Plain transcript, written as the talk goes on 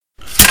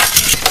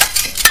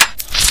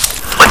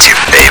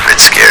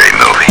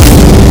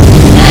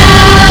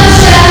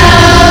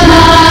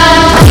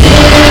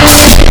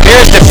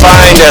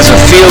defined as a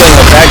feeling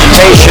of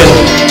agitation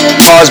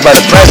caused by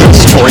the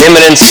presence or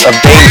imminence of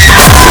danger.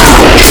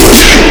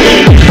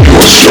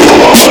 You're still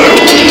alive.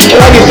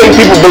 Why do you think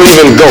people believe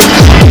in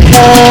ghosts?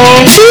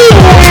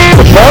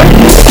 What?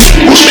 Most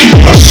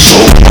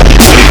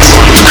people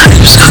are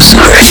so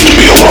great to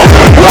be alone.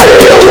 What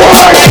do you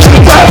want?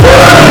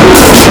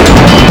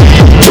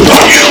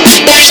 Without you.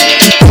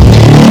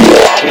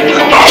 Not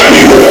anymore.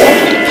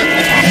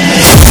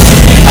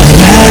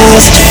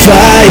 Last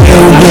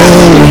fire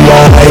will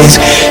rise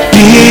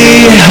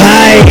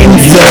behind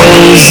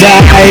those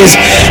eyes.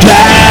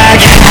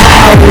 Black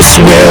house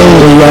will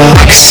rock.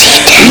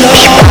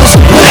 Lost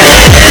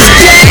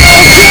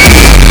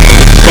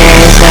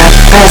There's a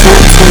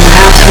presence in the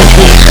house with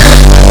me.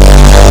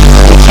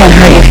 I can't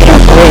hurt you if you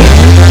don't believe.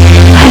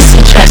 I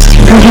suggest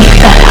you leave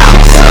that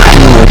house.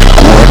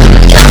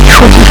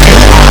 Couldn't feel it.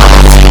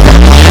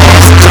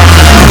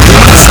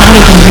 It's not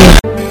even real.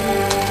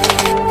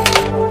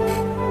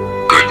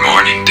 Good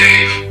morning,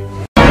 Dave.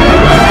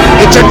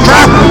 It's a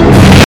trap!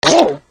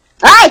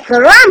 Ay,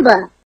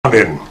 caramba!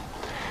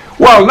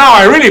 Well, now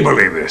I really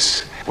believe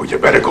this. Well, you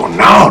better go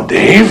now,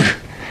 Dave.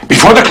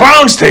 Before the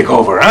clowns take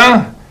over,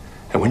 huh?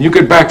 And when you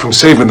get back from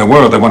saving the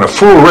world, I want a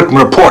full written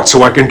report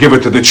so I can give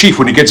it to the chief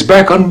when he gets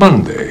back on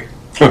Monday.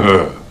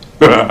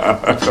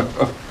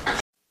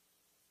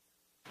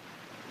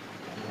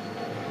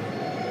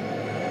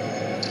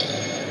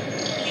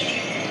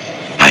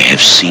 I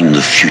have seen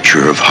the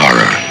future of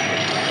horror.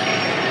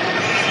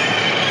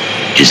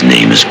 His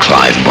name is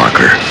Clive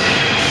Barker.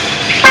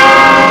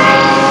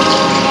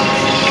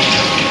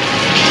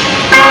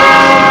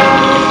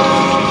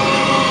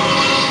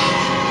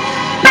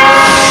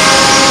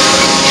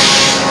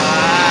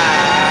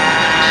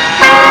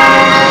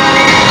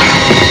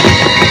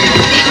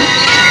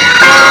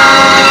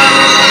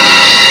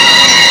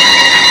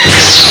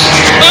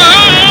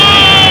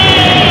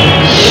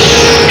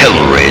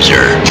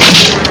 Hellraiser.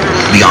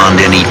 Beyond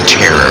any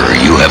terror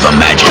you have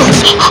imagined.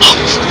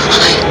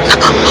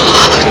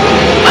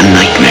 A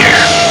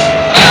nightmare.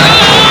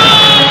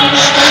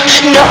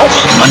 No!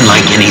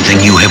 Unlike anything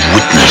you have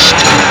witnessed,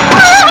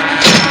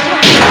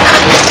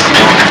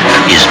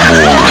 is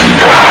born.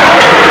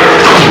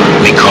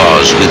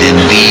 Because within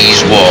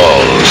these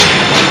walls,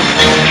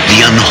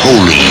 the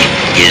unholy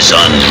is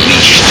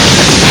unleashed.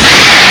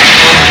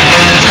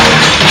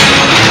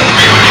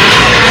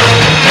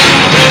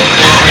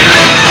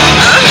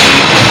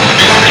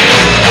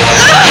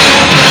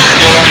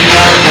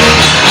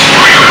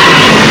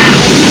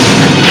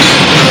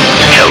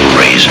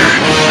 Hellraiser,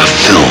 a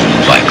film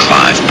by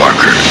Clive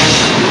Barker.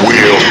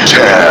 We'll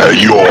tear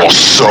your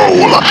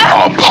soul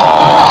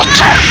apart.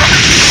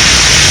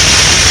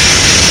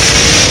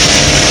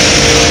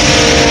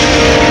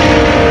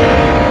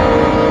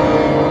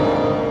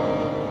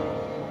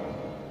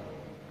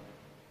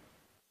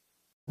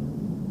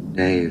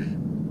 Dave,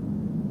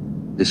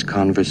 this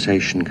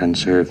conversation can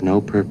serve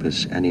no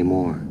purpose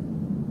anymore.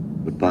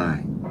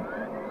 Goodbye.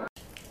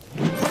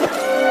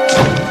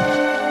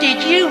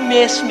 Did you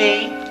miss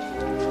me?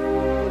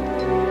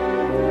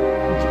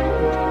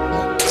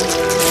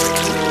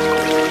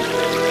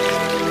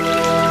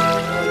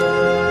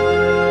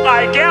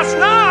 I guess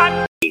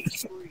not.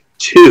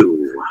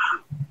 2,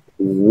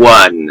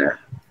 1.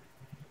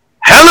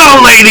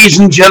 Hello, ladies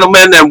and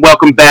gentlemen, and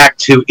welcome back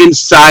to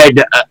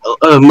Inside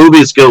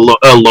Movies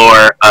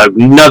Galore.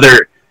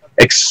 Another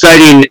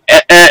exciting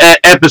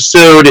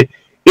episode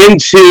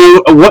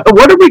into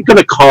what are we going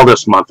to call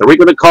this month? Are we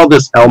going to call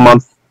this Hell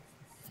Month?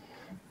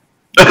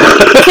 This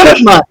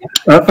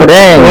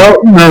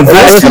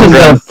is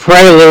a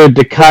prelude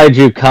to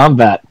Kaiju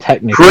Combat,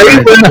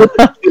 technically.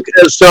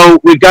 So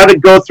we got to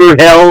go through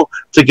hell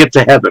to get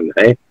to heaven,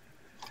 eh?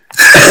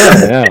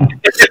 Yeah.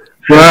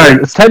 Right.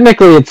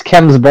 Technically, it's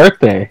Kem's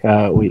birthday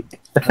week.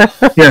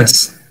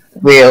 Yes.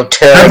 We'll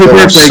tear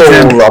your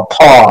soul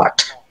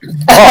apart.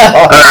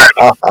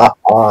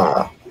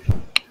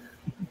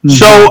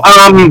 So,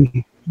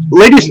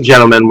 ladies and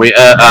gentlemen, we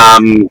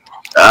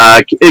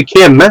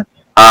Kim,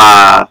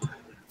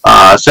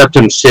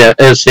 Septum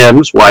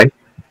Sim's wife,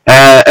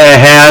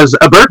 has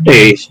a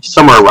birthday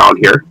somewhere around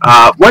here.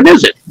 When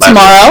is it?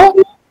 Tomorrow?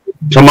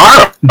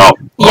 Tomorrow? Oh,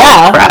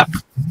 yeah. Crap.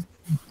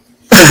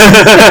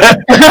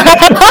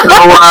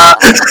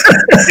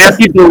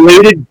 Happy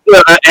belated,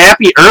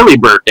 happy early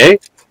birthday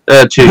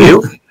to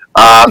you.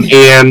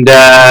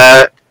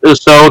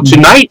 So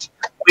tonight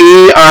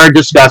we are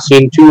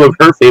discussing two of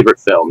her favorite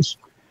films,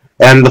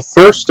 and the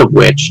first of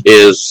which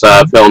is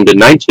filmed in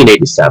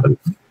 1987,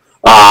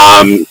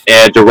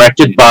 and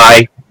directed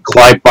by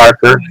Clive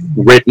Barker,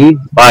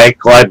 written by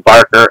Clive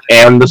Barker,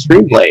 and the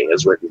screenplay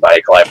is written by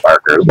Clive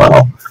Barker as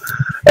well.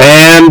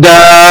 And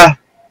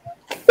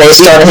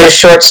based on his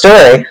short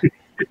story.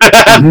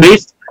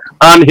 Based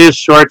on his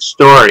short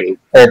story.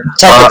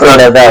 Technically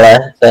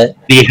novella, but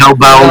The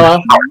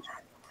Hellbound Heart.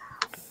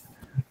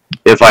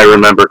 If I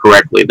remember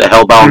correctly, The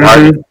Hellbound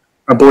Heart.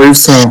 I believe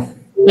so.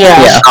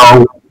 Yeah.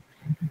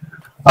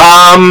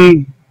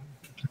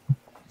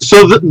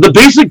 So the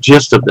basic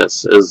gist of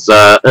this is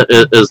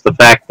the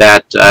fact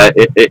that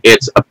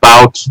it's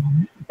about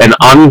an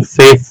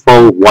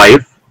unfaithful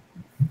wife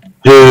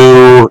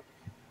who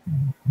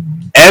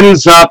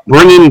ends up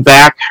bringing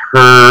back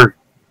her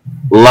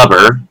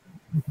lover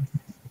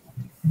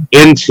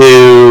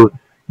into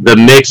the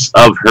mix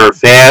of her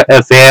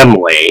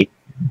family,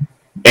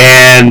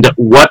 and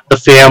what the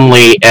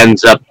family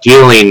ends up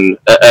dealing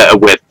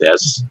with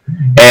this.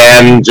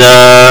 And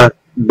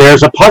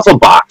there's a puzzle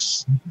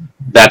box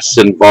that's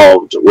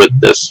involved with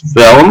this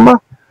film.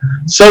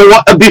 So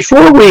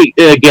before we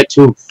get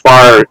too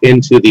far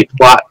into the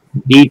plot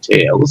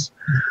details,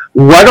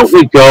 why don't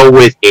we go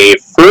with a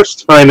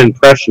first-time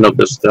impression of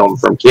this film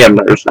from Kim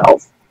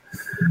herself.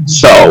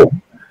 So,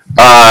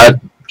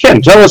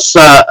 Kim, tell us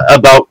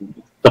about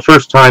the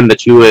first time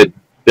that you had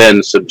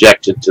been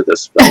subjected to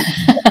this film.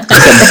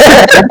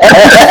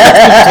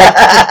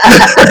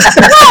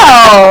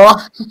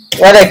 Oh,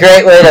 what a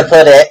great way to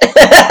put it.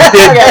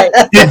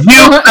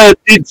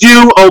 Did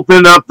you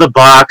open up the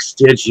box?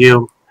 Did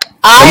you?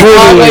 I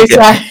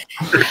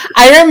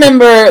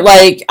remember,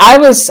 like, I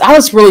was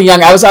really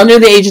young. I was under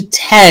the age of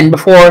 10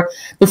 before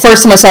the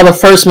first time I saw the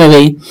first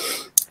movie.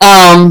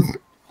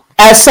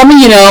 As some of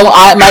you know,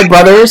 my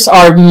brothers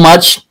are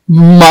much,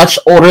 much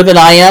older than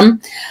I am.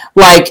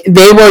 Like,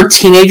 they were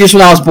teenagers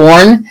when I was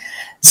born.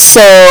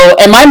 So,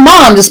 and my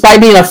mom,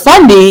 despite being a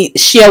fundy,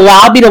 she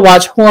allowed me to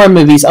watch horror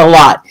movies a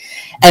lot.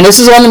 And this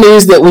is one of the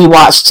movies that we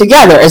watched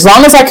together. As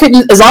long as I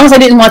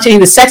didn't watch any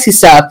of the sexy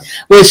stuff,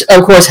 which,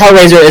 of course,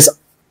 Hellraiser is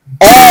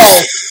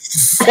all sex.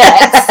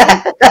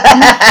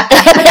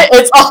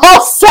 It's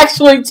all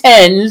sexually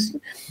tinged.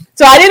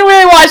 So I didn't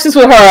really watch this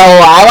with her a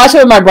lot. I watched it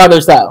with my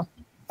brothers, though.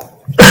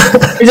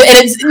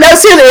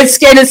 It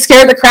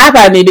scared the crap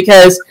out of me,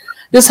 because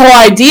this whole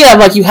idea of,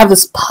 like, you have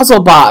this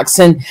puzzle box,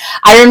 and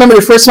I remember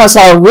the first time I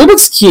saw a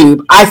Rubik's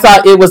Cube, I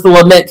thought it was the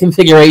Lament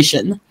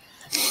configuration.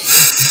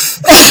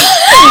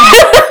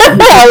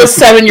 I was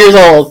 7 years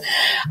old.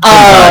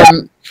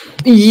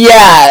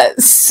 Yeah,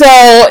 so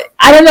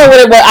I don't know what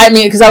it was. I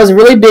mean, because I was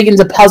really big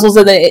into puzzles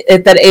at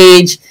that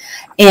age,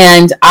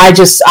 and I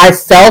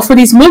fell for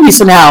these movies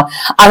somehow.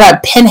 I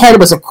thought Pinhead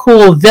was a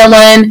cool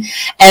villain,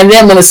 and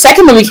then when the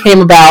second movie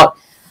came about,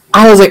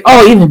 I was like,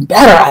 oh, even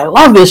better. I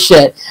love this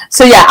shit.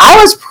 So yeah, I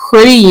was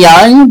pretty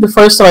young the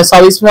first time I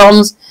saw these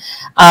films.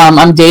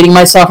 I'm dating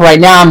myself right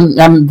now.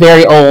 I'm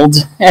very old,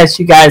 as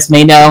you guys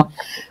may know.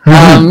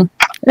 I'm in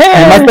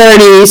my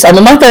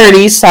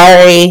 30s.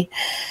 Sorry.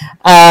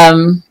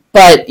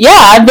 But yeah,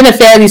 I've been a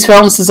fan of these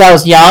films since I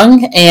was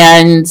young,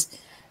 and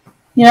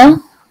you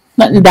know,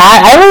 nothing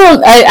bad.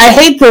 I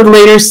hate the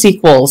later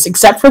sequels,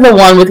 except for the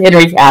one with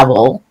Henry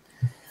Cavill.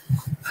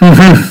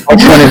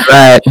 Which one is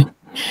that?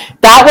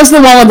 That was the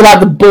one about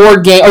the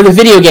board game, or the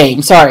video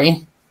game,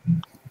 sorry.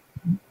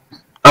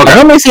 Okay. I've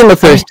only seen the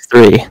first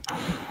 3.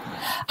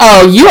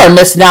 Oh, you are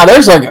missing out.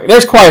 There's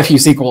quite a few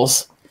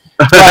sequels.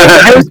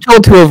 I was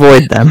told to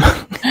avoid them.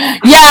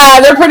 Yeah,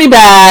 they're pretty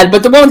bad,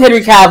 but the one with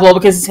Henry Cavill,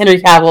 because it's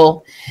Henry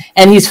Cavill,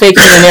 and he's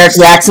faking an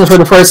American accent for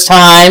the first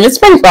time, it's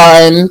pretty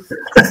fun.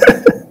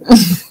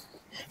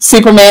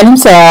 Superman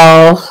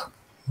himself.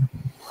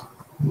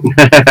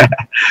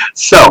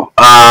 So,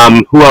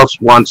 who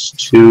else wants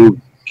to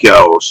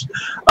go?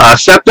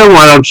 Septa,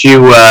 why don't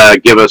you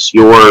give us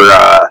your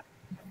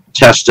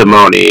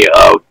testimony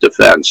of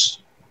defense?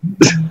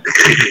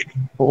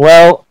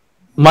 Well,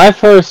 my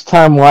first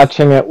time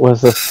watching it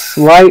was a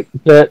slight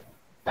bit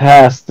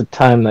past the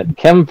time that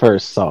Kim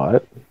first saw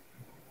it.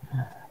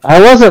 I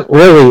wasn't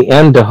really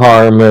into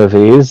horror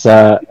movies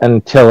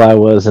until I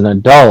was an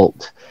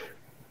adult,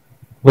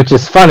 which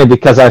is funny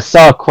because I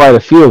saw quite a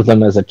few of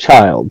them as a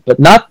child, but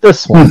not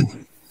this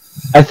one.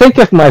 I think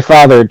if my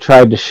father had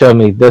tried to show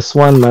me this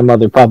one, my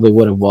mother probably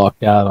would have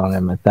walked out on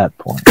him at that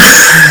point.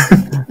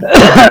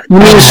 You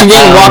mean she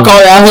didn't walk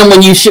out on him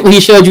when he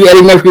showed you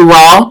Eddie Murphy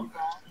Raw?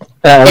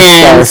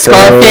 And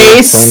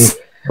Scarface?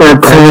 Or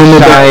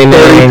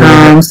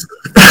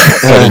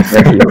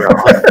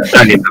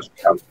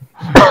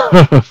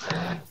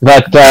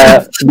But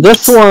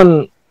this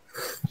one,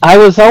 I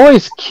was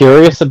always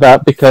curious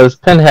about, because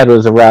Pinhead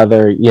was a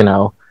rather, it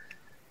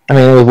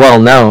was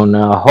well-known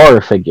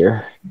horror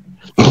figure.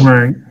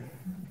 Right.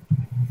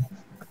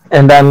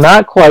 And I'm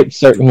not quite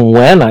certain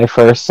when I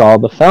first saw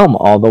the film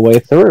all the way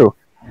through.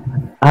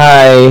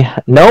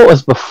 I know it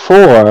was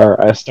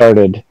before I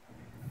started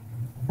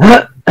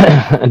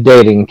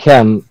dating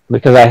Kim,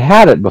 because I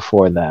had it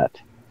before that.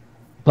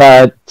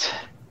 But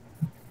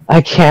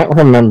I can't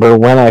remember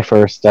when I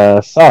first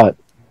saw it.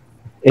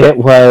 It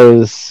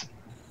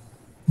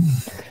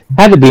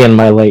had to be in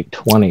my late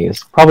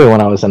 20s, probably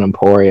when I was in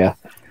Emporia.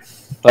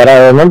 But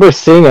I remember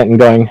seeing it and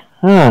going,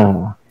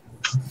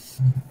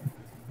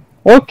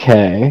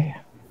 okay.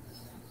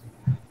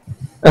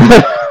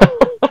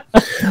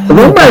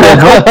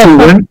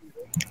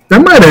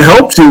 That might have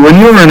helped you when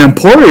you were in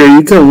Emporia.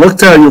 You could have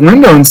looked out your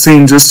window and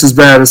seen just as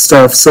bad as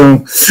stuff.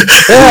 So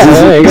yeah,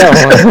 there you go.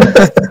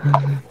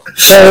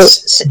 So,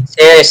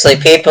 seriously,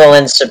 people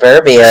in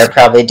suburbia are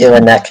probably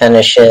doing that kind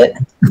of shit.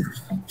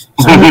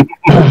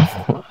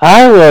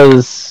 I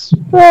was,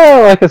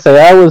 well, like I say,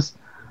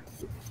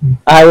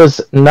 I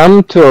was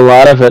numb to a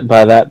lot of it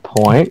by that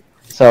point,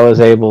 so I was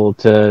able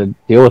to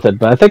deal with it.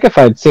 But I think if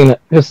I'd seen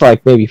it just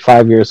like maybe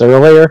 5 years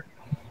earlier,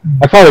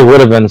 I probably would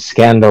have been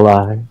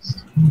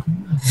scandalized.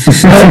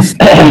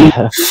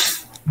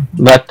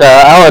 But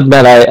I'll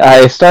admit,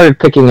 I started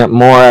picking up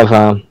more of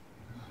an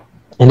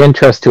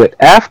interest to it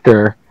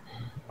after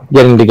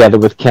getting together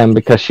with Kim,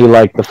 because she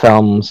liked the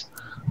films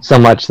so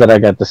much that I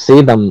got to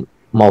see them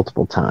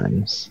multiple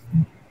times.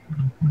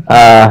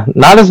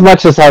 Not as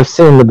much as I've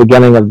seen the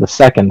beginning of the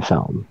second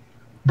film,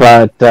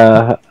 but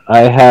I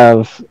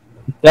have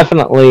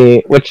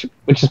definitely, which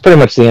is pretty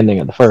much the ending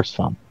of the first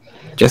film.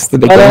 Just the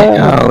beginning?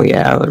 Oh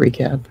yeah, the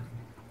recap.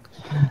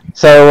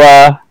 So,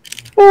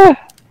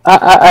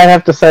 I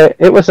have to say,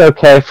 it was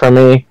okay for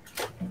me.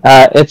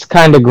 It's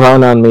kind of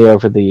grown on me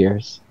over the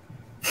years.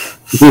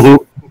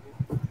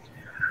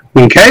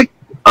 Okay.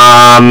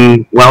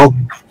 Well,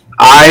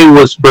 I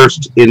was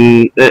first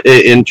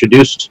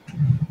introduced,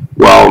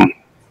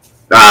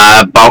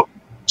 about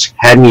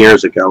 10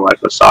 years ago. I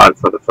saw it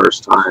for the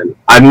first time.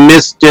 I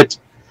missed it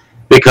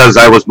because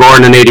I was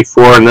born in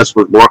 84 and this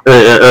was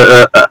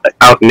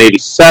out in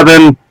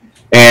 87,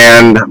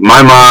 and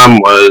my mom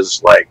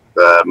was like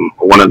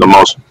one of the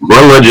most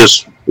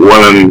religious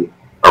women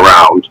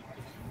around.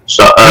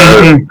 So,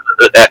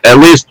 at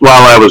least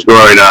while I was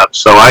growing up,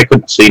 so I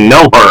could see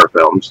no horror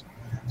films.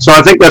 So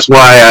I think that's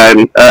why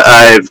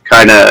I've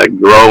kind of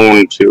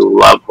grown to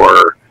love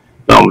horror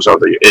films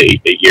over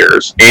the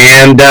years.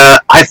 And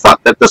I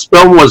thought that this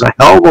film was a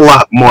hell of a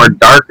lot more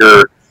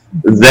darker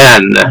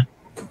then,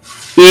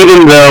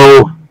 even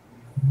though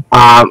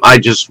I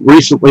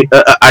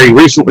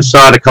recently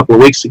saw it a couple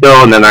of weeks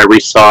ago, and then I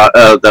resaw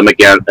them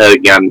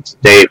again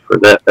today for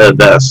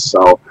this.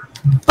 So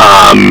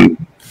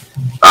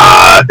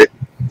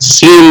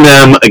seeing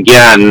them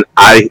again,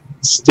 I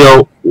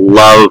still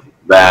love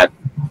that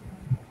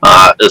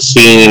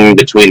scene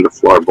between the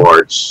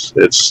floorboards.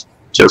 It's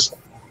just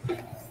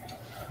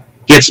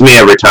gets me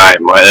every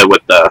time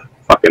with the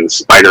fucking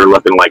spider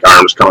looking like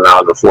arms coming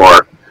out of the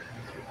floor.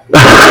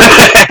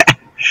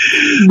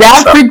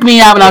 That freaked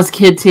me out when I was a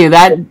kid too.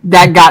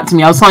 That got to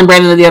me. I was telling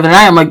Brandon the other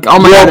night, I'm like, oh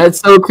my god, that's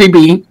so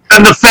creepy.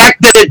 And the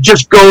fact that it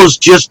just goes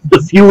just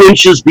a few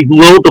inches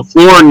below the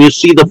floor, and you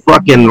see the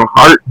fucking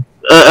heart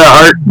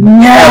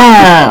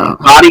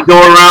body go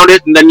around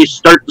it, and then you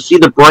start to see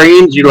the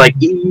brains. You're like,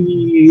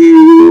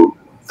 ew.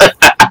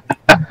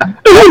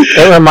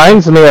 It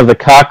reminds me of the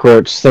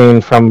cockroach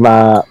scene from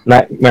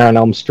Nightmare on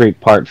Elm Street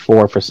Part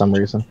 4 for some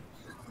reason.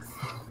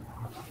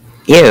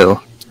 Ew.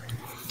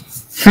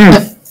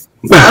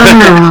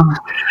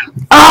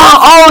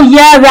 Oh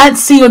yeah, that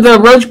scene with the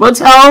Roach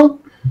Motel.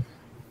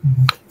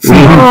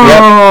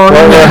 Well,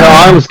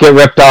 her arms get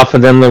ripped off,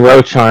 and then the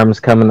roach arms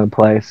come into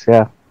place.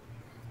 Yeah.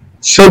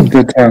 So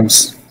good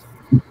times.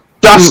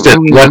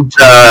 Dustin,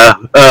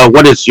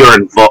 what is your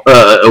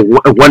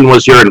when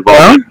was your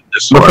involvement in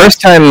this story?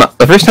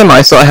 The first time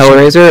I saw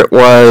Hellraiser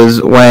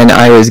was when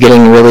I was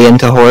getting really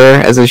into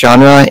horror as a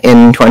genre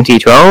in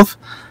 2012.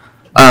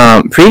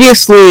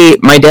 Previously,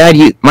 my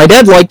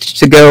dad liked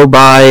to go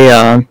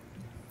buy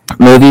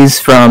movies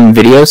from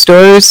video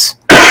stores.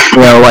 You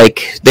know,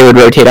 like they would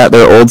rotate out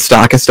their old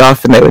stock of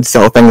stuff and they would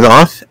sell things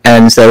off.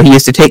 And so he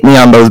used to take me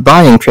on those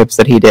buying trips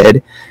that he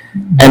did.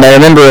 And I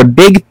remember a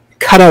big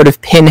cutout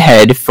of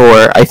Pinhead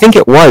for, I think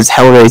it was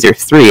Hellraiser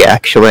 3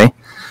 actually,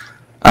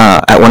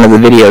 at one of the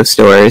video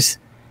stores,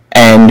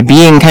 and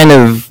being kind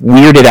of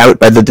weirded out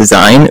by the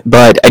design.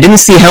 But I didn't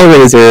see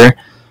Hellraiser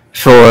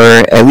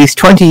for at least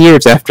 20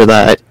 years after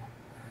that.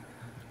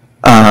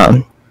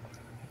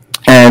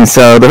 And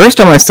so the first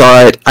time I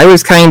saw it, I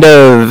was kind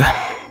of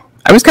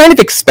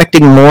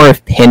expecting more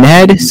of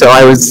Pinhead, so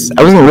I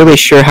wasn't really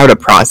sure how to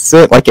process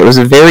it. Like, it was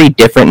a very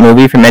different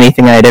movie from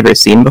anything I had ever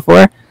seen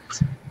before.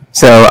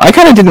 So I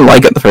kind of didn't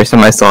like it the first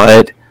time I saw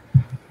it.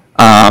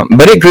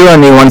 But it grew on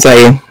me once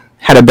I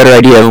had a better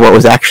idea of what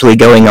was actually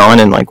going on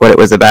and like what it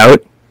was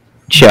about.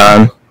 Which,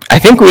 I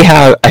think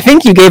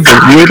you gave the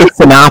weirdest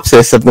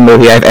synopsis of the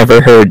movie I've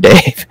ever heard,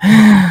 Dave.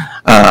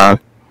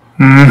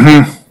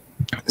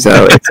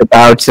 So it's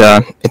about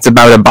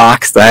a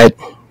box that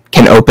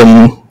can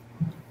open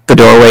the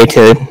doorway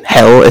to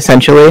hell,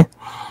 essentially.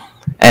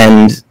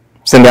 And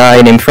some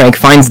guy named Frank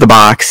finds the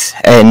box,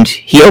 and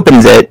he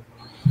opens it,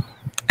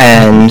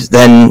 and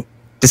then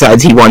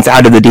decides he wants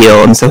out of the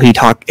deal, and so he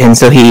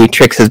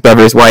tricks his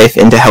brother's wife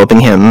into helping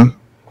him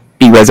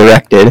be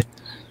resurrected.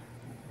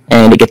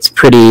 And it gets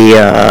pretty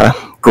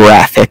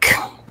graphic.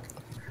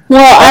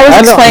 Well, I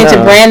was explaining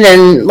to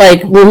Brandon,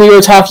 like, when we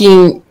were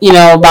talking,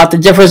 about the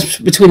difference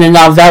between the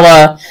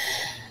novella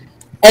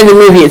and the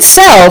movie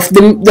itself.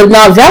 The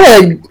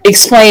novella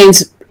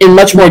explains in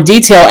much more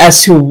detail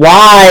as to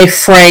why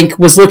Frank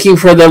was looking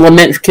for the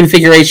lament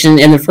configuration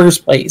in the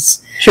first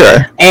place.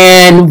 Sure.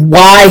 And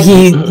why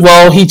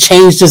he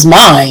changed his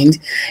mind,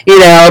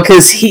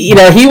 because he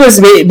was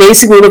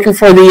basically looking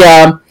for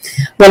the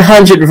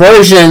 100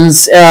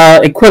 versions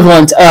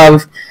equivalent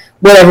of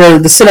whatever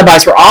the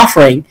Cenobites were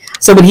offering.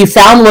 So when he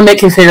found the limit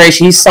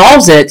configuration, he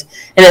solves it,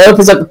 and it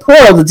opens up the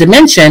portal, the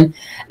dimension,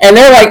 and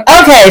they're like,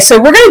 okay, so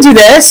we're going to do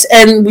this,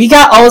 and we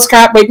got all this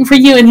crap waiting for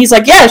you, and he's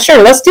like, yeah,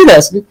 sure, let's do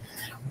this.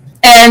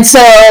 And so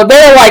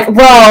they're like,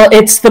 well,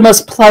 it's the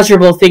most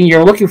pleasurable thing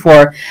you're looking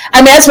for.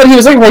 I mean, that's what he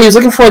was looking for. He was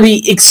looking for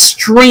the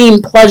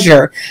extreme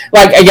pleasure.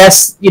 Like, I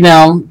guess,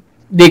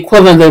 the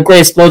equivalent of the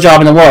greatest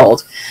blowjob in the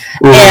world.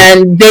 Mm.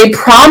 And they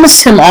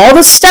promised him all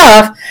this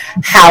stuff.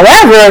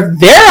 However,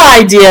 their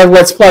idea of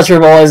what's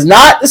pleasurable is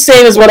not the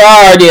same as what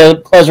our idea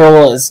of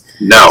pleasurable is.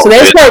 No. So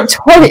they start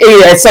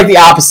it's like the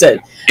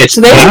opposite.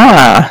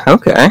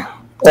 Okay.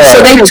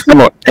 So they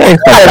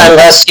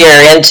unless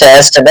you're into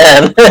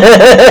S&M.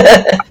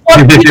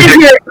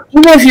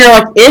 Even if you're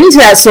like into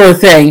that sort of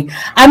thing,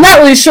 I'm not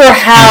really sure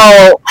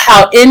how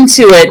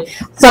into it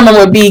someone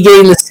would be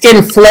getting the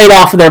skin flayed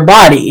off of their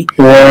body.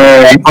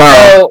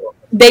 So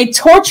they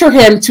torture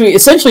him to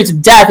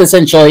death,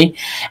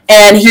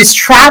 and he's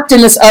trapped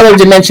in this other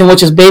dimension,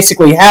 which is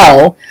basically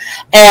hell.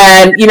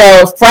 And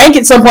Frank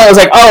at some point was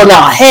like, "Oh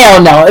no, hell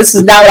no! This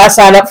is not what I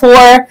signed up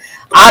for.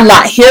 I'm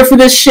not here for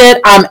this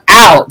shit. I'm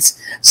out."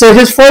 So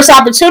his first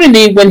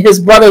opportunity, when his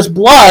brother's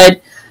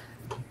blood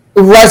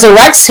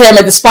resurrects him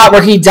at the spot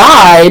where he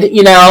died,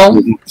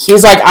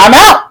 he's like, I'm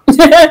out.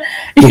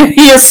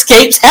 He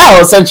escapes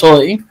hell,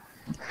 essentially.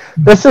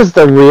 This is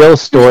the real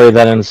story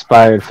that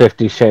inspired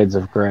 50 Shades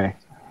of Grey.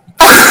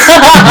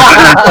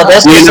 Well,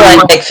 this is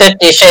like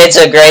 50 Shades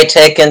of Grey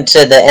taken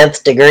to the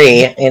nth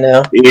degree,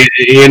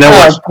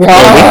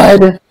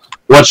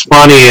 What's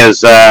funny is,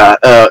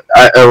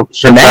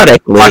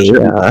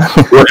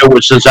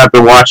 since I've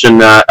been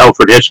watching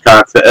Alfred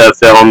Hitchcock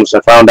films,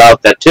 I found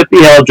out that Tippi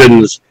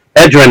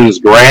Hedren's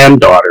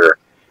granddaughter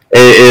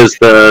is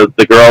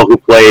the girl who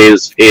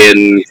plays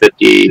in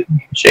 50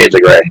 Shades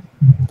of Grey.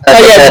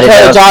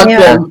 Dakota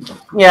Johnson.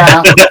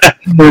 Yeah.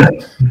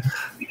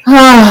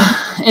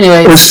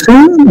 Anyways.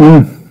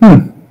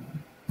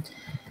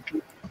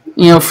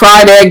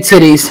 Fried egg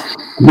titties.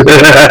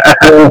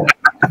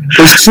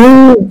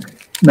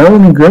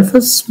 Melanie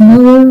Griffith's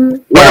mother?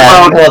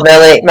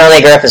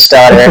 Melanie Griffith's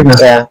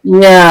daughter.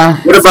 Yeah.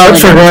 What about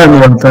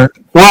that?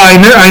 Well, I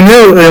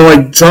knew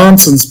like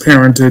Johnson's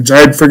parentage.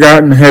 I'd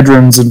forgotten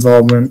Hedren's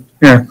involvement.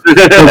 Yeah.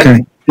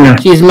 Okay. Yeah.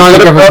 She's Melanie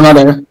Griffith's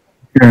mother.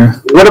 Yeah.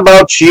 What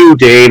about you,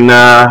 Dane?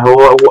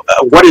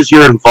 What is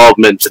your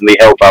involvement in the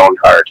Hellbound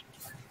Heart?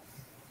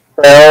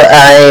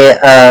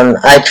 Well,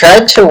 I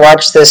tried to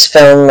watch this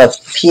film a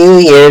few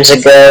years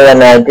ago,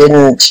 and I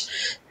didn't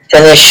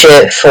finish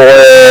it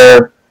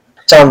for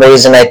some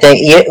reason. I think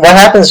what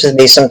happens with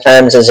me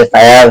sometimes is if I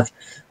have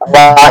a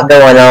lot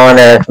going on,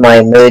 or if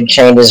my mood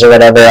changes or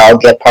whatever, I'll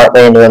get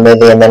partway into a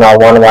movie and then I'll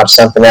want to watch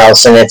something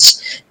else. And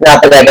it's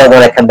not that I don't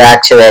want to come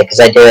back to it,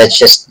 because I do. It's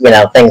just,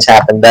 things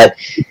happen. But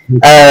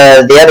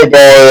the other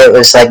day, it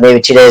was like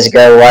maybe 2 days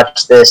ago, I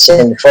watched this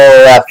in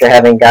full after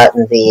having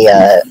gotten the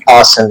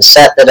awesome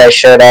set that I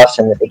showed off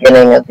in the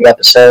beginning of the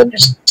episode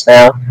just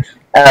now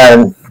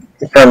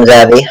from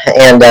Zavi.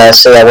 And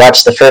so I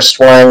watched the first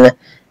one,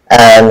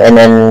 and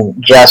then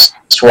just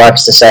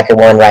watched the second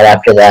one right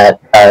after that,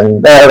 right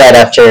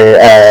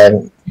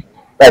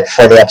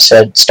before the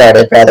episode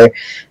started, rather.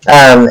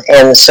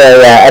 And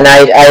so, and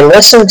I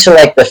listened to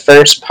like the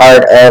first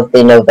part of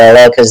the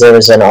novella, because there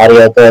was an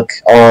audiobook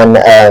on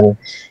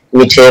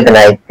YouTube, and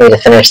I need to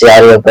finish the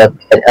audiobook.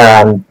 But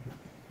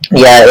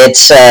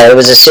it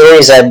was a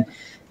series I've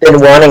been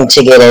wanting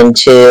to get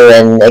into,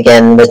 and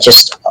again, with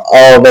just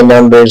all the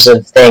numbers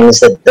of things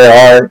that there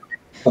are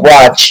to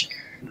watch,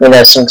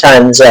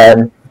 sometimes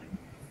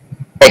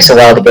takes a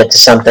while to get to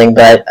something.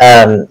 But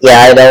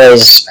I'd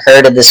always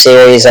heard of the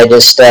series. I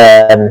just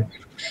I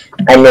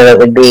knew it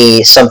would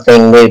be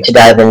something new to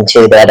dive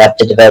into that I'd have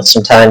to devote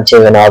some time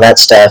to and all that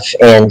stuff.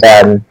 And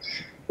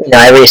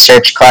I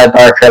researched Clive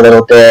Barker a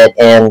little bit,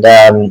 and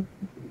I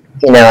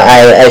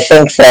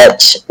think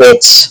that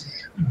it's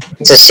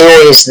a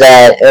series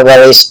that, well,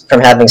 at least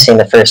from having seen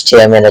the first two,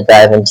 I'm going to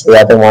dive into the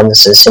other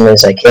ones as soon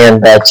as I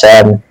can. But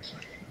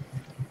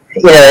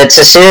it's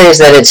a series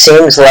that it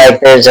seems like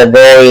there's a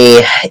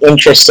very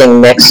interesting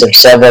mix of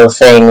several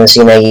things.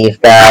 You've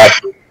got,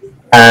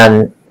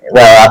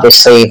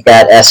 obviously you've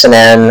got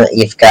S&M,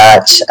 you've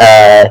got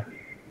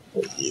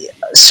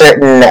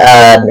certain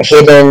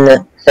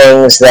hidden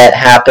things that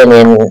happen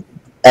in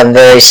a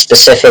very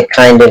specific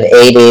kind of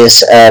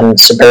 80s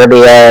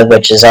suburbia,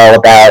 which is all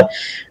about,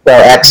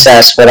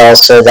 excess, but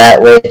also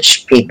that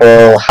which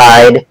people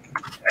hide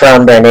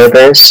from their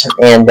neighbors.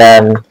 And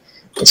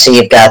so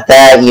you've got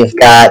that. You've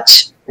got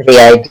the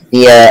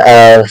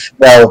idea of,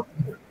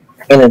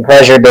 pain and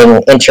pleasure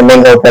being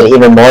intermingled, but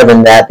even more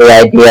than that, the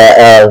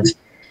idea of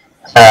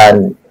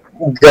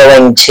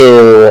going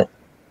to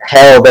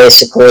hell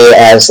basically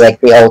as like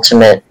the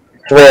ultimate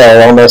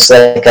thrill, almost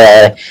like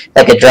a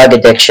drug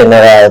addiction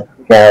or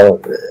a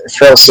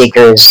thrill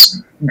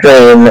seeker's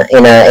dream,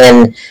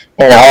 and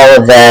all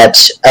of that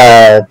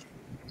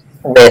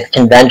with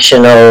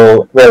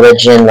conventional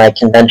religion, like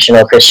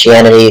conventional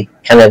Christianity,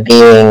 kind of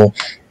being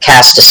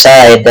cast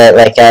aside. That,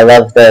 like, I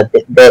love the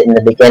bit in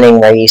the beginning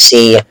where you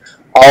see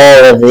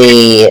all of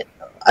the,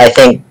 I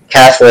think,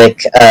 Catholic,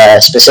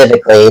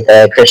 specifically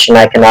the Christian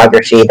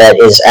iconography that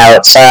is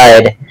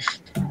outside,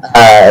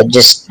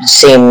 just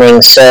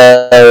seeming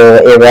so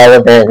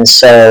irrelevant and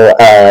so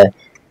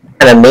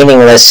kind of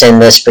meaningless in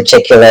this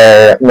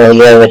particular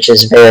milieu, which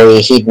is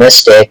very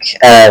hedonistic.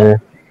 And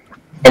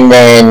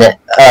then,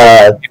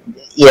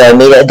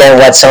 then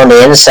what's on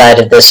the inside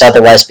of this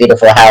otherwise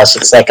beautiful house?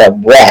 It's like a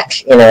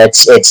wreck.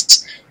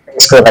 It's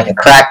basically like a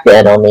crack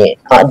den on the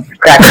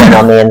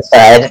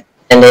inside,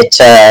 and it.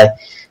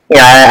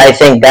 I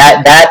think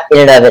that in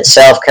and of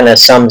itself kind of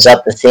sums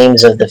up the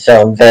themes of the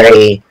film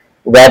very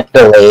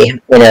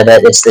readily.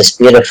 That it's this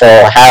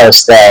beautiful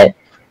house that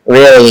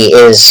really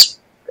is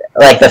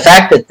like the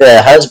fact that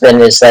the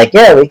husband is like,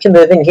 yeah, we can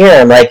move in here.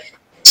 I'm like,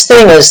 this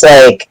thing is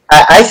like,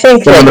 I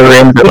think that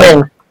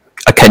even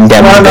a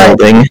condemned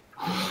building.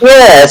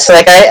 Yeah, it's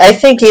like I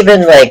think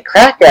even like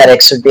crack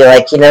addicts would be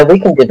like, we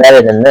can do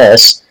better than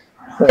this,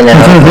 and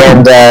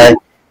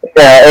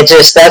it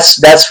just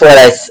that's what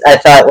I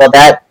thought. Well,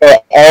 that,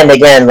 and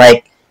again,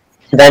 like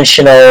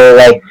conventional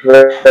like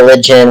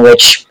religion,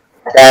 which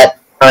that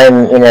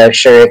I'm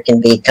sure it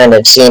can be kind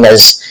of seen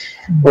as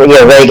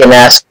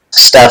Reagan-esque,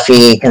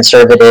 stuffy,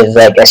 conservative,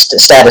 like a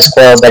status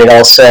quo, but it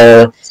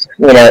also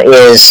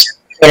is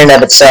in and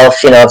of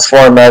itself a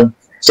form of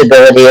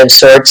stability of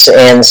sorts,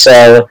 and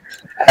so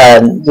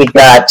you've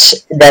got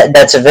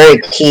that's a very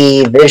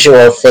key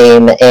visual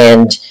theme.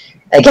 And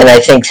again, I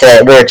think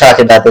that we were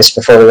talking about this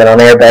before we went on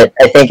air, but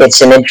I think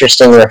it's an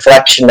interesting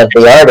reflection of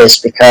the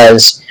artist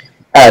because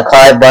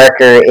Clive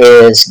Barker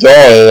is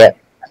gay,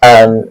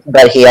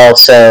 but he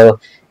also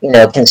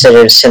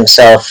considers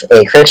himself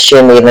a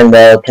Christian, even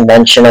though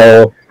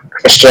conventional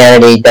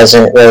Christianity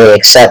doesn't really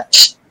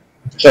accept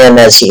him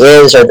as he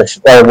is or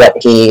what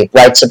he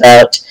writes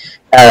about.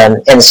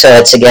 And so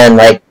it's again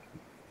like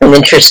an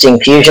interesting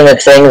fusion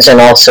of things, and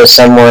also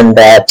someone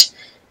that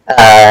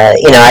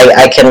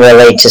I can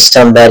relate to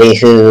somebody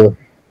who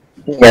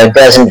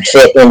doesn't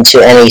fit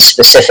into any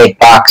specific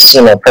box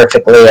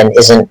perfectly and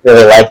isn't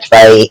really liked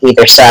by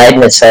either side,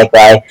 and it's like,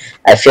 well,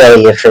 I feel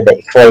you for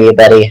you,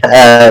 buddy.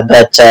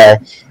 But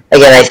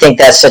again, I think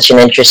that's such an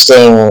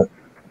interesting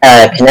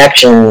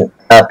connection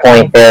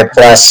point there,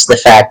 plus the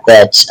fact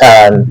that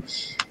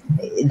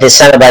the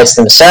Cenobites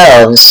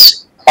themselves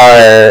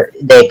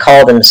they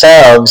call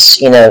themselves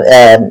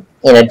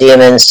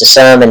demons to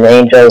some and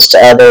angels to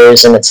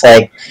others, and it's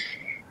like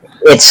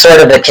it's sort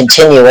of a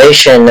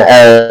continuation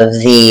of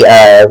the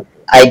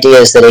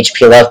ideas that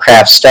H.P.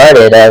 Lovecraft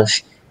started, of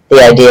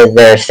the idea that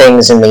there are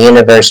things in the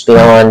universe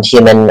beyond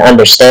human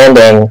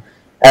understanding,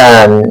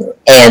 and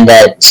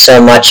that so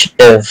much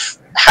of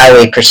how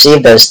we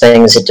perceive those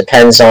things, it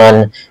depends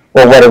on,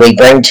 well, what do we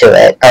bring to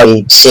it? Are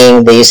we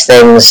seeing these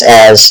things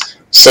as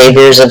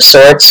saviors of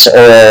sorts,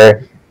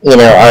 or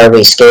are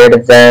we scared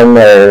of them,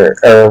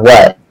 or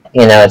what?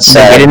 It's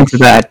they get into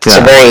that. It's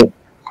a very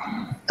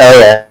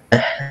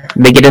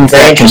They get into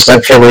that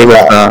conceptually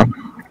with.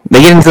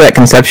 They get into that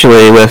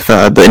conceptually with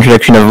the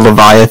introduction of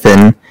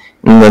Leviathan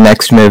in the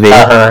next movie,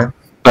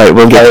 but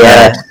we'll get to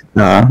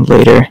that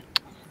later.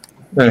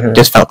 Mm-hmm.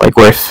 Just felt like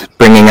worth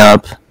bringing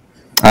up.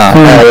 Well,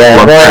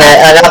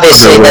 and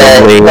obviously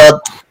that,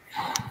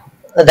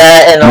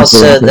 and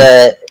also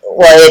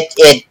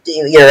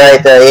you're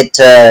right though.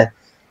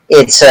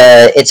 It's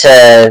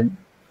a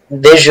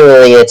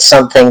visually, it's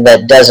something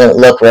that doesn't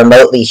look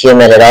remotely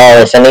human at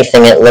all. If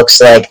anything, it looks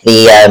like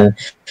the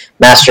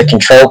Master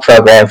Control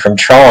program from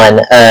Tron.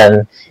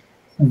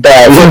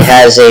 But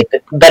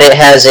it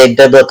has a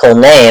biblical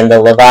name. The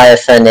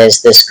Leviathan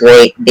is this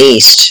great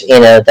beast,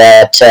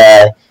 that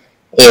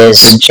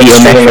is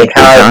extremely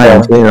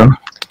powerful.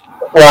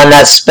 Well, and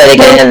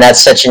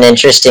that's such an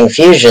interesting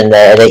fusion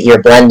there, that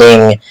you're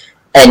blending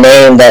a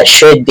name that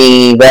should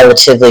be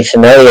relatively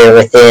familiar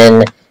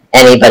within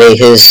anybody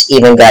who's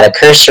even got a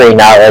cursory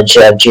knowledge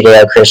of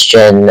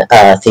Judeo-Christian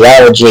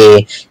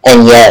theology,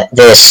 and yet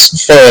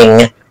this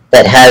thing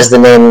that has a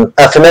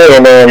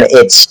familiar name,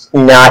 it's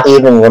not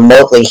even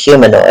remotely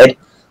humanoid.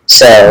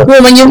 So,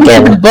 well, when you look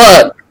at the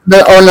book,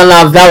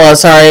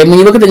 when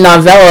you look at the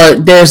novella,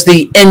 there's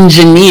the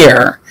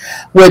engineer,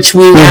 which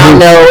we now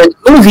know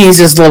in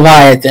movies is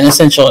Leviathan,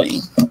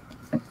 essentially.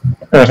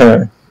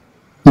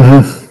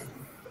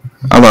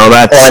 Although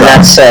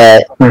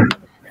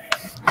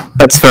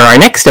that's for our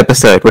next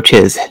episode, which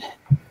is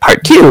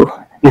part 2.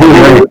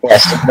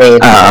 Yes, well,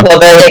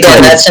 but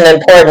again,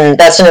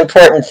 that's an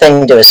important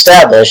thing to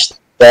establish,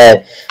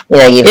 that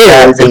you've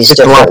got these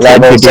different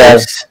levels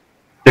of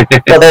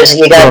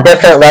you got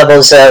different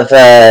levels of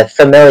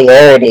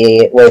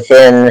familiarity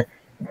within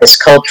this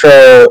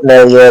cultural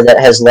milieu that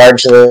has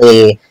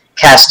largely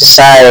cast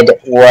aside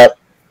what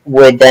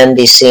would then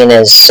be seen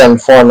as some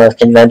form of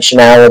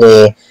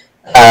conventionality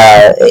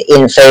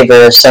in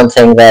favor of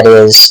something that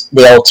is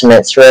the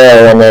ultimate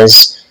thrill and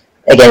is,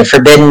 again,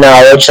 forbidden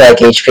knowledge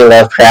like H.P.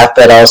 Lovecraft,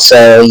 but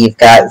also you've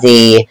got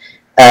the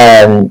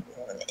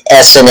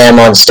S&M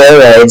on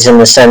steroids, in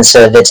the sense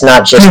of it's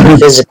not just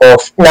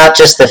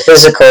the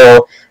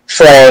physical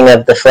flaying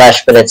of the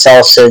flesh, but it's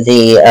also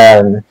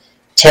the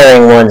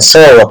tearing one's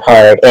soul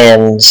apart,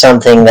 and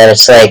something that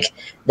it's like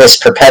this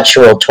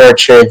perpetual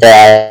torture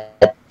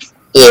that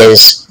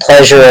is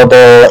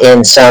pleasurable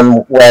in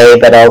some way,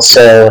 but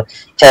also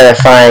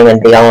terrifying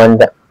and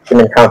beyond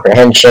human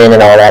comprehension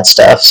and all that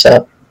stuff.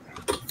 So.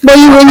 Well,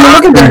 when you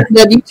look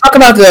at you talk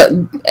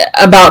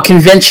about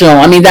conventional.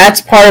 I mean, that's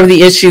part of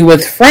the issue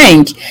with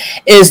Frank,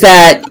 is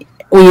that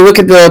when you look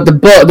at the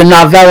book, the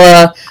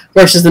novella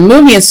versus the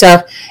movie and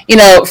stuff,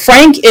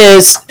 Frank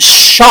is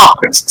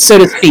shocked, so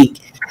to speak,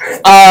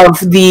 of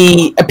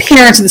the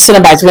appearance of the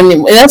Cenobites.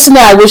 And that's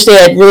something I wish they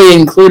had really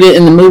included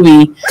in the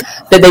movie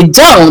that they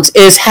don't,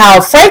 is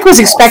how Frank was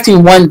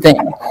expecting one thing.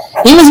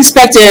 He was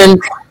expecting,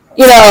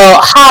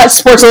 hot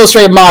Sports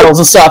Illustrated models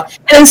and stuff,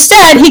 and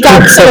instead he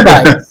got the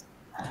Cenobites.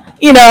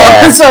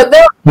 So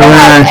they're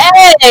like,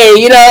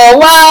 hey,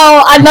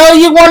 well, I know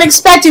you weren't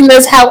expecting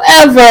this,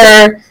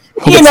 however,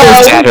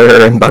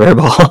 Chatterer and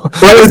Butterball.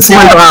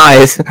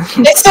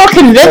 They still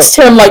convinced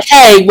him, like,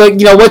 hey,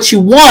 what you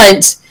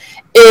want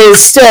is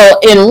still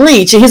in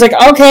reach, and he's like,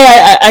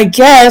 okay, I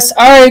guess,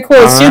 all right, cool,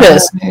 let's do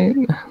this.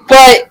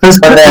 But it's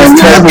a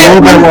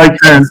little bit like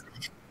that.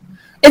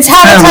 It's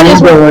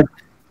how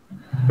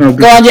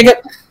go on, Jacob.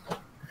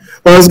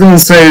 Well, I was going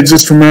to say, it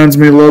just reminds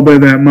me a little bit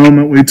of that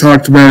moment we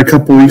talked about a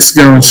couple weeks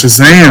ago in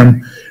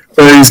Shazam,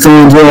 where he's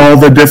going through all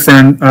the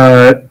different,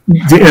 the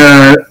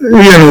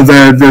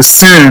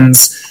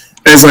sins.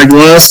 It's like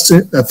lust.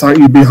 I thought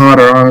you'd be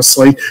hotter,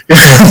 honestly.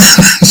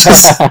 It's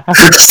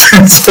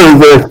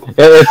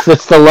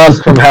the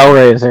lust from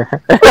Hellraiser.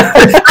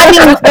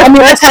 I mean,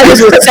 that's how it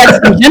is with sex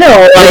in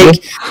general.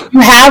 Like,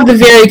 you have the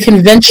very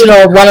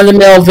conventional,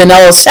 run-of-the-mill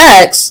vanilla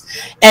sex,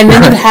 and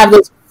then you have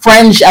those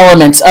fringe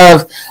elements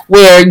of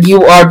where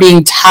you are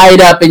being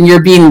tied up and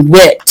you're being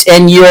whipped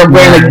and you're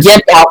wearing a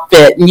gimp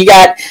outfit and you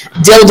got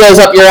dildos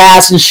up your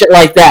ass and shit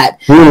like that.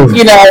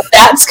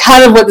 That's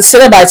kind of what the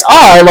Cenobites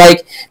are.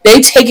 Like,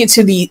 they take it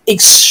to the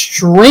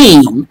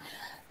extreme.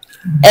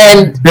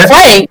 And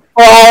Frank,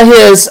 for all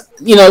his,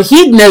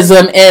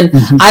 hedonism and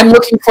I'm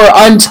looking for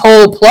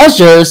untold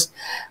pleasures,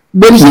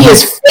 when he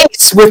is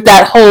faced with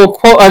that whole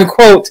quote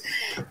unquote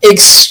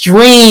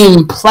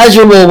extreme,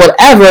 pleasurable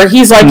whatever,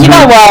 he's like, you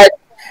know what?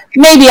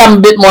 Maybe I'm a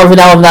bit more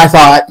vanilla than I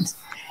thought.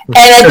 And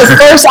at the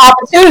first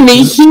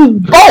opportunity, he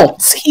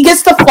bolts. He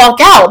gets the fuck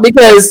out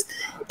because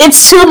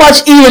it's too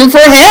much even for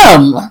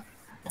him.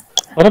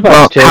 What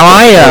about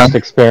Jacob's first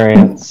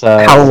experience?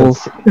 I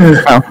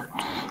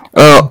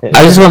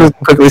just want to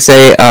quickly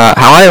say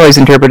how I always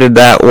interpreted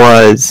that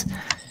was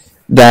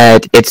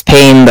that it's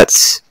pain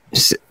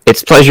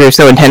it's pleasure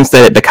so intense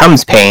that it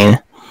becomes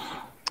pain.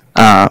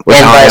 And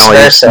vice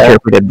versa.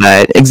 Interpreted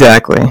that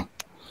exactly.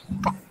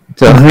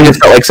 So I just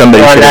felt like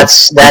somebody should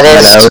that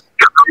is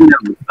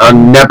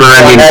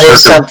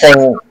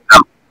something.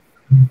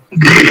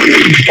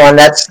 Well,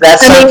 that's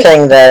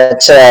something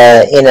that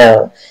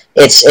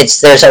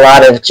it's there's a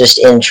lot of just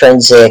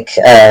intrinsic.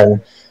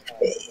 And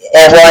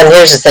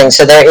here's the thing.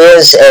 So there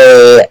is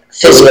a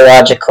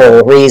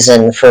physiological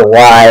reason for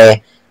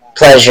why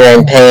pleasure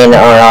and pain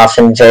are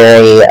often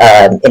very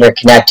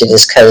interconnected,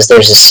 is because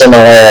there's a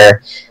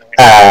similar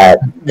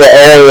the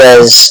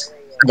areas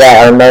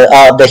that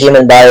are the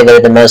human body that are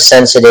the most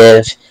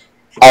sensitive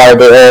are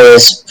the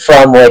areas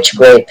from which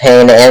great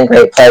pain and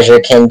great pleasure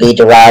can be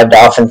derived,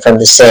 often from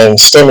the same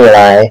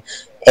stimuli.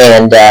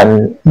 And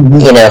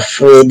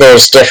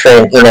there's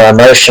different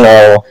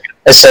emotional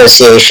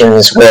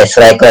associations with,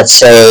 like, let's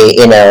say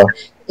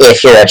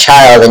if you're a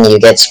child and you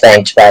get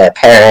spanked by a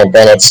parent,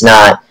 then it's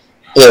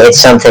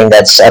something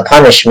that's a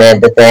punishment.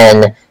 But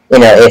then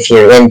if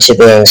you're into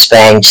being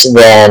spanked,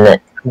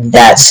 then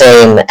that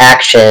same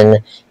action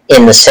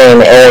in the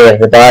same area of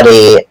the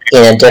body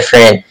in a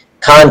different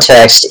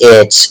context,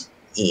 it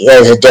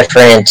is a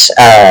different,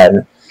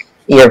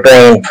 your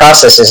brain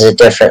processes it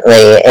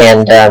differently,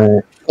 and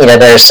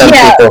there are some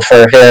people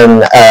for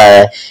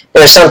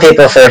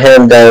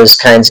whom those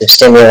kinds of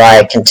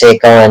stimuli can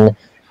take on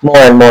more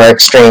and more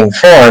extreme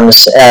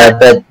forms,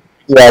 but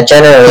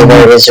generally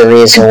there is a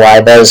reason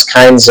why those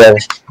kinds of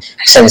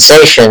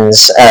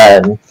sensations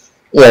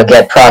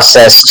get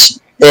processed.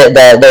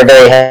 They're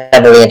very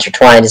heavily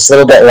intertwined. It's a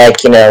little bit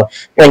like,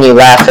 when you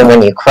laugh and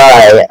when you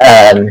cry,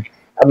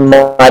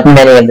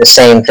 many of the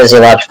same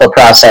physiological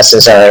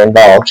processes are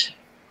involved.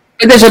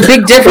 There's a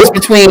big difference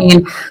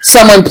between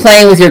someone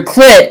playing with your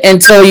clit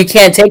until you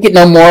can't take it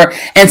no more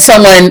and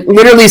someone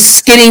literally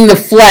skinning the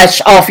flesh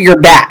off your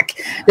back.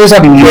 There's a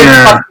big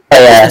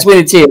difference between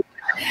the two.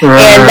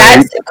 Right. And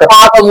that's the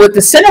problem with the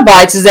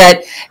Cenobites, is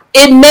that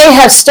it may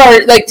have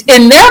started, like,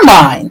 in their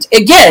mind,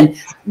 again,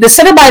 the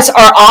Cenobites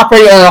are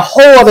operating on a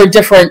whole other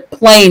different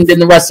plane than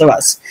the rest of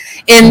us.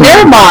 In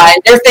their mind,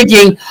 they're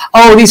thinking,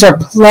 oh, these are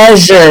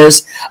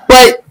pleasures.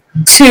 But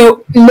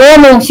to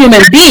normal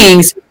human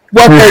beings,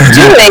 what they're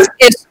doing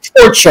is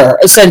torture,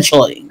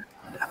 essentially.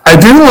 I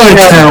do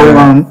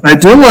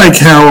like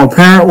how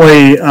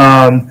apparently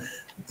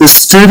the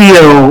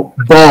studio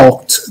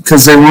balked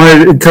because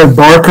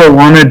Barker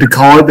wanted to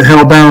call it the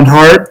Hellbound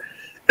Heart,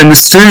 And the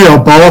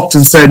studio balked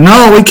and said,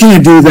 no, we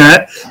can't do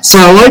that. So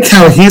I like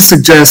how he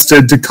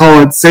suggested to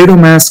call it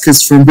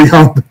Sadomasochist from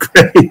Beyond the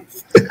Grave.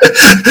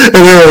 And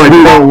they were like,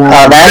 oh,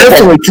 well,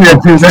 definitely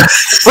can't do that.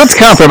 Let's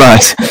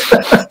compromise.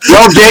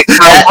 Well, Jake,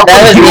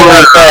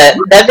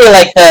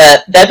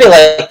 that'd be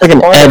like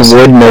an Ed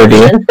Wood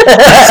movie.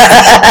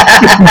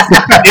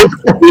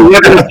 We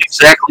haven't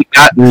exactly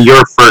gotten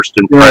your first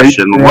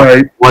impression.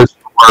 Right. What was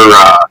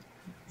your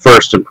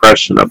first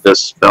impression of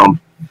this film?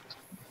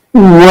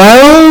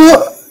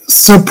 Well,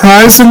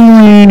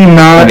 surprisingly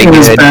not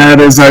as bad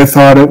as I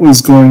thought it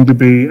was going to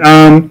be.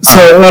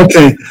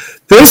 Okay,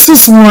 this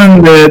is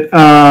one that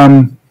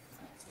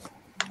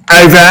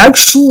I've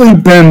actually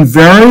been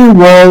very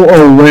well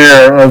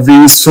aware of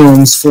these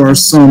films for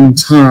some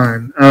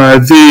time.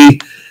 The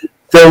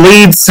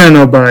lead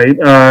Cenobite,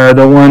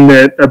 the one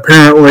that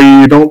apparently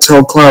you don't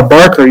tell Clive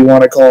Barker you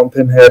want to call him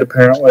Pinhead,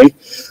 apparently,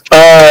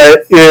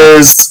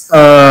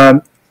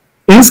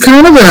 he's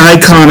kind of an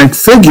iconic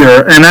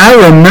figure, and I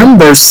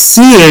remember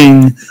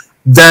seeing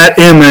that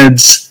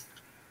image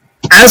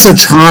as a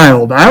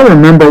child. I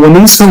remember when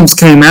these films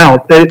came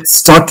out, it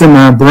stuck in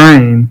my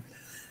brain.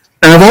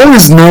 And I've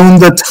always known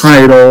the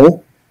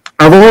title.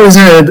 I've always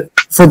had,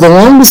 for the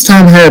longest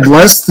time, had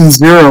less than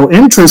zero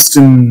interest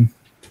in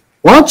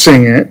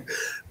watching it,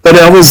 but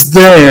I was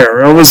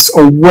there. I was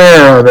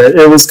aware of it.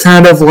 It was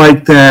kind of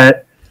like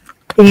that.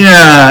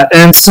 Yeah,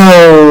 and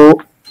so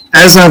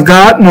as I've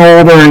gotten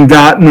older and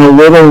gotten a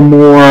little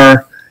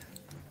more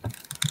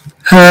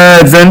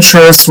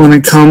adventurous when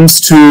it comes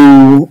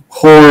to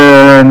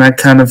horror and that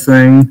kind of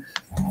thing,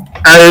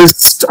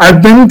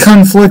 I've been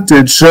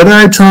conflicted. Should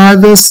I try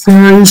this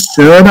series?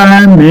 Should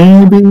I?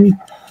 Maybe.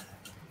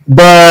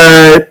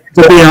 But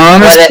to be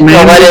honest,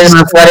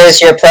 what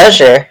is your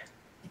pleasure?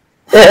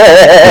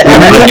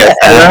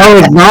 Well,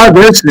 it's not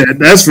this yet,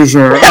 that's for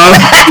sure.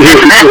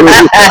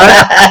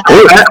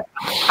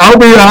 I'll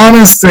be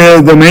honest,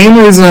 the main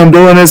reason I'm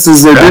doing this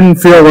is it didn't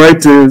feel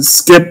right to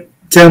skip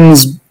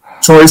Kim's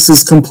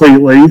choices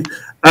completely.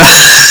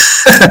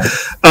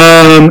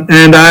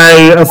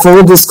 And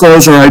full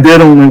disclosure, I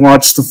did only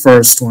watch the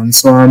first one,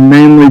 so I'm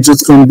mainly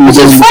just going to be... Which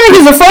is funny,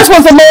 because the first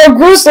one's the more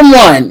gruesome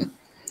one.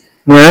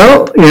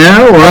 Well,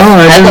 yeah,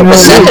 I didn't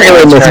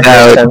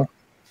know.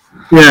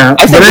 Yeah,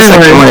 but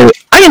anyway...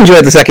 I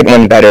enjoyed the second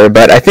one better,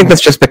 but I think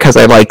that's just because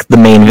I like the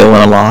main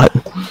villain a lot.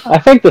 I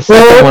think the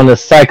second one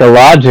is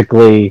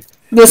psychologically...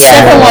 The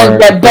second one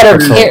got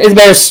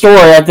better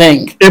story, I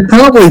think. It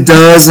probably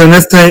does, and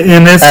if the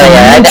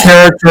main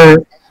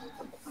character...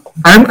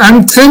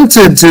 I'm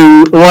tempted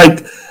to,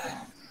 like...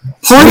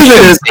 Part of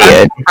it is...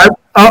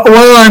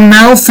 I'm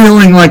now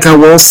feeling like I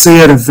will see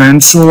it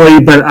eventually,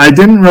 but I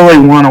didn't really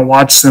want to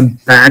watch them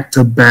back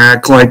to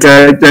back. Like,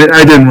 I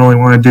didn't really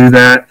want to do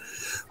that.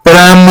 But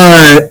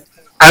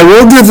I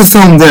will give the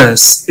film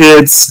this.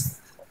 It's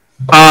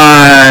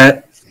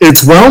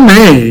well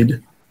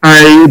made.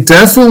 I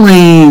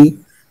definitely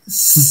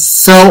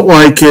felt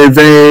like you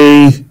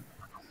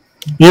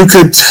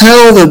could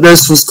tell that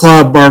this was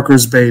Clive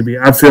Barker's baby.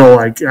 I feel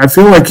like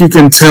you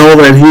can tell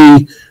that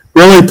he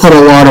really put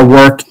a lot of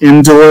work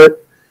into it.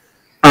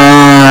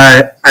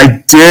 I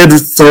did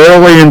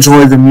thoroughly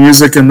enjoy the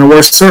music, and there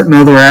were certain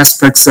other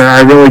aspects that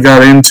I really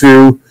got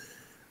into.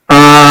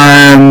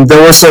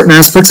 There were certain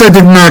aspects I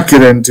did not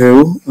get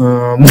into.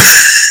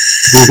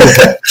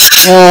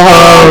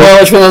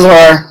 Which ones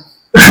are?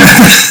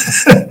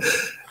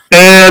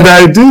 And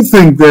I do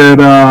think that,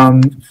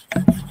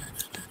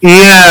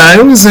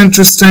 it was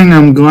interesting.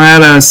 I'm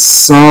glad I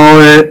saw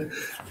it.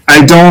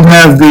 I don't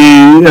have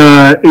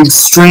the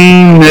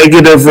extreme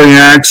negative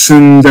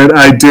reaction that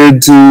I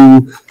did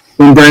to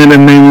when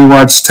Brandon made me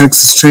watch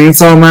Texas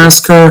Chainsaw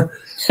Massacre.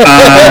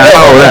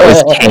 That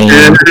was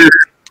tame.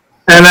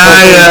 And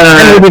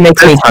that movie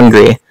makes me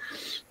hungry.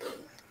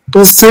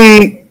 Well,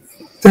 see,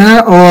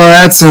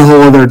 that's a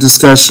whole other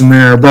discussion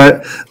there.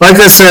 But like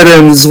I said,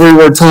 as we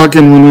were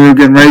talking when we were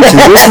getting ready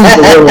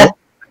to,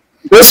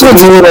 this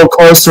one's a little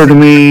closer to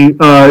me to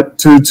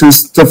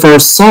the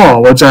first Saw,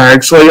 which I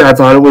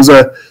thought it was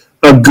a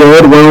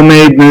good,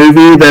 well-made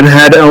movie that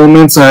had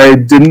elements I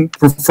didn't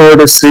prefer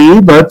to see,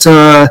 but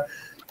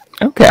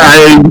okay.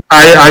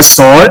 I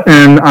saw it,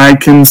 and I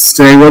can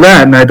stay with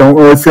that, and I don't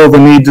really feel the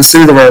need to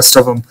see the rest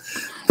of them.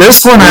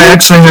 This one, I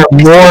actually have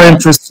more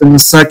interest in the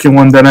second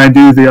one than I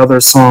do the other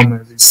Saw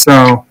movies,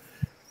 so,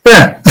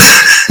 yeah.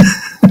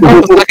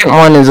 The second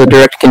one is a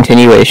direct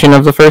continuation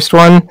of the first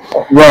one.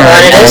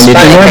 Right.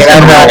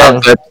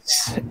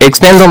 It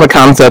expands on the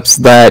concepts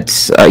that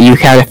you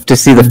have to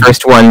see the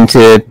first one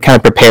to kind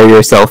of prepare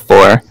yourself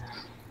for.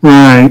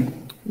 Right.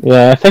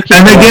 Yeah, I think.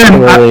 And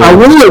again, I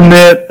will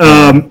admit,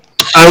 I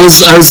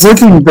was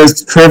looking at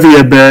this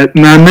trivia bit,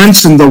 and I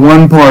mentioned the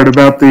one part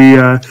about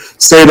the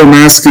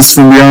sadomasochist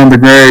from Beyond the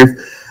Grave,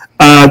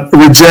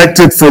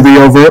 rejected for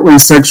the overtly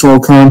sexual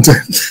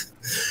content.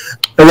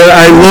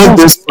 I love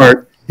this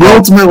part. He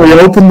ultimately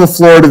opened the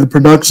floor to the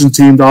production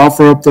team to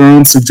offer up their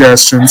own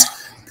suggestions,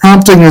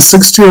 prompting a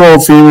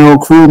 60-year-old female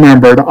crew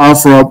member to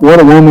offer up what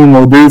a woman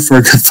will do for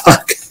a good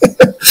fuck.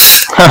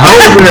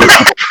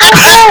 I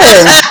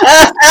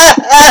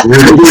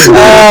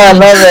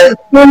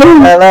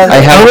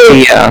love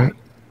it.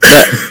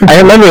 I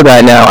remember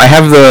that now.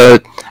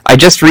 I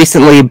just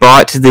recently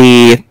bought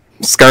the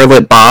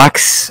Scarlet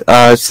Box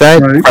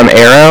set from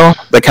Arrow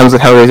that comes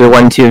with Hellraiser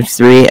 1, 2,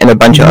 3, and a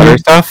bunch of other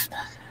stuff.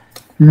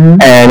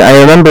 And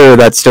I remember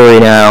that story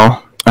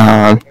now.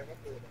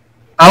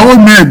 I'll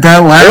admit, that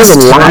last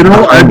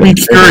title, I'd be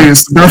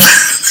curious about.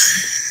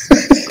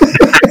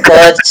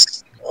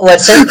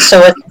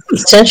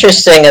 What's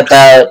interesting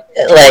about,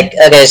 like,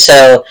 okay,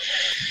 so,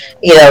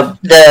 you know,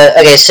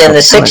 so in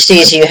the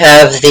 60s you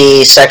have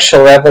the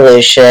sexual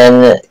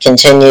revolution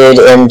continued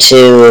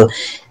into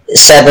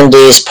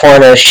 70s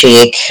porno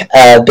chic,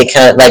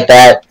 because like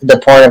that, the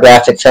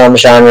pornographic film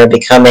genre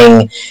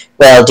becoming,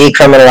 well,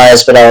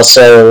 decriminalized, but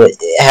also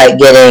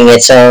getting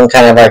its own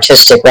kind of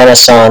artistic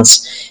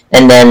renaissance.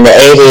 And then the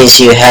 80s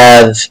you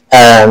have,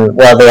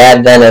 the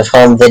advent of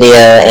home video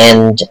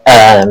and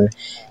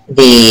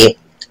the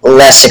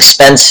less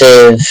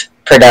expensive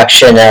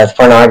production of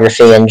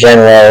pornography in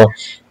general,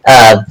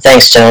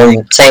 thanks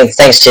to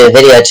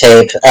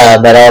videotape,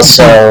 but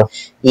also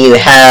you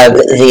have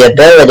the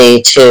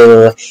ability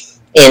to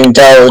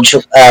indulge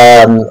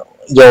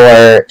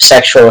your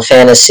sexual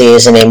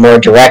fantasies in a more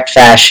direct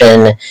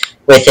fashion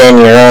within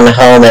your own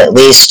home, at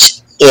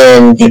least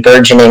in the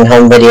burgeoning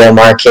home video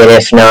market,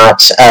 if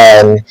not,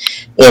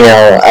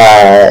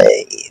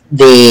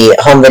 the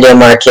home video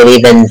market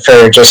even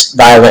for just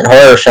violent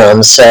horror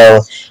films. So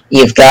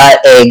you've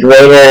got a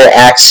greater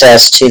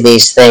access to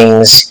these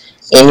things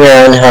in your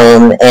own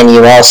home, and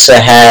you also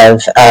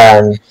have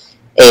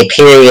a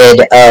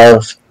period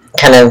of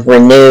kind of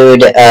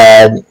renewed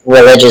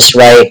religious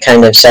right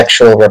kind of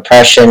sexual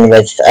repression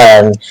with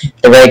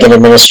the Reagan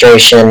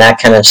administration and that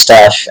kind of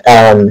stuff.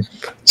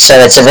 So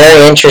it's a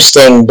very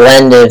interesting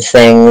blend of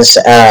things.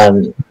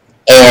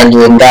 And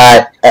you've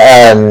got,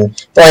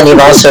 you've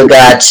also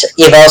got,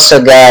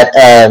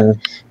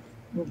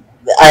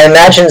 I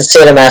imagine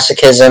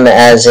sadomasochism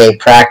as a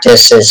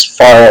practice is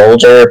far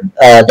older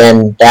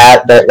than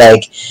that, but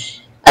like,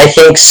 I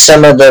think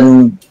some of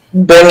them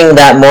bringing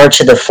that more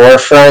to the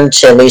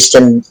forefront, at least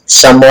in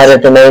somewhat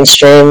of the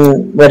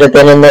mainstream, would have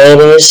been in the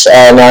 80s.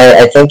 And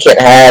I think it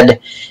had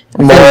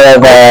more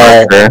of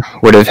a...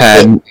 would have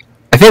had...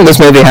 I think this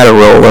movie had a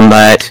role in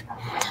that.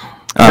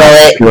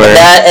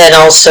 That, and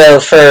also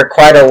for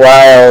quite a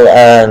while,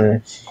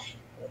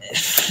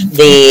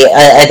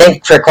 I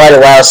think for quite a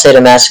while,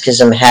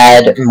 sadomasochism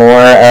had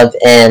more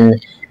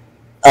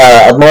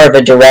of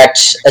a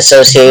direct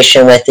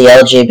association with the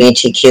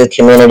LGBTQ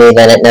community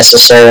than it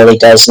necessarily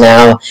does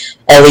now,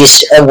 at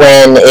least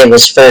when it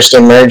was first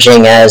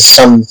emerging as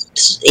some,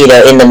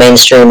 in the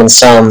mainstream and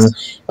some,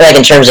 like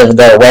in terms of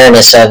the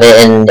awareness of it,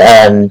 and,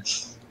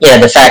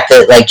 the fact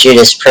that, like,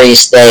 Judas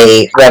Priest,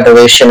 they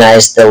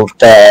revolutionized the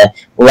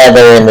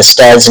leather and the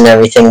studs and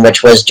everything,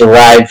 which was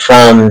derived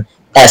from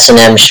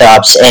S&M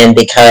shops, and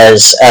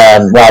because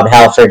Rob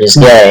Halford is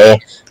gay,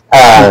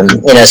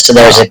 so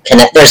there's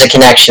a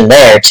connection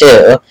there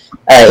too,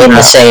 in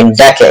the same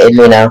decade,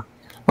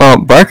 Well,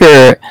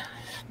 Barker,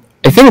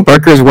 I think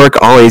Barker's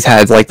work always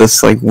has like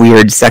this like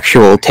weird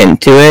sexual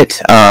tint to it.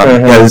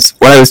 Because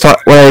what I was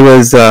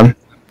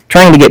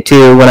trying to get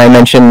to when I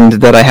mentioned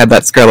that I had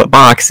that Scarlet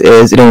Box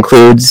is it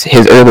includes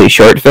his early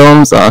short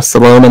films,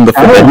 Salome and the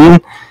Forbidden,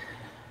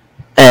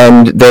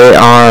 and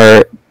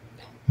they're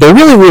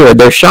really weird.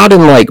 They're shot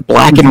in like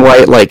black and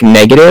white, like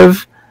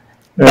negative,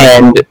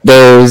 and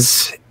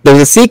there's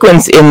a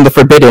sequence in The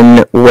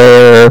Forbidden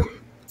where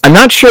I'm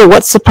not sure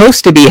what's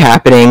supposed to be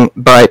happening,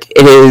 but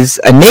it is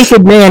a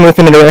naked man with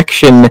an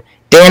erection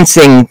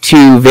dancing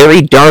to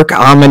very dark,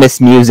 ominous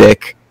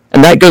music,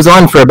 and that goes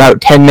on for about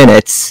 10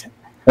 minutes.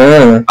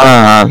 And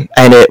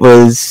it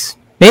was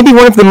maybe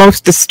one of the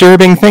most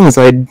disturbing things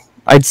I'd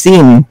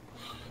seen.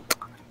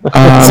 It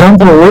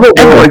sounds a little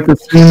bit like the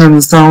scene in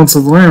The Silence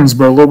of the Lambs,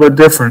 but a little bit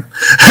different.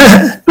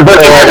 I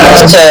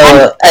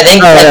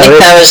think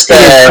that was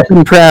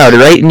fucking proud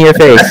right in your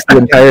face the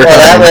entire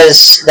time.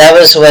 That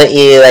was what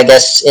you, I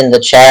guess, in the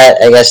chat,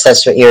 I guess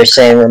that's what you were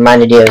saying,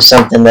 reminded you of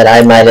something that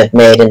I might have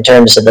made in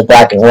terms of the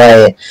black and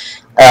white.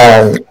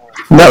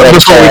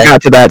 Before we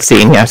got to that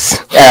scene,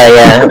 yes.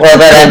 Yeah. Well,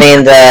 but I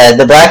mean,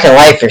 the black and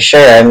white for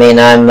sure. I mean,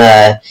 I'm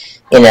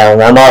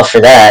all for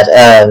that.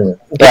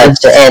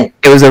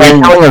 It was a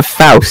retelling of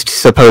Faust,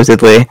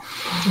 supposedly.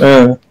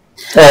 I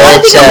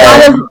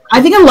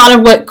think a lot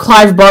of what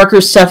Clive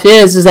Barker's stuff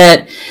is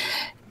that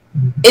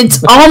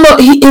it's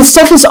almost his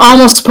stuff is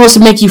almost supposed to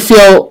make you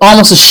feel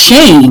almost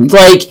ashamed.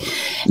 Like,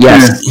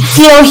 yes,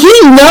 he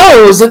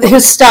knows that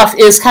his stuff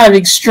is kind of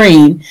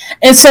extreme,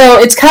 and so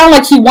it's kind of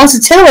like he wants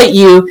to titillate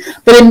you,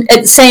 but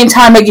at the same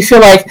time make you feel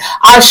like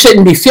I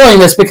shouldn't be feeling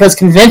this because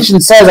convention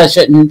says I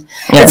shouldn't.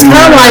 Yeah. It's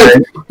kind of like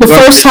the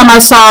first time I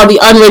saw the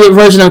unrated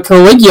version of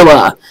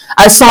Caligula.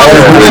 I saw it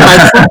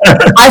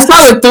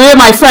with three of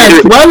my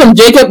friends. One of them,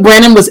 Jacob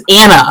Brennan, was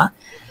Anna.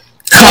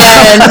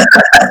 And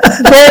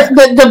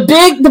the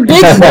big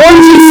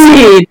orgy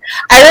scene.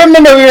 I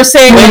remember we were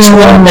saying which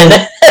woman.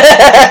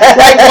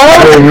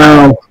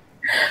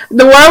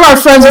 One of our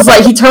friends was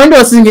like, he turned to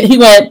us and he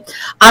went,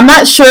 "I'm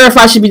not sure if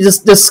I should be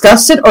just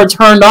disgusted or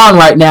turned on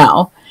right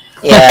now."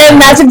 Yeah.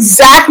 And that's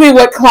exactly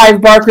what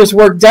Clive Barker's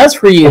work does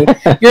for you.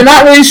 You're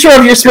not really sure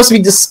if you're supposed to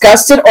be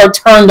disgusted or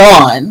turned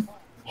on.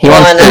 He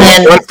wants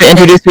to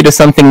introduce you to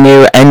something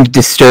new and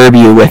disturb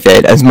you with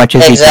it as much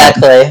as he can.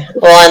 Exactly.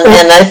 Well,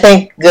 and I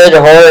think good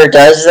horror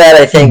does that.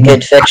 I think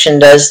good fiction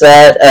does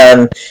that.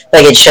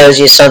 Like it shows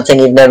you something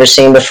you've never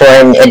seen before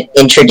and it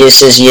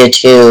introduces you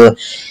to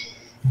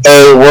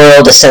a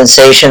world, a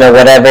sensation, or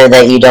whatever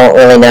that you don't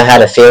really know how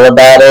to feel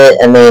about it.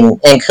 I mean,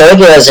 and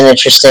Caligula is an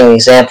interesting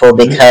example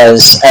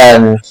because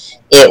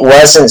it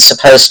wasn't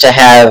supposed to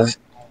have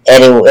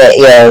any,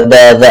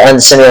 the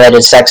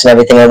unsimulated sex and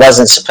everything. It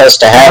wasn't supposed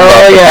to have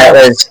that. Yeah.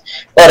 That was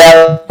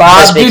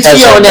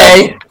because of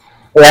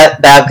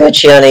Bob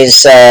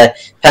Guccione's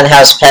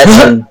Penthouse Pets,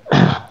 and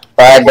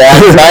by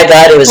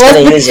God, he was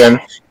going to use them.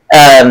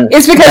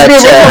 It's because they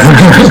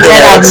were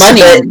dead on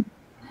money.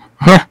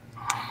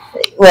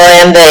 Well,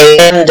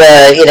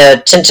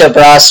 and Tinto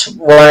Brass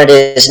wanted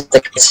his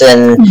tickets,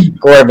 and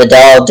Gore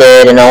Vidal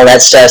did, and all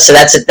that stuff. So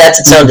that's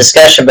its own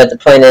discussion. But the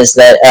point is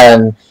that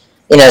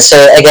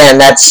so again,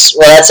 that's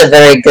a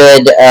very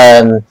good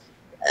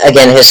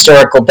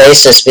historical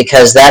basis,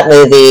 because that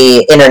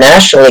movie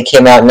internationally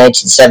came out in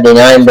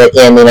 1979, but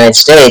in the United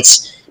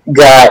States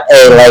got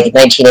a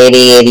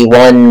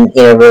 1980-81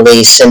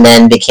 release, and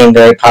then became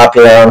very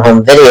popular on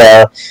home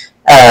video.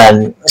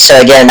 So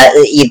again,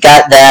 you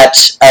got that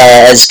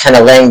as kind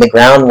of laying the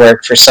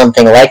groundwork for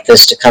something like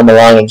this to come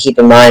along. And keep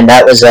in mind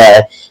that was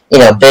a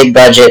big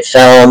budget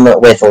film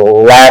with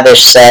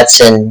lavish sets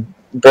and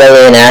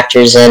brilliant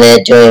actors in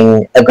it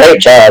doing a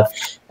great job.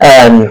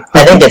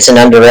 I think it's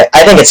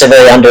a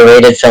very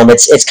underrated film.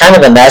 It's kind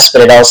of a mess,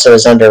 but it also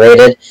is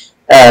underrated.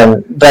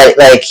 But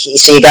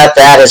so you got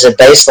that as a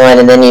baseline,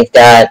 and then you've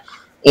got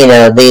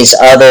these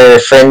other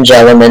fringe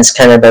elements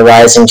kind of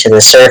arising to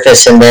the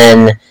surface, and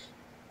then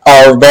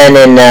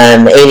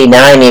in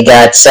 89 you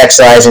got Sex,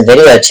 Lies, and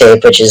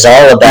Videotape, which is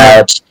all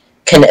about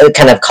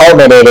kind of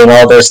culminating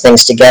all those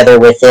things together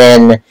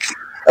within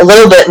a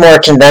little bit more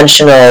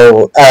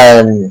conventional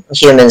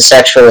human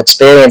sexual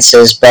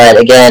experiences, but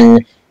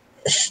again,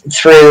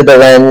 through the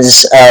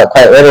lens,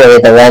 quite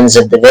literally the lens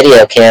of the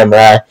video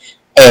camera,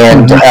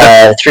 and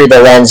through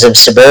the lens of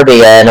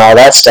suburbia and all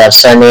that stuff.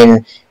 So I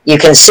mean, you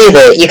can see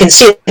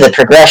the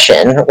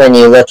progression when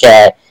you look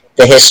at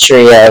the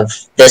history of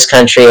this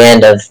country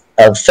and of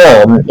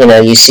film.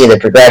 You see the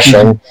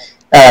progression.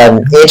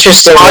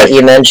 Interesting that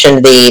you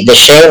mentioned the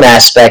shame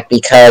aspect,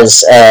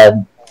 because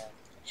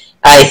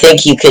I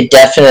think you could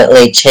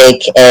definitely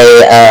take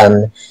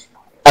a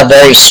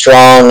very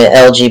strong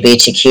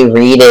LGBTQ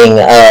reading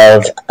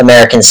of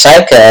American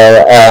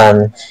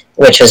Psycho,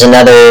 which was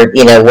another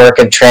work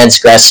of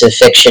transgressive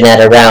fiction at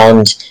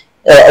around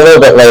a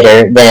little bit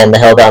later than The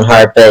Hellbound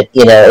Heart, but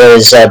it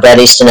was Bret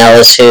Easton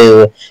Ellis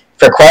who,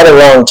 for quite a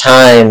long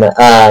time,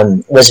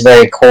 was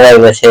very coy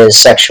with his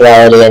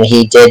sexuality, and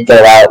he did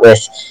go out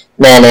with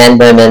men and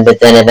women, but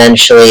then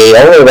eventually,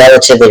 only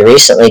relatively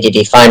recently, did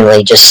he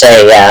finally just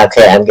say, "Yeah,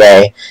 okay, I'm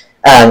gay."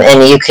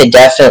 And you could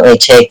definitely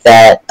take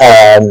that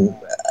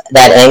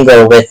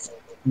angle with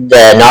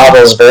the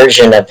novel's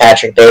version of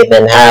Patrick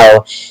Bateman,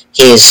 how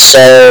he's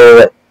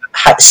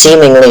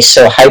seemingly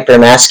so hyper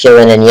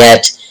masculine, and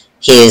yet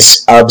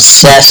he's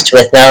obsessed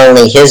with not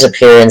only his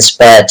appearance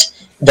but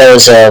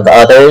those of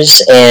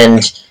others.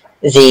 And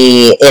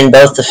in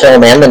both the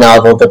film and the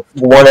novel,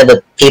 one of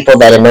the people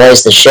that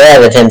annoys the shit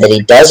out of him that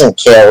he doesn't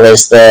kill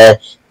is the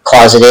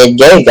closeted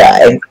gay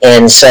guy.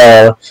 And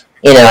so,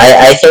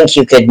 I think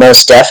you could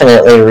most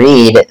definitely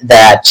read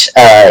that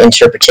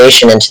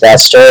interpretation into that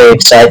story.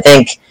 So I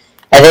think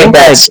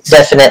that's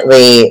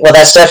definitely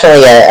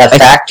a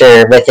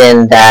factor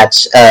within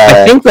that.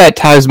 I think that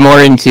ties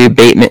more into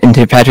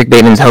Patrick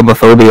Bateman's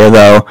homophobia,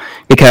 though,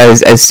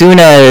 because as soon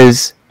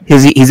as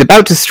he's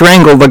about to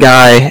strangle the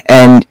guy,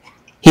 and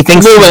he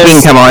thinks he's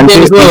being come on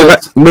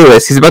to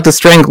Lewis. He's about to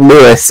strangle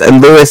Lewis,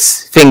 and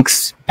Lewis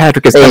thinks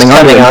Patrick is coming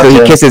on to him, so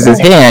he kisses his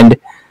hand,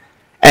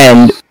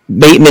 and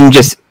Bateman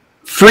just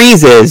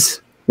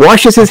freezes,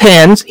 washes his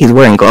hands. He's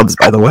wearing gloves,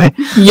 by the way.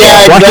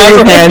 Yeah, washes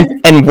his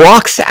hands and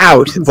walks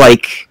out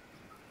like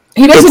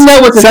he doesn't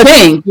know what to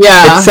think.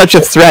 Yeah, it's such a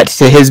threat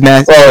to his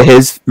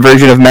his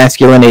version of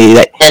masculinity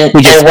that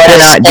he just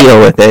cannot deal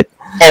with it.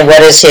 And what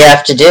does he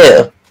have to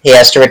do? He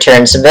has to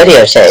return some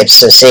videotapes.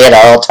 So see, it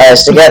all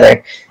ties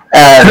together.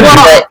 But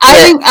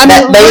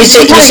you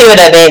see what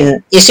I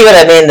mean. You see what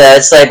I mean, though.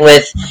 It's like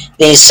with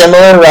these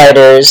similar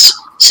writers,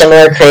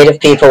 similar creative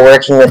people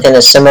working within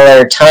a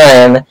similar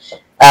time,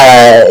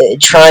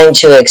 trying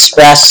to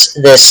express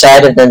this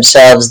side of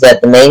themselves that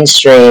the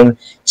mainstream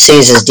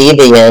sees as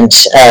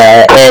deviant,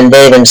 and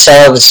they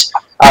themselves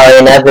are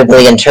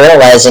inevitably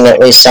internalizing at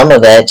least some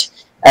of it.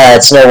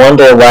 It's no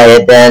wonder why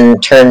it then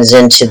turns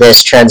into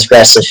this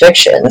transgressive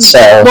fiction.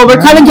 So, well,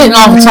 we're kind of getting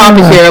off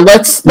topic here.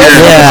 Let's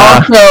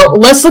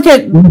look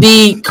at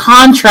the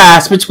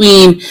contrast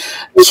between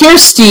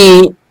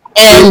Kirsty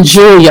and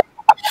Julia.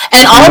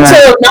 And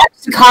also, not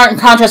just the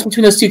contrast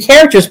between those two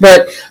characters,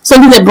 but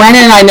something that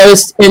Brandon and I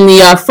noticed in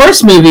the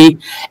first movie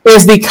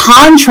is the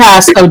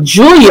contrast of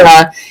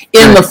Julia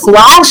in the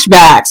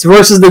flashbacks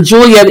versus the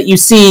Julia that you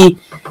see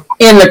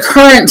in the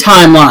current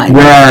timeline.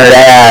 Right.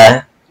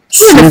 Yeah.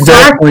 She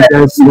definitely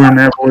goes through an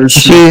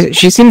evolution.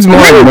 She seems more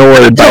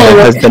annoyed by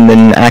her husband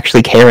than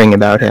actually caring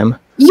about him.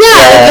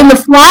 Yeah, in the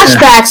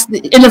flashbacks,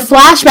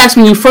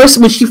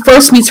 when she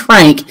first meets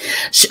Frank,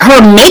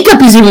 her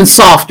makeup is even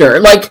softer.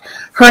 Like,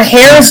 her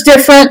hair is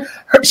different.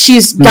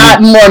 She's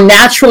got more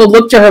natural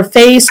look to her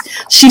face.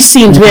 She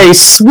seems very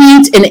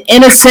sweet and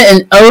innocent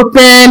and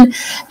open.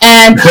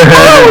 And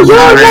oh,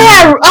 you're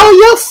there. Oh,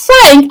 you're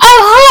Frank.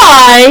 Oh,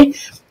 hi.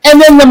 And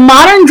then the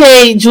modern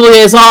day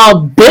Julia is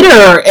all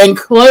bitter and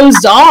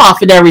closed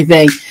off and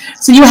everything.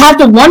 So you have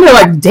to wonder,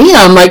 like,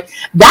 damn, like,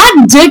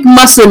 that dick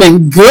must have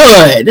been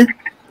good.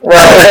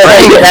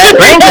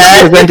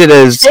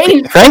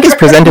 Frank is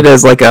presented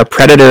as like a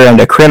predator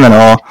and a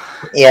criminal.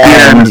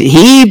 Yeah. And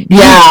he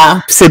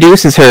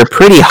seduces her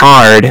pretty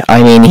hard.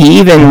 I mean, he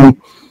even...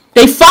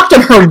 They fucked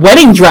in her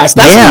wedding dress.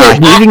 That's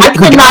he got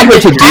her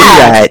to do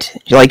that.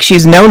 Like,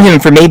 she's known him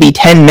for maybe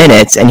 10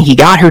 minutes, and he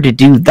got her to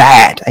do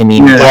that. I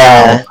mean...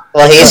 Yeah.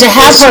 Well, to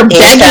have her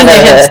begging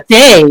to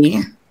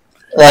stay.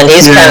 Well,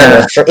 he's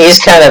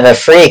kind of a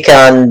freak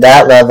on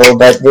that level,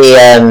 but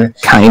the...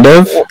 Kind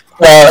of?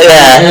 Well,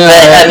 yeah,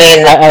 but I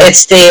mean,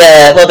 it's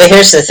the, but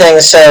here's the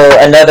thing, so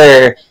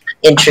another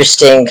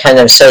interesting kind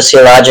of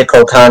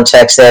sociological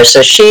context there.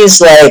 So she's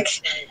like,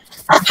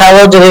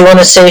 how old do we want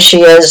to say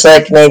she is?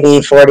 Like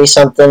maybe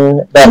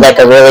 40-something, but like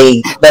a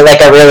really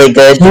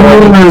good 40.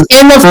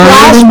 In the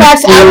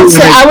flashbacks,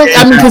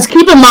 I mean, because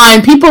keep in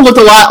mind, people look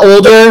a lot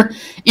older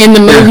in the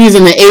movies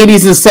in the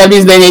 80s and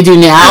 70s than they do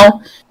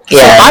now.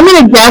 Yeah. So I'm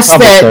going to guess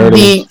that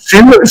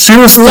she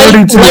was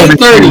 32 late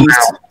 30s.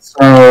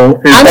 So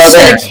I'm just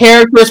saying the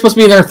character is supposed to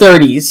be in their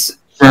 30s.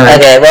 Right.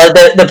 Okay, well,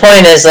 the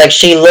point is, like,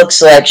 she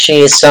looks like she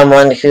is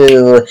someone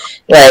who,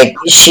 like,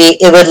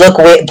 it would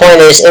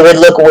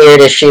look weird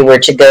if she were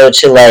to go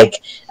to,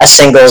 like, a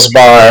singles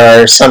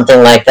bar or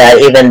something like that,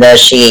 even though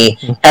she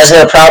has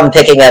no problem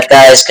picking up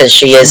guys, because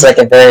she is, like,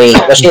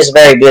 she's a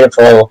very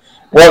beautiful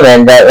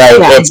woman, but,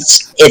 like,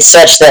 it's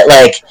such that,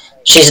 like,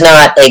 she's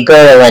not a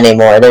girl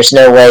anymore. There's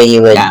no way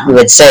you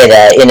would say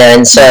that, you know,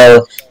 and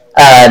so...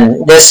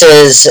 this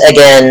is,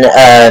 again,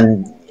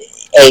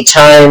 a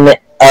time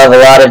of a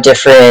lot of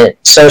different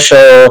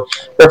social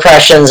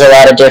repressions, a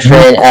lot of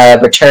different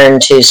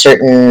return to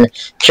certain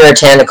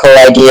puritanical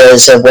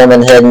ideas of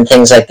womanhood and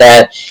things like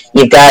that.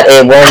 You've got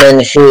a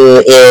woman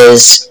who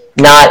is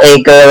not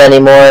a girl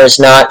anymore, is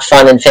not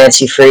fun and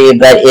fancy-free,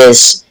 but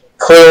is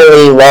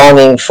clearly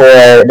longing for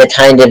the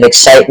kind of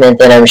excitement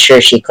that I'm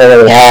sure she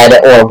clearly had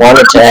or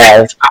wanted to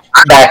have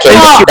back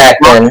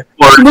then.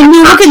 When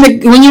you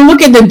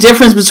look at the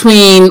difference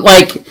between,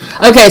 like,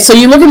 okay, so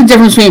you look at the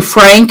difference between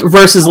Frank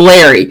versus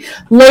Larry.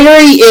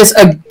 Larry is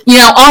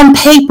on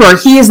paper,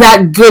 he is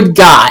that good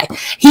guy.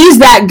 He's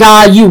that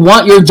guy you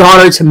want your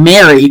daughter to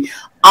marry.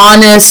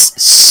 Honest,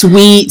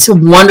 sweet,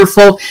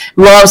 wonderful,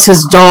 loves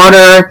his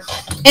daughter,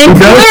 and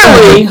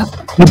clearly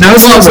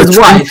loves his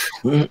wife.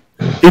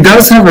 He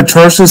does have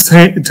atrocious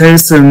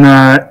taste in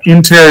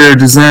interior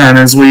design,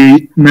 as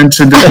we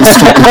mentioned at the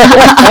start.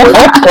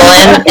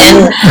 Well,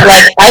 and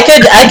like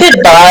I could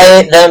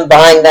buy them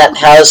buying that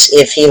house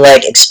if he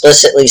like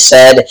explicitly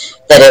said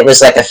that it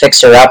was like a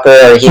fixer-upper,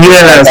 or he was a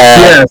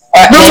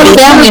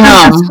family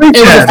home.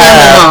 It was a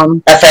family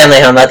home. A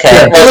family home, okay.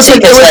 Yeah. Well,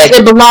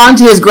 it belonged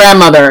to his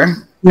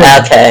grandmother. Yeah.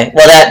 Okay,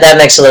 well that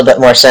makes a little bit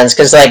more sense,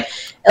 because if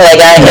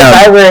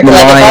I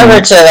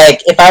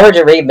were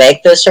to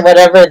remake this or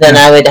whatever, then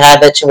I would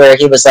have it to where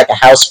he was like a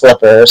house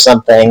flipper or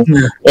something,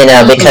 you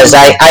know, because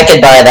I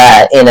could buy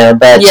that, you know,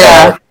 but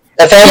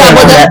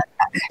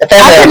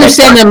I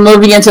understand them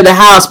moving into the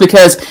house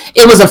because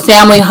it was a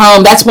family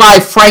home. That's why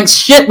Frank's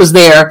shit was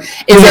there.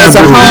 It's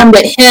a home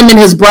that him and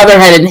his brother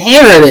had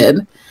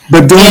inherited.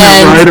 But doing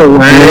it right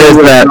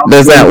away.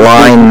 There's that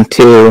line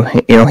too.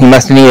 You know, he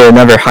must have needed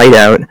another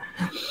hideout.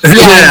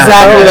 Yeah,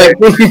 exactly.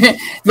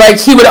 Like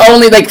he would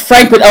only, like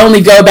Frank would only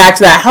go back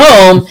to that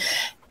home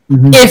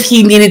if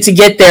he needed to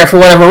get there for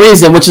whatever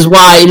reason, which is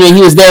why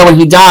he was there when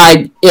he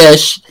died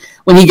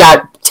when he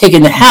got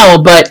taken to hell.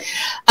 But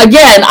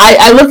again,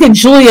 I look at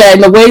Julia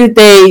and the way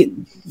that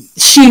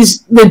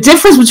she's the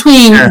difference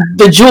between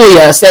the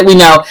Julias that we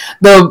know,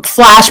 the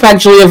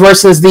flashback Julia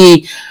versus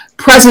the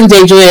present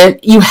day Julia.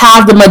 You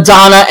have the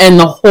Madonna and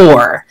the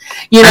whore.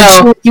 You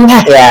know, you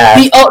have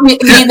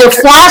the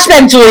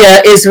flashback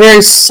Julia is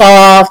very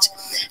soft.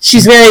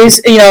 She's very,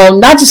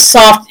 not just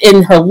soft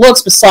in her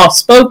looks, but soft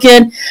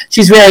spoken.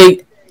 She's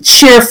very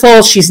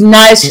cheerful. She's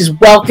nice. She's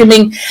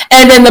welcoming.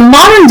 And then the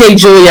modern day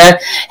Julia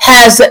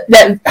has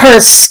that her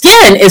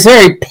skin is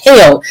very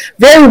pale,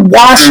 very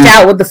washed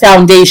out with the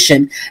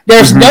foundation.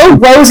 There's no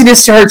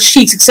rosiness to her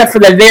cheeks except for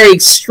that very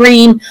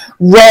extreme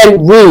red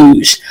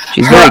rouge.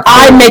 Her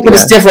eye makeup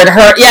is different.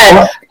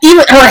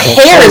 Even her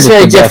hair is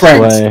very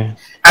different.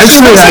 Actually,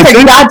 she looks like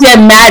a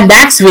goddamn Mad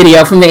Max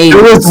video from the 80s.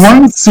 There was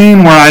one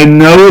scene where I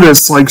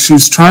noticed, like,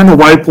 she's trying to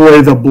wipe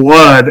away the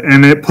blood,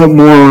 and it put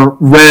more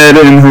red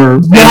in her.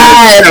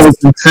 Yes. That was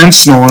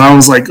intentional, and I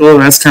was like, oh,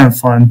 that's kind of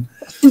fun.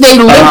 They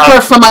lit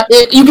her from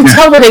you can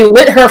tell where they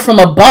lit her from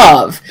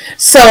above.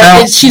 So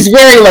she's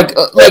very like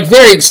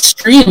very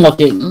extreme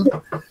looking.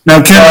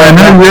 Now, Ken, I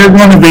know you're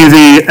going to be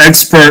the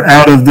expert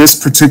out of this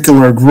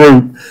particular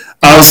group.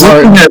 I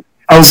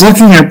was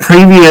looking at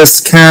previous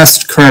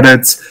cast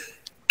credits.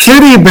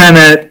 Kitty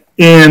Bennett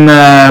in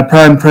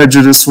Pride and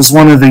Prejudice was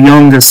one of the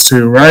youngest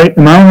two, right?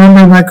 Am I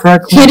remembering that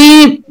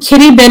correctly?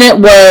 Kitty Bennett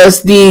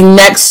was the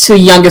next to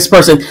youngest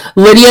person.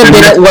 Lydia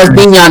Bennett was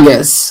the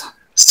youngest.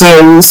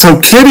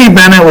 So Kitty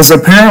Bennett was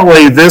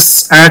apparently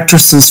this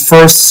actress's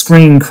first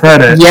screen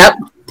credit. Yep.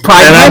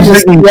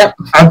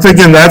 I'm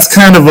thinking that's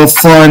kind of a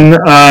fun.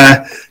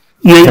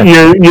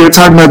 You're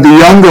talking about the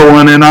younger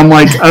one, and I'm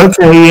like,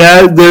 okay,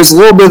 yeah, there's a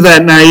little bit of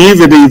that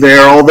naivety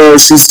there, although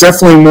she's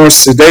definitely more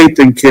sedate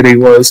than Kitty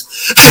was.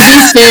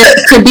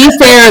 To be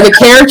fair, the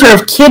character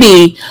of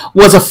Kitty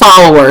was a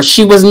follower.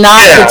 She was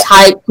not the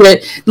type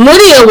that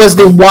Lydia was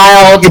the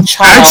wild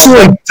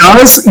child.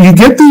 Actually, you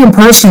get the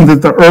impression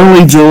that the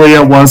early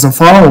Julia was a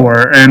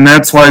follower, and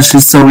that's why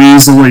she's so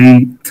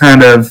easily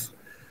kind of.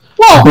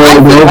 Well,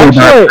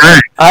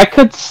 I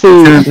could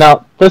see.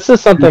 Now, this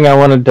is something I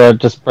wanted to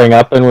just bring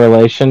up in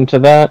relation to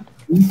that.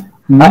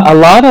 A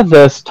lot of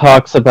this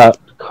talks about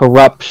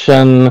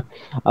corruption.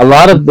 A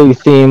lot of the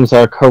themes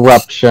are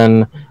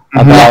corruption,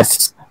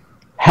 about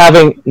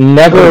having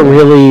never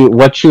really,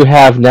 what you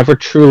have never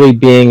truly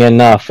being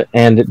enough,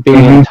 and it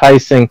being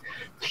enticing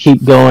to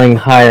keep going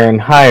higher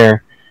and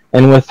higher.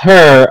 And with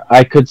her,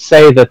 I could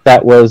say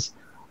that was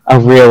a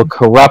real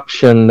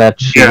corruption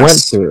that she went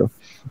through.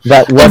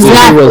 That what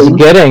she was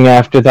getting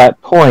after that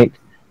point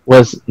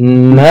was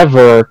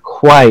never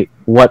quite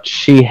what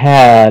she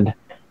had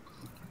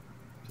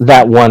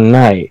that one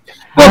night.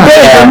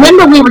 Well,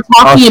 remember we were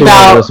talking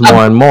about was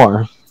more and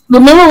more.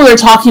 Remember we were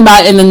talking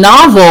about in the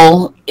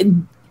novel,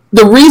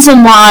 the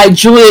reason why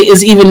Julia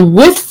is even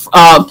with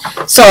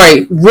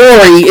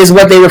Rory is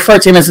what they refer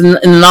to him as in the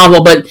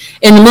novel, but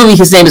in the movie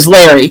his name is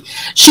Larry.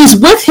 She's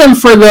with him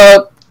for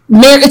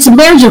it's a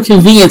marriage of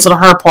convenience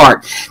on her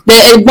part.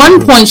 That at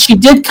one point she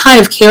did kind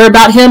of care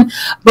about him,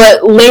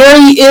 but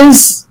Larry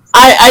is.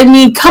 I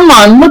mean, come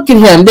on, look at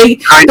him. The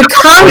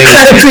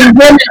contrast between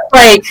him and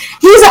Frank.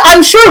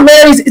 I'm sure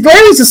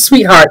Larry's a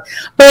sweetheart,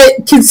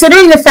 but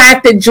considering the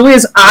fact that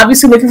Julia's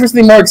obviously looking for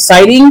something more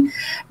exciting,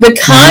 the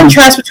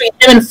contrast between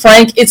him and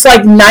Frank, it's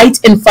like night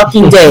and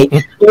fucking day.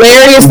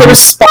 Larry is the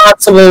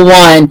responsible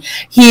one.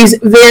 He's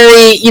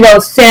very,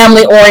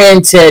 family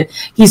oriented.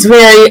 He's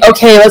very,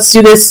 okay, let's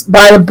do this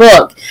by the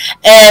book.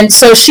 And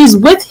so she's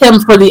with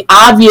him for the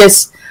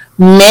obvious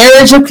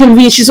marriage of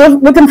convenience. She's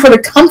with him for the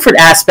comfort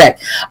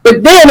aspect.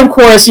 But then, of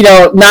course,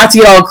 not to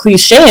get all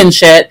cliche and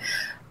shit,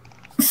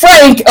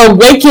 Frank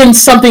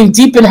awakens something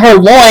deep in her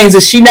loins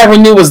that she never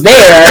knew was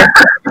there.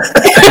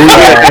 It's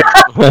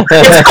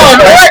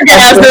called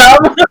orgasm.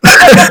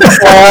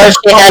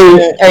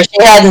 Or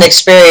she hadn't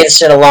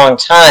experienced it in a long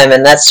time,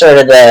 and that's sort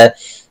of the,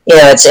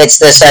 it's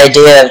this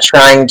idea of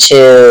trying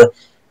to,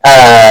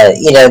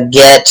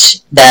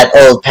 get that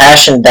old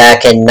passion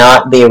back and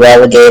not be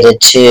relegated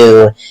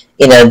to,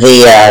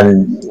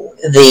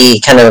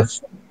 the kind of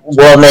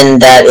woman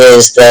that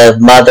is the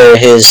mother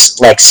who's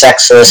like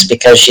sexless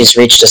because she's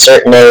reached a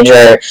certain age,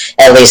 or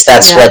at least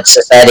that's what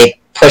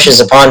society pushes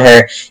upon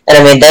her. And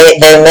I mean, they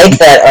make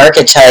that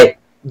archetype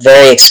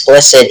very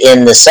explicit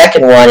in the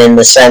second one, in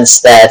the sense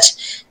that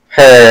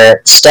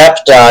her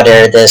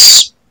stepdaughter,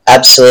 this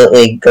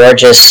absolutely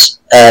gorgeous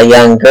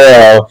young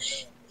girl,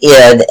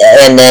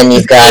 and then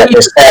you've got you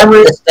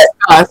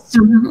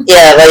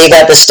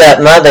got the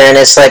stepmother, and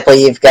it's like, well,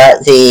 you've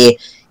got the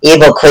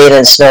evil queen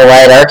and Snow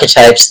White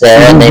archetypes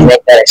there, and they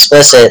make that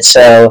explicit.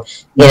 So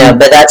but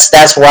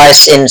that's why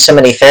in so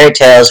many fairy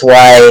tales,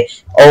 why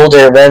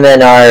older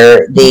women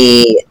are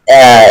the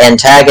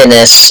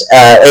antagonists.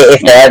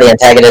 If they are the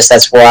antagonists,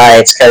 that's why.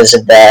 It's because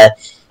of the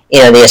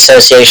the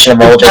association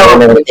of older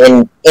women with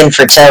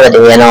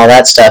infertility and all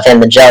that stuff, and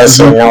the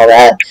jealousy and all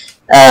that.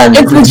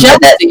 It's the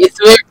jealousy.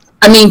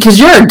 Because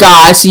you're a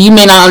guy, so you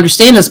may not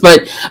understand this,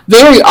 but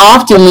very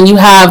often when you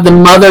have the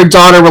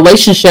mother-daughter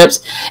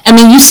relationships,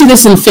 you see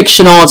this in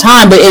fiction all the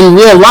time, but in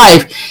real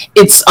life,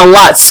 it's a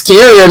lot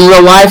scarier in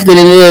real life than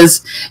it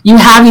is. You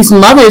have these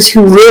mothers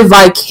who live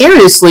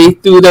vicariously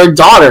through their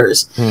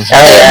daughters. And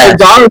their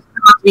daughters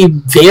be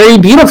very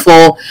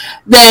beautiful,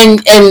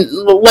 and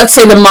let's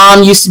say the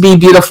mom used to be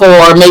beautiful,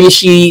 or maybe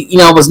she,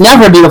 was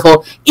never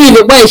beautiful.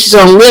 Either way, she's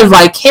going to live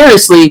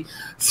vicariously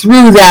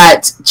through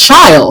that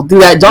child,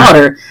 through that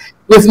daughter.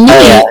 With me,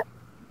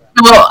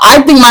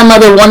 I think my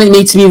mother wanted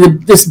me to be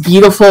this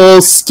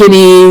beautiful,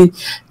 skinny,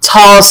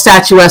 tall,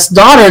 statuesque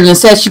daughter, and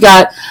instead she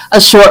got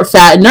a short,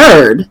 fat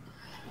nerd.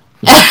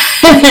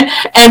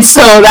 And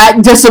so that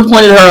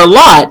disappointed her a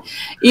lot.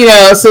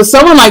 So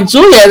someone like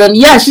Julia, then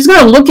she's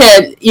going to look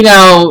at,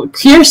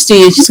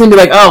 Kirsty, and she's going to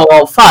be like, oh,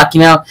 well, fuck,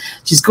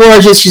 she's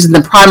gorgeous, she's in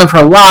the prime of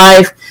her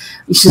life,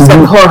 She's got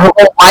her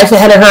whole life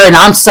ahead of her, and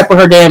I'm stuck with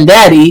her damn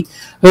daddy,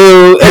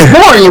 who is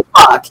boring as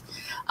fuck.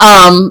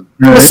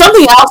 But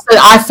something else that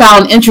I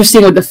found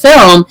interesting with the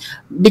film,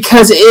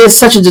 because it is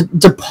such a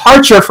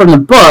departure from the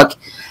book.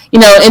 You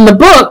know, in the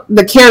book,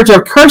 the character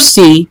of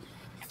Kirsty,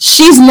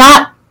 she's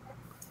not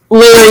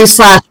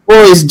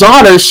Larry/Roy's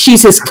daughter.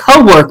 She's his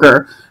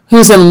co-worker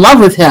who's in love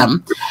with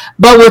him.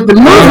 But with the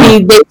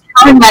movie, they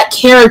turned that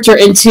character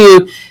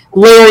into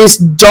Larry's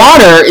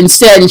daughter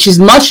instead, and she's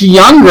much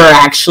younger,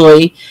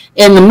 actually,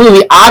 in the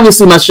movie,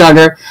 obviously much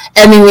younger.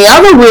 And then the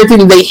other weird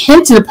thing they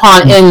hinted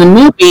upon in the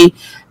movie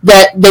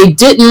that they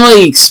didn't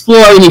really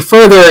explore any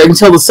further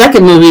until the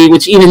second movie,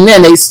 which even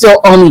then they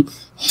still only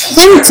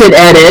hinted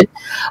at it,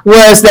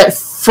 was that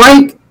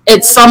Frank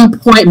at some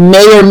point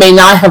may or may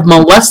not have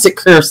molested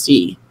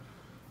Kirsty,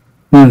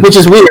 which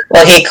is weird.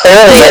 Well, he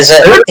clearly is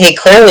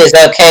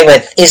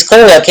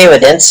okay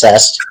with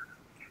incest.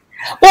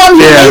 Well, he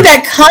made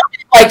that comment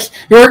like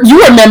you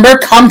remember,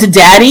 come to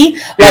daddy,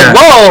 like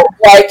whoa,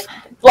 like.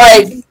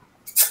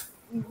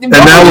 And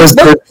that was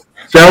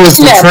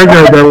the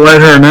trigger that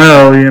let her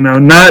know, you know,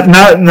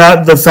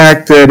 not the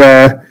fact that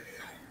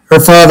her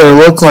father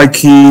looked like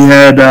he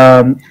had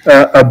a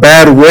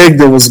bad wig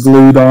that was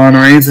glued on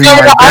or anything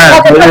like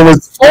that. But it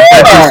was, well,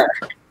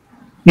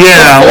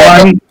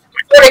 I mean,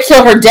 before they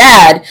kill her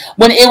dad,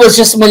 when it was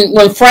just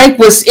when Frank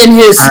was in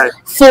his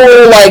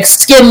full like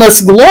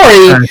skinless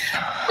glory,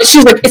 she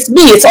was like, "It's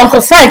me, it's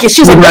Uncle Frank," and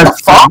she was like, "What the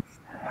fuck?"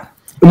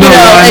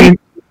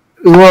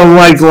 Well,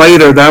 like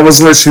later, that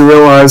was where she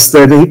realized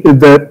that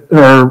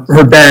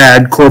her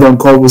dad, quote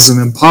unquote, was an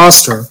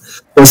imposter.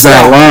 Was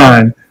that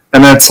line,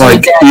 and that's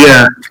like,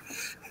 And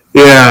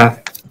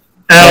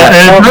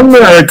I'm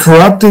a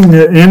corrupting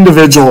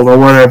individual or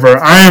whatever.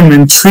 I am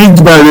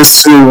intrigued by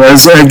this too.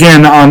 As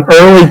again on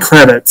early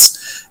credits,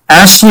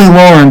 Ashley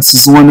Lawrence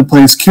is the one that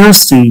plays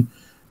Kirsty.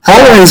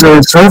 Hellraiser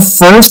is her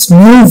first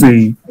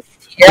movie.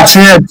 But she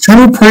had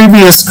 2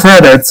 previous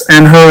credits,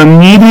 and her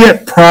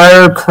immediate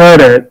prior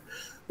credit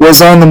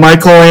was on the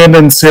Michael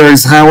Landon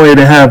series Highway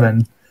to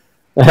Heaven.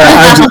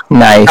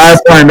 Nice. I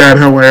find that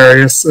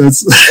hilarious. No,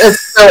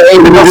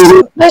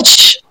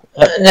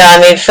 I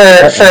mean, for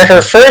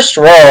her first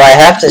role, I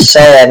have to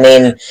say, I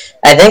mean,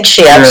 I think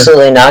she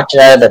absolutely knocked it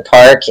out of the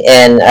park,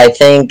 and I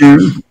think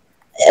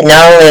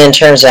not only in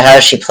terms of how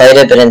she played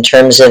it, but in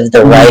terms of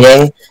the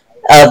writing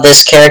of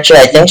this character,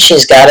 I think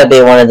she's got to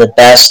be one of the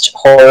best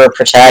horror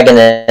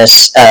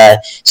protagonists,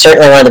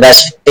 certainly one of the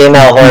best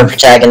female horror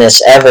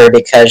protagonists ever,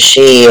 because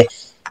she's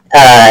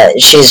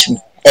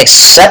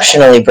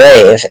exceptionally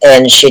brave,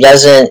 and she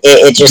doesn't,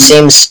 it just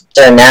seems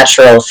so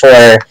natural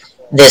for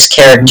this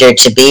character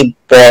to be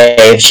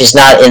brave. She's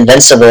not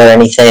invincible or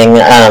anything,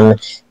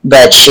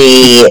 but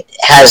she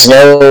has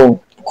no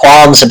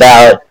qualms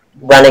about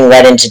running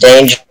right into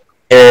danger,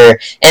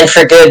 and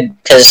for good,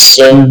 because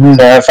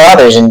her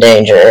father's in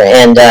danger,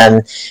 and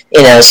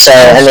so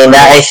I mean,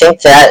 I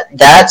think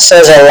that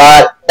says a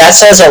lot. That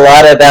says a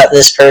lot about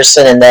this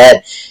person, and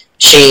that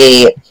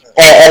she,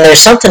 and there's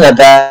something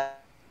about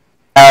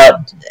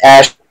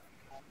Ash's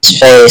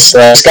face.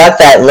 She's got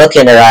that look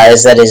in her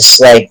eyes that is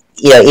like,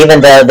 even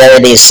though there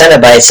are these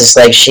Cenobites, it's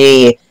like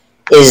she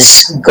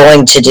is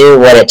going to do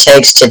what it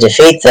takes to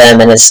defeat them,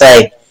 and it's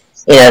like,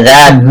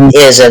 that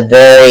is a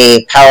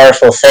very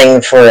powerful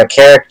thing for a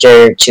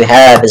character to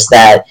have, is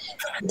that,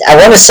 I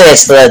want to say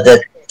it's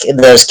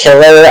those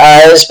killer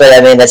eyes, but I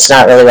mean, that's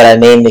not really what I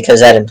mean, because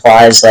that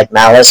implies like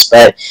malice,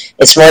 but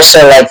it's more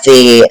so like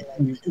the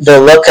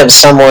look of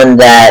someone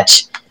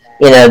that,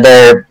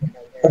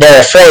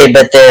 they're afraid,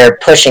 but they're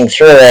pushing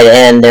through it,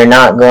 and they're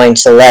not going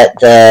to let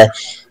the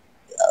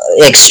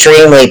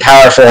extremely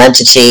powerful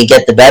entity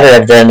get the better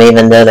of them,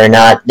 even though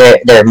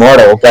they're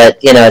mortal. But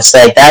it's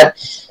like that.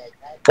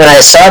 When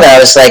I saw that, I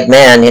was like,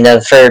 man,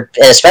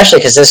 especially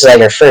because this is like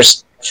her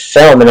first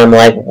film, and I'm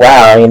like,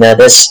 wow,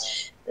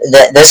 this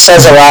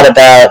says a lot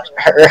about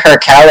her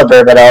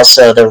caliber, but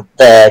also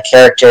the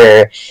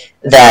character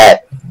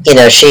that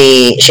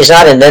she's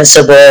not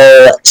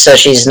invincible, so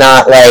she's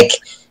not like,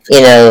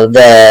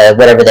 the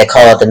whatever they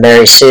call it, the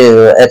Mary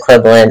Sue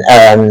equivalent.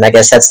 I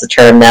guess that's the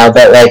term now,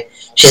 but like,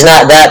 she's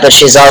not that, but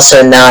she's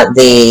also not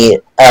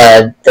the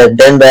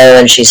bimbo,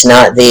 and she's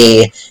not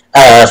the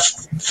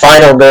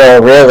final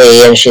girl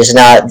really, and she's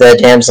not the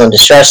damsel in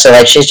distress. So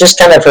like, she's just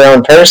kind of her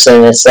own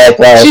person. It's like,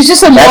 well, she's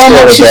just a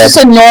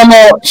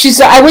normal.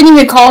 I wouldn't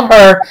even call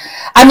her.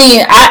 I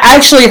mean,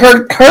 actually,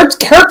 her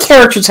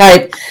character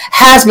type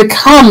has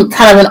become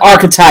kind of an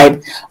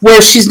archetype,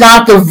 where she's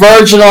not the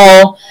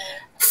virginal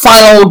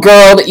final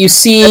girl that you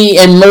see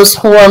in most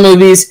horror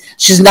movies.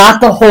 She's not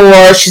the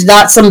whore. She's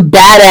not some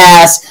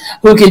badass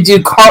who can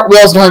do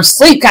cartwheels in her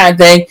sleep kind of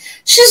thing.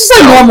 She's just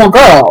a normal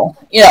girl,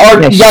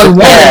 or young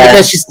woman,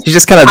 because she's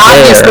just kind of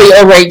obviously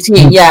there. Over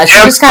 18. Yeah,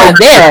 she's just kind of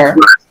there.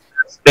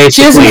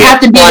 She doesn't have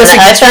to be this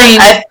extreme.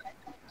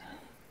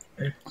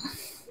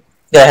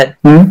 Go ahead.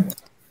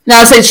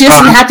 Now, I say she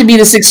doesn't have to be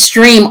this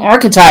extreme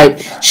archetype.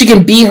 She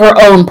can be her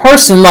own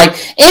person. Like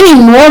any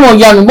normal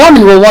young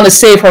woman will want to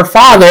save her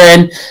father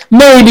and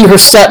maybe her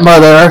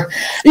stepmother.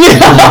 You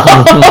know?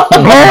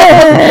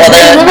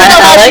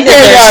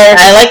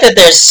 I like that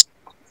there's.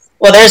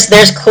 Well,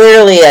 there's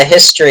clearly a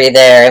history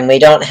there, and we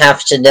don't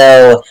have to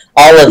know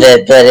all of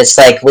it, but it's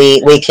like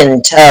we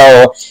can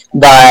tell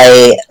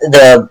by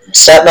the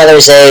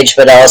stepmother's age,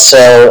 but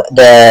also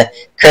the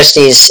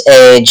Christie's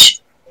age,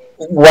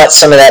 what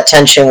some of that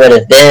tension would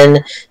have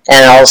been.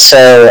 And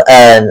also,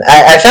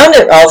 I found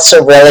it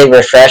also really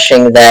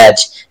refreshing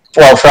that,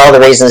 well, for all the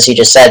reasons you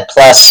just said,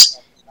 plus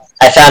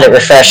I found it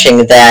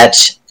refreshing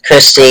that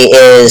Christie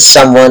is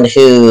someone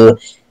who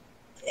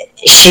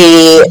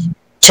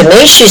to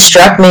me, she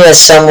struck me as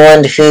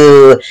someone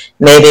who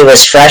maybe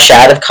was fresh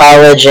out of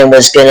college and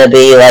was going to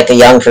be like a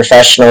young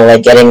professional,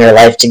 like getting her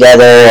life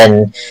together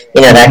and,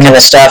 you know, that kind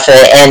of stuff.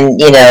 And,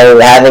 you know,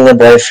 having a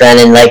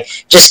boyfriend and like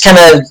just kind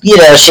of, you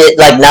know, she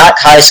like not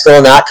high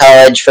school, not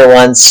college for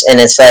once.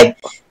 And it's like,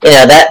 you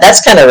know,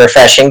 that's kind of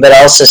refreshing, but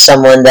also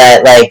someone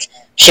that like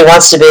she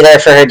wants to be there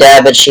for her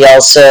dad, but she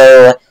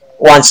also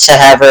wants to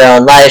have her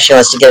own life. She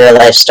wants to get her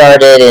life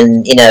started,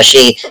 and you know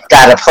she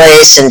got a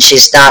place, and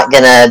she's not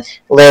gonna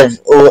live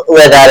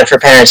out of her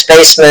parents'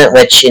 basement,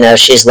 which you know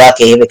she's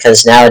lucky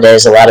because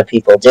nowadays a lot of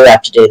people do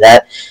have to do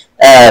that.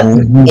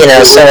 You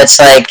know, so it's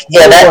like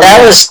that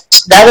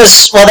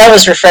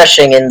was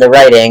refreshing in the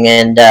writing,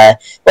 and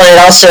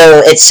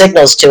it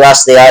signals to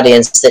us, the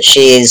audience, that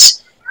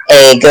she's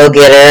a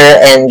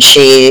go-getter and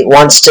she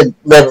wants to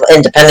live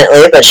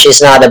independently, but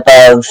she's not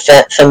above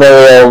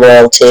familial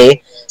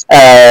loyalty.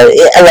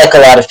 Like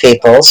a lot of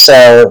people,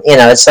 so you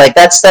know, it's like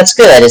that's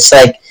good. It's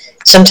like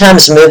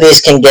sometimes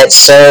movies can get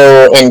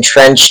so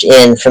entrenched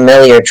in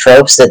familiar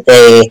tropes that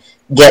they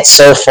get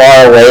so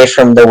far away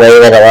from the way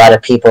that a lot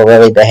of people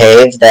really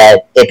behave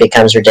that it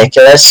becomes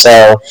ridiculous.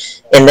 So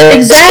in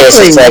this case,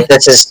 it's like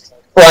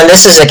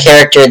this is a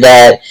character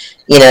that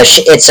you know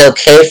it's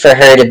okay for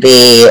her to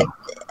be.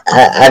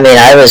 I mean,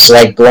 I was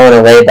like blown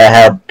away by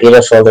how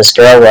beautiful this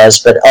girl was,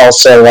 but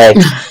also like.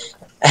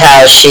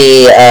 How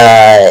she,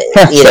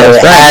 you know,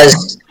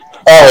 has.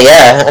 Oh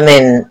yeah, I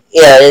mean,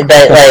 yeah,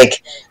 but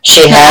like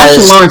she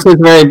has. Lawrence is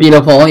very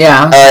beautiful.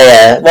 Yeah. Oh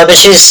yeah, well, but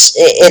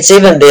it's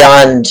even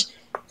beyond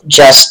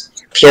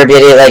just pure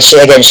beauty. Like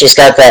she's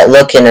got that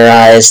look in her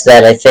eyes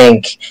that I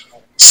think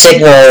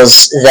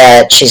signals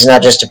that she's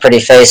not just a pretty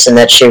face, and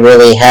that she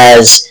really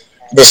has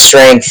the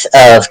strength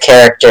of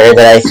character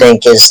that I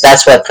think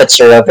that's what puts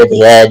her over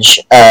the edge,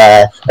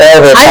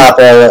 over the top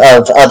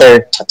of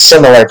other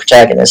similar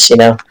protagonists. You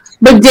know.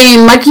 But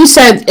Dane, like you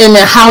said, and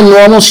how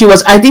normal she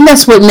was, I think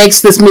that's what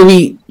makes this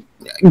movie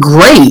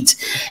great.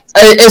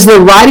 Is the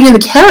writing of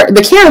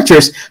the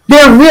characters.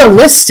 They're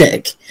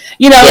realistic.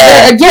 You know,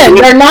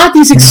 they're not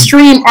these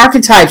extreme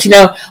archetypes, you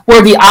know,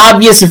 where the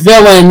obvious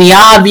villain, the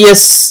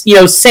obvious, you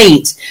know,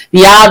 saint,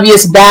 the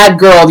obvious bad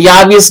girl, the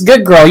obvious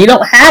good girl. You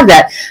don't have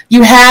that.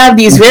 You have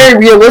these very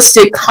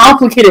realistic,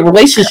 complicated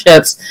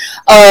relationships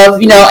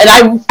of, you know,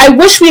 and I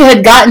wish we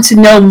had gotten to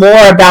know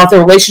more about the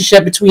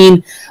relationship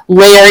between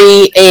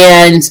Larry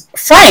and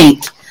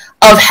Frank,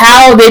 of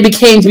how they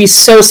became to be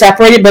so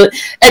separated. But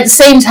at the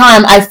same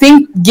time, I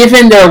think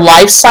given their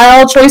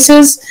lifestyle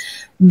choices,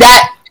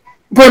 that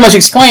pretty much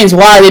explains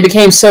why they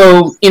became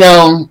so, you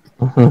know,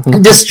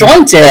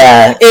 disjointed.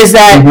 Is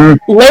that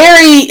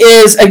Larry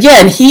is,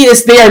 again,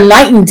 they are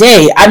night and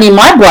day. I mean,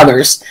 my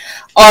brothers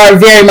are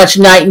very much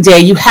night and day.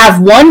 You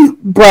have one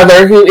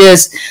brother who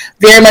is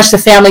very much the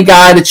family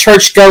guy, the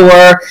church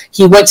goer.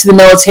 He went to the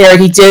military.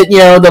 He did, you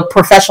know, the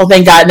professional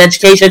thing, got an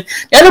education.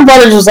 The other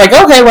brother was like,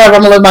 okay, whatever,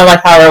 I'm going to live my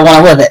life however I want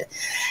to live it.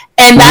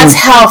 And that's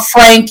how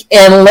Frank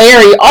and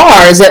Larry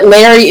are, is that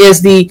Larry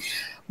is the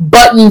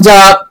buttoned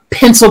up,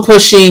 pencil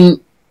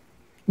pushing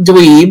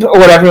dweeb, or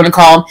whatever you want to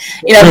call him.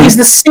 You know, he's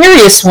the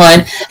serious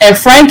one, and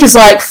Frank is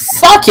like,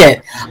 fuck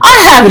it, I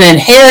have an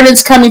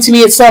inheritance coming to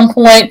me at some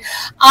point.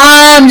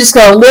 I'm just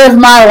going to live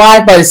my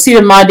life by the seat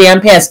of my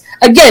damn pants.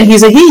 Again,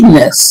 he's a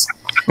hedonist.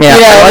 Yeah,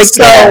 you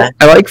know,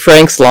 I like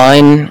Frank's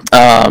line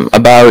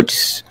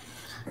about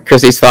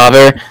Chrissy's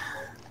father.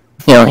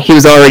 You know, he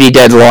was already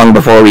dead long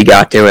before we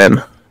got to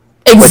him.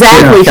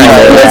 Exactly. He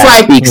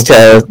speaks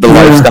to the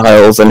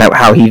lifestyles and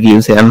how he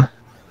views him.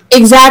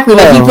 Exactly.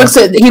 Like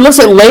he looks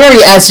at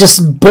Larry as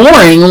just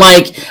boring,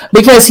 like,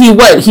 because he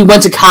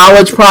went to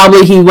college,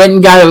 probably he went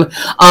and got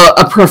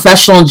a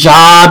professional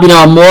job, you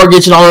know, a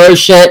mortgage and all that other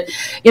shit,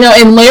 you know.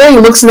 And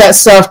Larry looks at that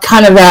stuff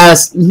kind of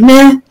as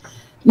meh.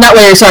 Not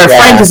Larry, sorry. Yeah.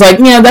 Frank is like,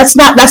 you know, that's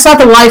not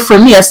the life for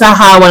me. That's not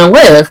how I want to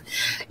live,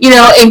 you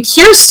know. And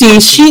Kirsty,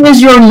 she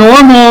is your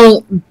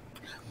normal.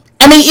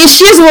 I mean,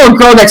 she is a little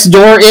girl next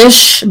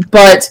door-ish,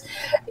 but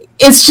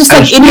it's just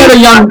like any other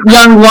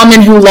young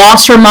woman who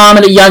lost her mom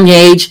at a young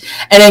age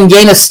and then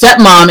gained a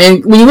stepmom.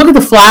 And when you look at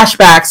the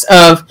flashbacks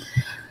of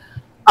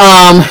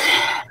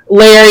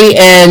Larry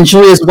and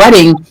Julia's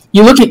wedding,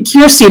 you look at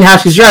Kirsty and how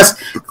she's dressed.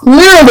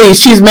 Clearly,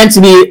 she's meant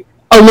to be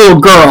a little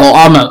girl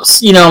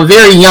almost,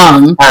 very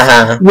young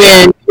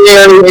when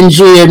Larry and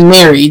Julia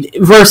married.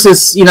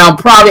 Versus,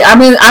 probably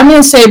I'm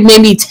gonna say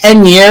maybe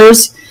 10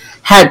 years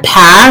had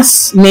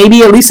passed,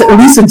 maybe at least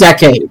a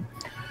decade.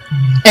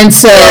 And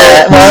so,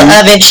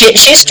 she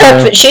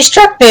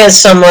struck me as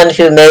someone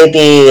who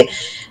maybe,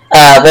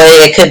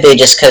 it could be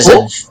just because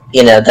of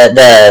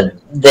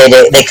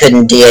they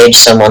couldn't de-age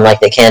someone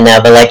like they can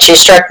now, but like she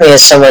struck me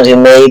as someone who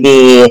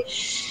maybe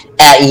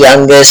at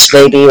youngest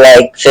maybe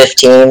like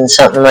 15,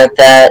 something like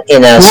that,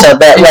 So,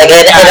 but like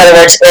in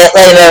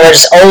other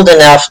words, old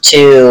enough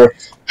to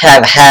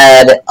have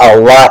had a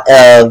lot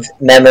of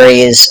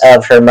memories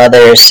of her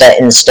mother set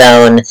in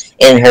stone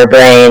in her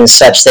brain,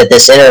 such that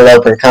this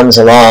interloper comes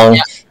along,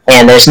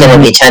 and there's going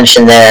to be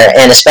tension there,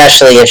 and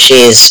especially if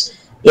she's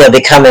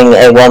becoming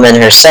a woman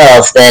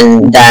herself,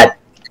 then that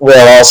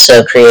will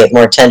also create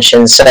more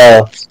tension. So,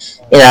 I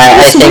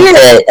think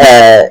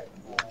that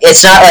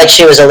it's not like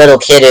she was a little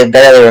kid who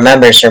barely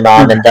remembers her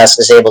mom and thus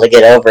is able to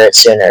get over it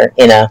sooner,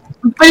 But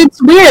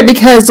it's weird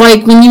because,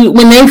 like, when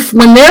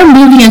they're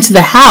moving into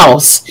the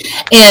house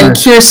and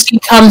Kirsty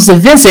comes to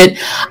visit,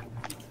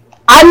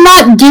 I'm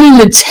not getting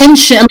the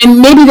tension. I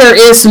mean, maybe there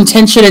is some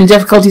tension and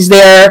difficulties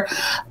there,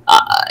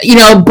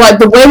 but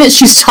the way that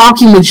she's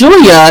talking with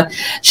Julia,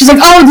 she's like,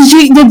 "Oh,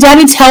 did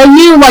Daddy tell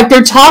you?" Like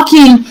they're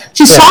talking.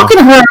 She's talking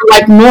to her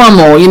like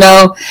normal,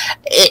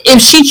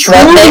 If she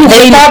truly,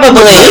 they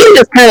probably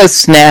is kind of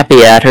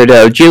snappy at her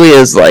though.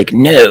 Julia's like,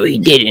 "No, he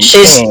didn't."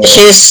 She's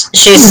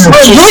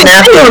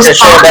snappy for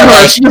sure, but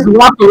like, she just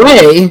walked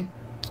away.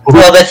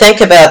 Well, but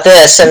think about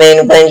this. I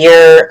mean, when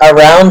you're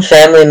around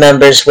family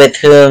members with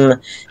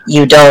whom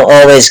you don't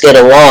always get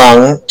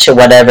along, to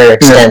whatever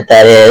extent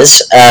that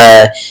is,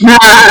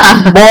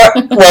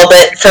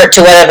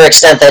 to whatever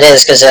extent that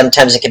is, because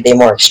sometimes it can be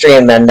more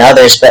extreme than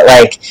others, but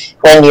like,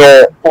 when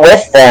you're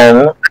with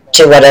them,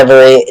 to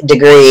whatever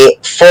degree,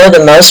 for the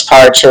most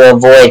part, to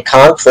avoid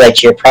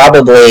conflict, you're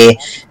probably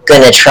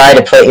going to try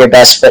to put your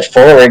best foot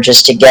forward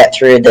just to get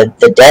through the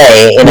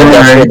day,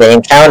 get through the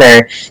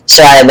encounter.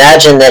 So I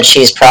imagine that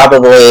she's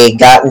probably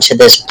gotten to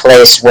this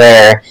place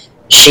where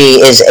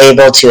she is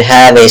able to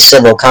have a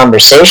civil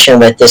conversation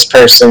with this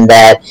person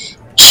that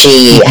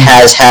she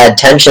has had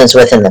tensions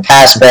with in the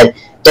past, but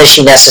does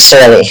she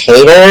necessarily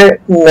hate her?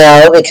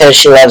 No, because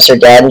she loves her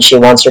dad and she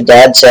wants her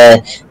dad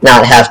to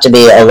not have to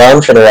be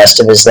alone for the rest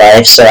of his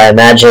life. So I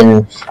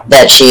imagine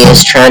that she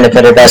is trying to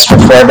put her best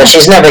foot forward, but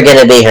she's never going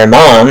to be her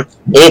mom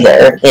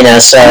either,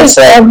 So it's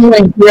like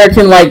everyone here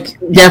can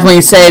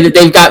definitely say that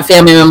they've got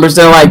family members.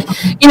 They're like,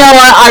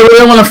 I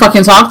really want to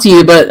fucking talk to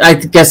you, but I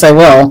guess I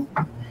will.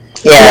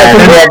 Yeah,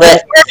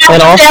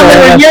 and also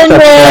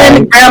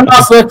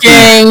grandma's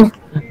looking.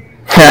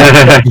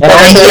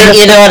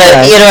 you know what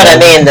I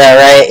mean, though,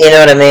 right? You know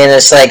what I mean?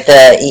 It's like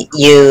that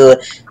you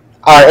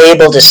are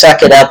able to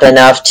suck it up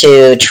enough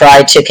to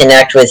try to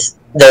connect with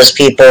those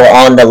people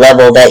on the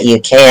level that you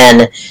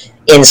can,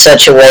 in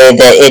such a way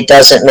that it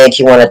doesn't make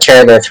you want to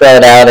tear their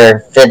throat out, or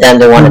for them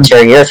to want to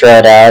tear your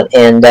throat out.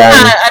 And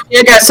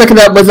I got suck it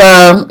up with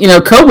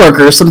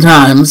coworkers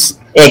sometimes.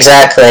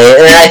 Exactly,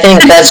 and I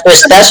think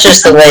that's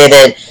just the way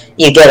that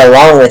you get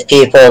along with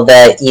people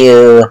that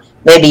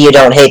maybe you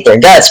don't hate their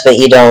guts, but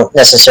you don't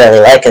necessarily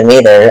like them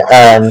either.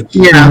 Well,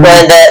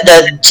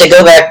 to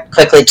go back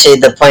quickly to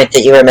the point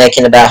that you were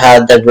making about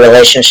how the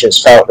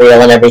relationships felt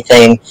real and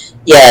everything,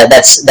 yeah,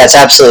 that's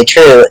absolutely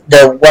true.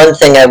 The one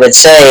thing I would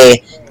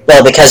say,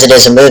 well, because it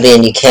is a movie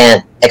and you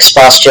can't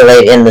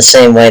expostulate in the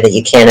same way that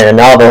you can in a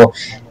novel,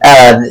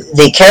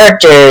 the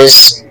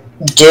characters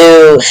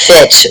do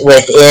fit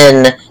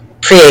within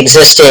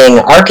pre-existing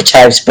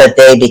archetypes, but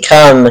they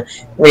become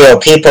real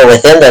people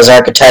within those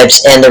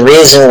archetypes, and the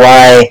reason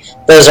why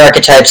those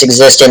archetypes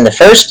exist in the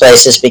first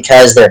place is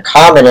because they're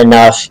common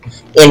enough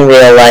in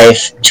real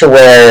life to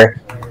where,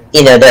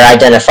 they're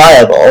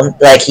identifiable.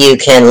 Like, you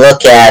can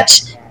look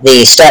at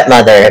the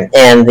stepmother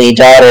and the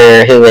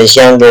daughter who is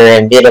younger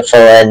and beautiful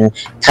and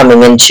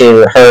coming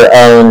into her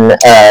own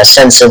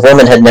sense of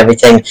womanhood and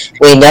everything.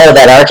 We know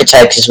that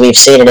archetype because we've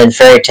seen it in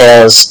fairy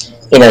tales,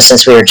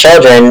 since we were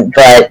children,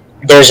 but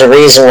there's a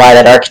reason why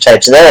that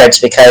archetype's there. It's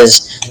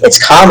because it's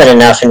common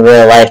enough in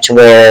real life to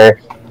where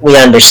we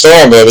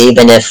understand it,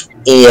 even if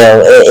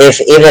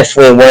if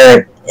we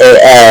weren't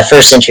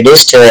first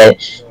introduced to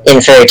it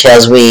in fairy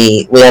tales,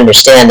 we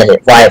understand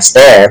why it's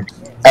there.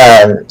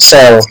 And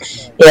same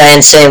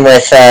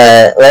with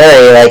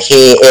Larry. Like,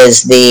 he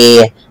is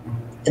it's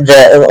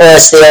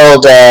the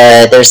old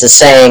there's the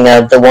saying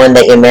of the one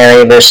that you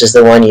marry versus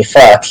the one you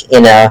fuck,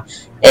 and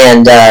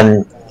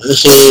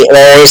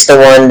Larry's the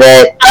one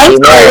that she married.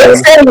 What saying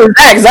is that?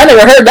 Because I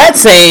never heard that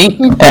saying.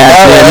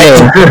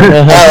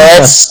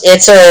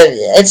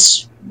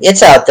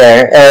 It's out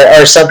there,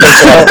 or something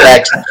to that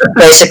effect.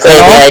 Basically,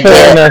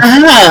 the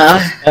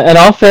idea. In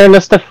all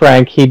fairness to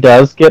Frank, he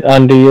does get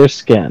under your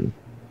skin.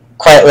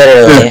 Quite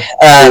literally.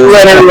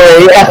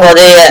 Literally.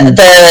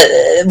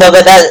 Well,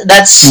 but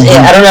that's.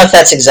 I don't know if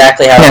that's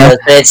exactly how it goes,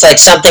 but it's like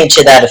something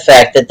to that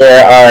effect, that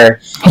there are.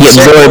 He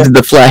absorbs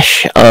the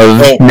flesh of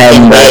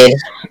men that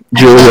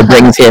Julia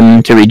brings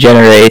him to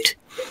regenerate.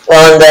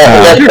 Well,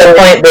 and the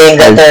point being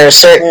that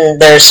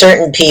there are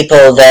certain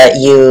people that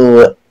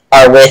you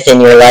are with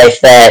in your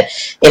life that,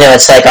 you know,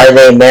 it's like, are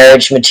they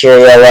marriage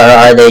material or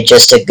are they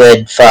just a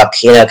good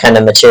fuck, you know, kind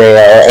of material?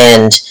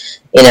 And,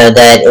 you know,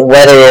 that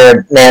whether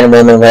you're man,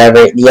 woman,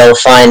 whatever, you'll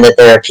find that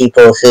there are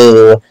people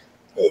who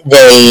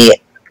they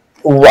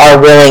are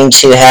willing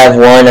to have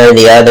one or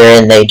the other,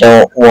 and they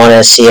don't want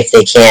to see if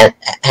they can't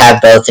have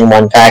both in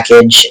one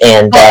package.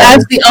 And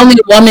as the only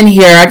woman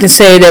here, I can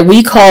say that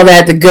we call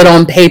that the good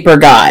on paper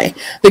guy.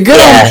 The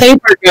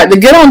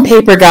good on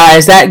paper guy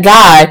is that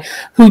guy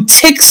who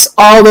ticks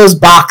all those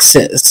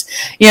boxes.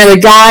 You know,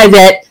 the guy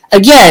that,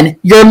 again,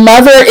 your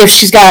mother, if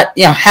she's got,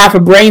 you know, half a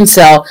brain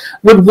cell,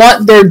 would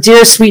want their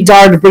dear sweet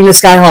daughter to bring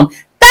this guy home.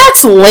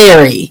 That's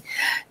Larry.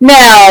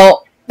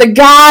 Now, the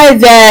guy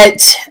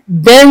that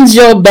bends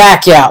your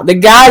back out, the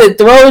guy that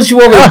throws you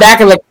over the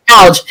back of the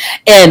couch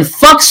and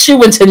fucks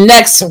you into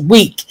next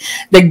week,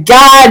 the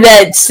guy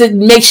that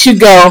makes you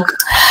go,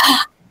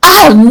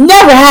 I've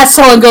never had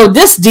someone go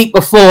this deep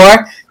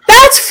before,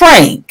 that's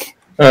Frank.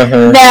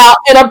 Now,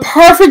 in a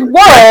perfect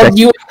world,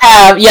 you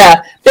have,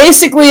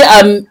 basically,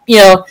 you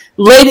know,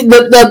 lady,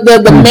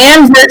 the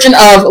man version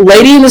of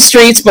Lady in the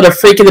Streets, but a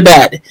freak in the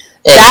bed.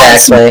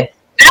 Exactly.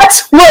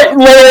 That's what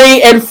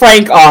Larry and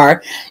Frank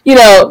are. You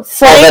know,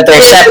 Frank. But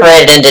they're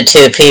separated into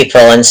two people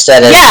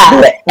instead of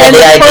the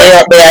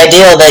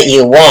ideal that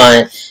you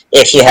want,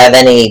 if you have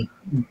any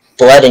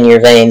blood in your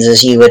veins,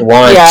 is you would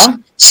want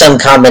some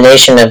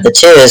combination of the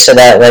two, so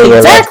that way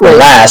your life will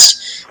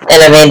last.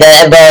 And I mean,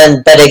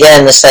 but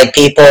again, it's like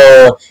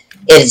people.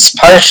 It's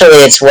partially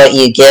it's what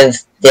you give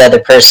the other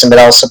person, but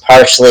also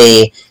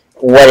partially,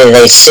 what do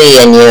they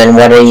see in you, and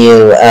what are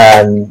you?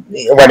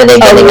 What are they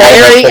getting out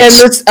of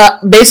it?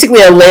 And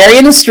basically a Larry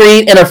in the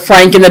street and a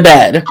Frank in the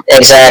bed.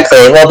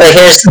 Exactly. Well, but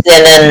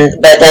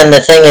then the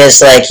thing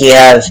is, like, you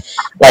have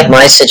like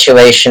my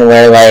situation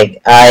where,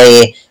 like,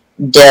 I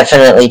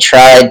definitely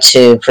tried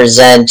to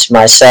present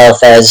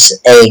myself as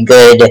a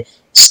good,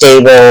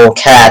 stable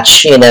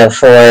catch, you know,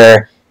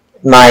 for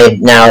my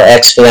now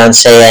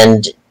ex-fiance,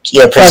 and, you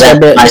know,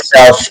 present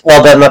myself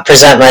well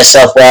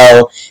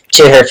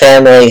to her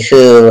family,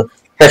 who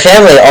her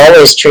family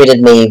always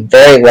treated me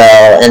very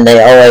well, and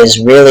they always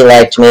really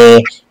liked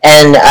me,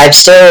 and I've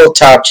still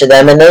talked to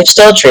them, and they've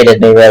still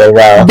treated me really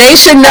well. They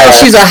should know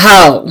she's a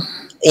hoe.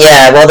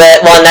 Yeah, well,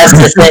 that's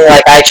the thing.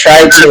 Like, I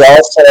tried to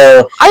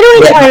also. I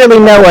don't entirely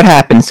know what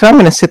happened, so I'm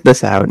going to sit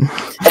this out.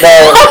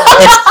 Well,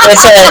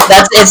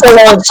 it's a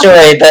long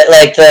story, but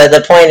like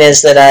the point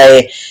is that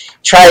I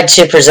tried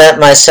to present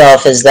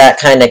myself as that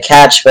kind of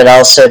catch, but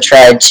also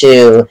tried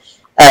to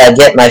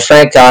get my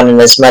Frank on in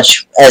as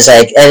much way as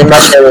I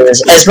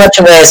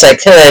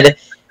could.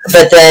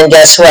 But then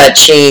guess what?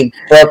 She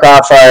broke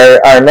off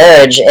our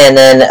marriage, and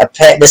then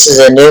this is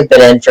a new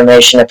bit of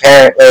information.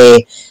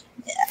 Apparently,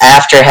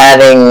 after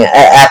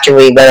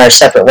we went our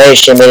separate ways,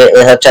 she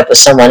immediately hooked up with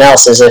someone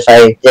else, as if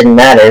I didn't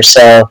matter.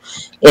 So,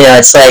 you know,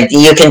 it's like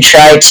you can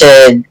try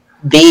to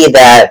be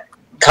that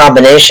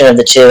combination of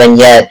the two, and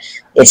yet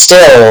it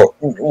still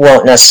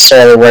won't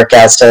necessarily work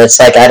out. So it's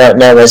like, I don't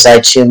know, was I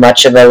too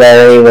much of a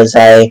Larry? Was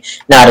I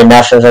not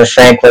enough of a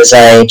Frank? Was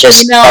I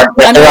just... You know,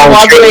 I know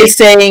Walker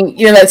saying,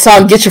 you know, that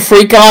song, Get Your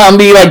Freak On? I'm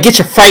be like, get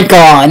your Frank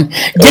on.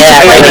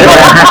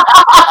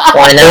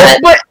 Why not?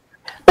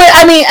 But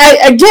I mean,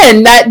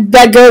 again,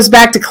 that goes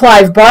back to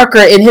Clive Barker,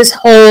 and his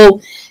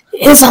whole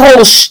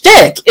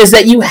shtick is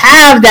that you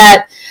have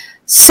that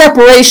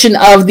separation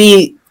of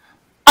the...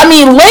 I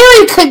mean,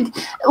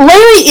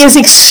 Larry is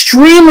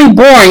extremely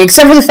boring,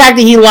 except for the fact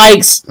that he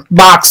likes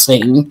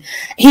boxing.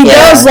 He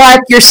does like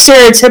your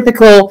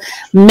stereotypical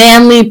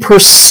manly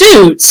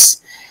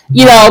pursuits,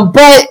 you know.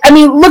 But I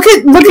mean, look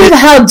at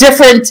how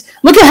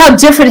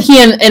different he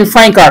and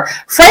Frank are.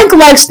 Frank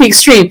likes the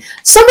extreme.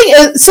 Something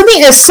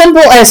as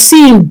simple as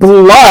seeing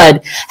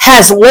blood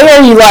has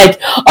Larry like,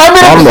 I'm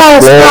gonna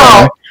cause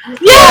now.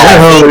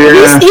 Yeah,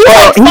 he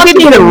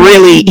did a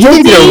really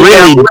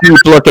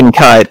deep looking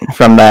cut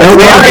from that.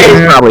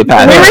 Probably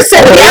we were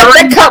saying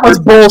that cut was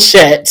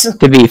bullshit.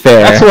 To be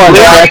fair, that's one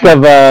heck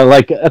of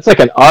that's like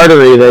an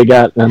artery they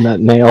got in that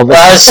nail.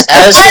 Well, I was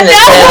going to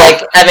say,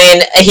 like, I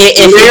mean,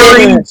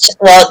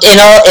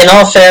 in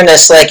all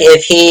fairness, like,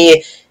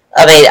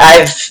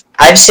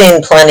 I've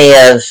seen plenty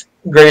of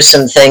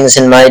gruesome things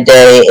in my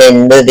day,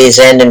 in movies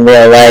and in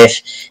real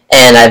life,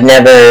 and I've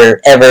never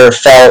ever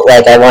felt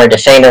like I wanted to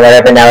faint or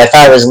whatever. Now, if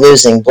I was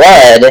losing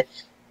blood,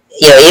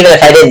 you know, even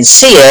if I didn't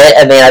see it,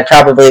 I mean, I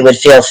probably would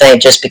feel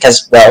faint just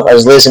because, well, I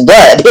was losing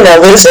blood, you know,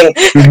 losing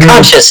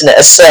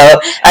consciousness. So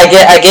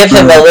I give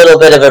him a little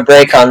bit of a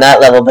break on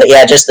that level, but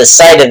yeah, just the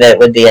sight of it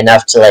would be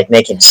enough to, like,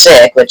 make him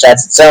sick, which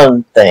that's its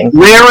own thing.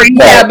 Larry,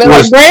 but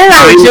Brandon and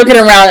I were joking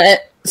around.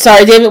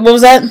 Sorry, David, what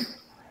was that?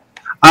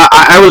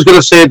 I was going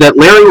to say that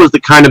Larry was the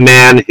kind of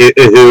man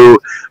who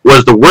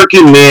was the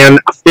working man,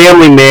 a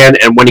family man,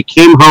 and when he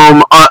came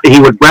home, he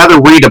would rather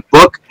read a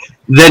book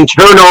than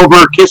turn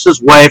over, kiss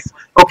his wife.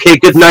 Okay,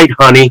 good night,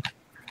 honey.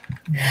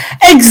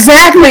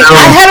 Exactly.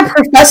 I had a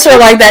professor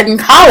like that in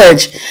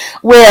college,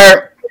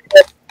 where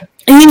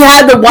he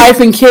had the wife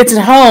and kids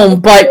at home,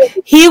 but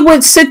he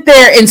would sit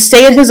there and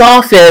stay in his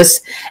office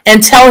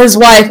and tell his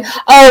wife,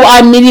 "Oh,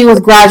 I'm meeting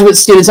with graduate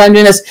students. I'm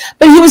doing this."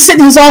 But he would sit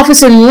in his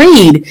office and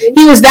read.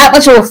 He was that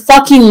much of a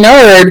fucking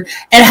nerd,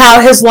 and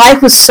how his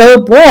life was so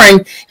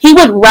boring. He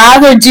would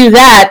rather do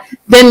that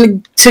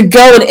than to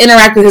go and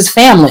interact with his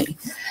family.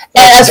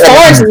 And as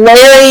far as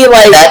Larry,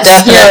 like that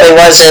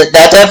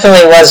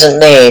definitely wasn't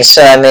me.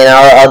 So I mean,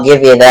 I'll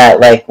give you that.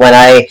 Like when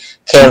I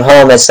came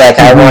home, it's like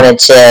I wanted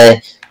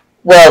to.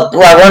 Well,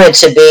 I wanted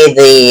to be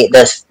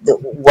the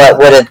what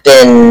would have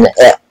been.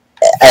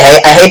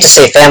 I hate to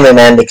say family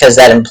man because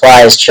that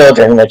implies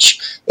children, which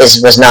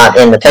was not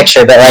in the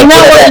picture. But like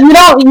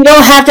you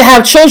don't have to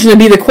have children to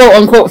be the quote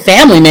unquote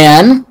family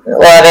man.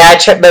 Well, I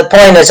mean, the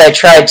point is, I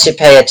tried to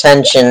pay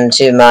attention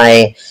to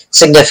my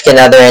significant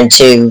other and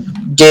to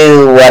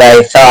do what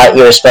I thought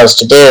you were supposed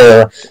to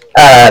do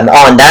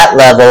on that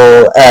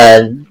level.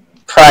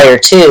 Prior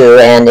to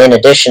and in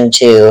addition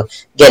to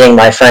getting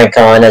my Frank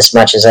on as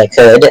much as I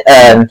could, but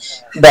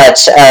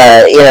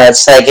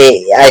it's like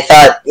I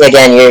thought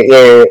again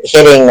you're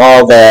hitting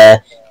all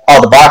the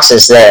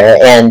boxes there,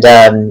 and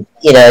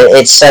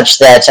it's such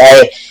that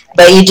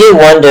but you do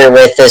wonder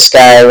with this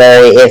guy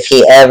Larry if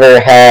he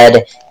ever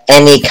had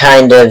any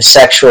kind of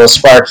sexual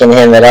spark in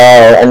him at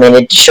all. I mean,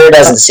 it sure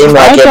doesn't seem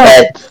like it,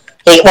 but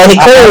he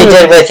clearly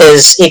did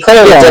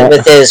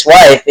with his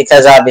wife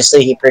because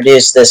obviously he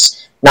produced this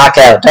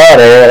knockout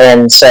daughter,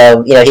 and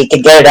so he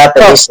could get it up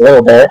at least a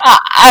little bit.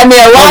 I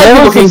mean, a lot of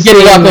people can get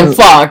it up and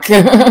fuck.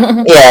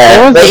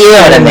 Yeah, but you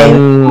know what I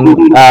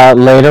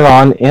mean. Later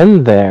on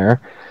in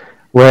there,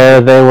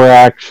 where they were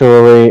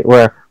actually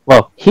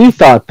he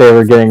thought they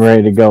were getting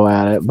ready to go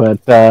at it,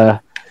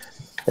 but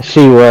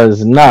she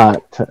was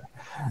not.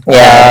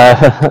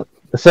 Yeah.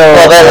 So,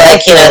 but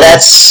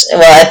that's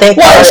I think.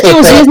 Well,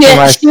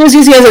 she was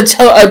using it as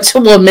a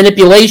tool of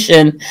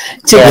manipulation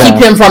to keep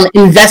him from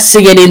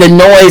investigating the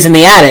noise in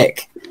the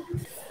attic.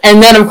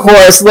 And then, of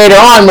course, later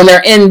on, when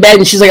they're in bed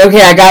and she's like, "Okay,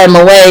 I got him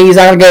away. He's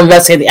not going to go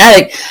investigate the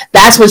attic."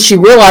 That's when she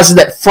realizes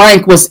that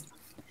Frank was.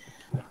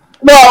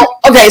 Well,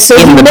 okay, so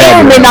he may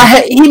or may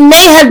not. He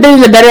may have been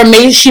in the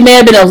bedroom. She may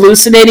have been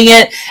hallucinating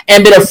it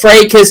and been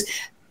afraid because.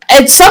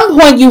 At some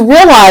point, you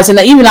realize, and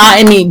even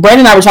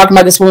Brandon and I were talking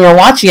about this when we were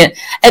watching it.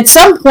 At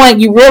some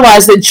point, you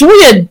realize that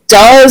Julia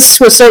does,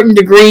 to a certain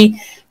degree,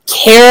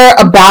 care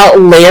about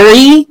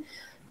Larry.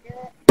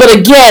 But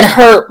again,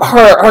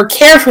 her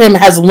care for him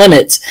has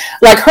limits.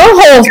 Like her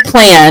whole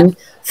plan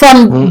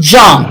from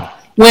jump,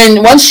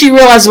 once she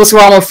realizes what's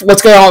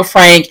going on with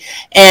Frank,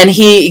 and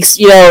he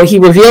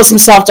reveals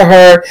himself to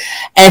her,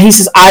 and he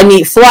says, "I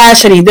need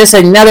flesh, I need this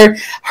and another."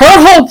 Her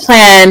whole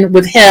plan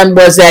with him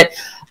was that.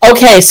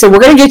 Okay, so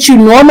we're going to get you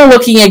normal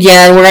looking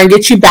again. We're going to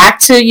get you back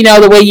to,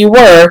 the way you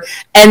were.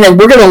 And then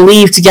we're going to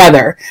leave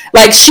together.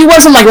 Like, she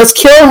wasn't like, let's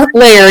kill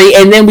Larry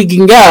and then we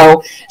can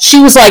go. She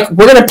was like,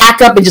 we're going to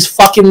pack up and just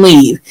fucking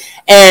leave.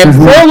 And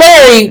poor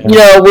Larry,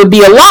 would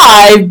be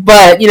alive,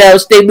 but,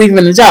 they'd leave him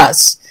in the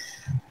dust.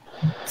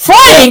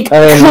 Frank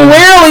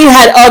clearly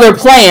had other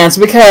plans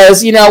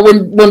because,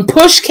 when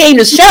push came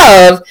to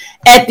shove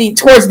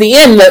towards the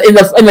end,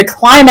 in the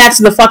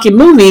climax of the fucking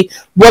movie,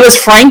 what does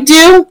Frank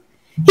do?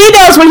 He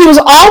does what he was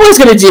always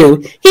going to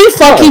do. He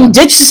fucking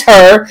ditches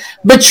her,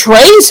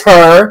 betrays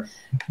her,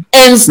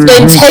 and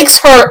takes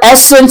her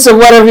essence or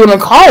whatever you want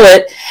to call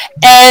it,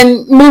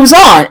 and moves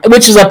on,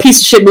 which is a piece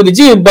of shit move to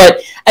do.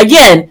 But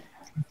again,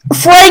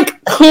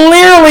 Frank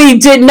clearly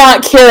did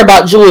not care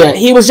about Julia.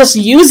 He was just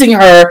using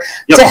her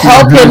to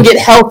help him get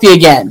healthy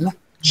again.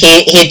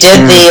 He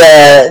did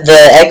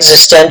the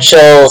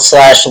existential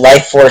 /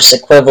 life force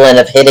equivalent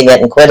of hitting it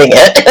and quitting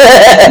it.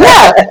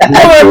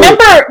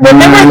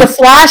 Remember the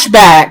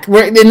flashback,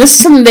 and this is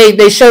something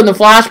they showed in the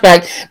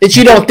flashback that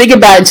you don't think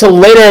about until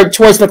later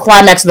towards the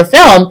climax of the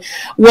film,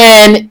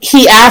 when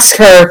he asked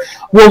her,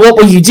 "Well, what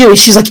will you do?" And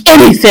she's like,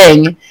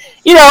 "Anything."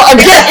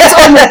 Again,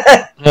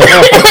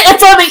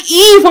 it's on the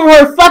eve of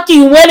her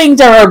fucking wedding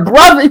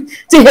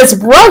to his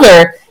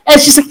brother,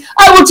 and she's like,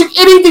 "I will do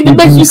anything to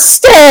make you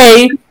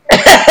stay."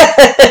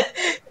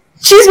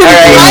 She's been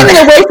running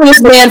away from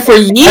this man for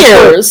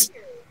years.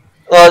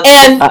 Well,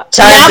 and now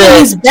that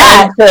he's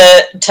back,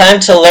 time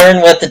to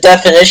learn what the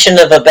definition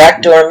of a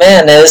backdoor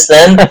man is.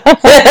 Then,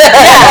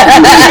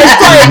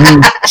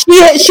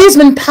 she's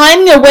been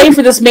pining away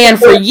for this man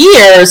for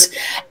years.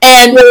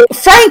 And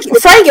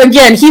Frank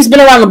again, he's been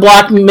around the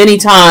block many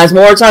times,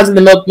 more times than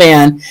the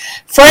milkman.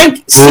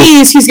 Frank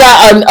sees he's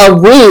got a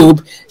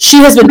rube. She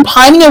has been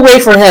pining away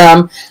for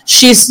him.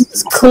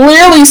 She's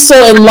clearly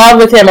still in love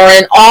with him or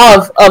in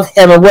awe of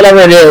him or whatever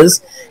it is.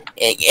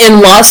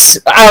 In lust,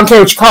 I don't care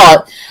what you call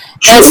it.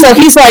 And so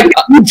he's like,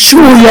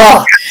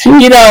 Julia,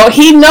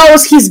 he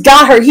knows he's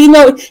got her. He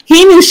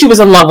knew she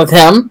was in love with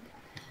him,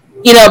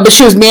 but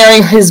she was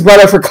marrying his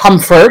brother for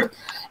comfort.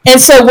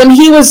 And so when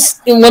he was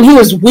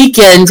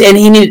weakened and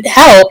he needed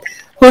help,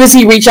 who does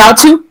he reach out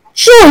to?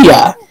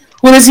 Julia.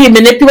 Who does he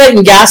manipulate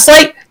and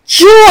gaslight?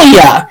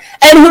 Julia.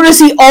 And who does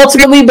he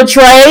ultimately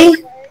betray?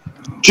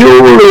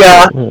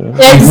 Julia.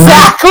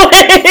 Exactly.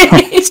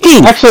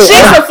 Actually,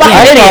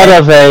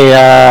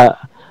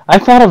 I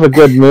thought of a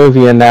good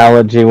movie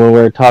analogy when we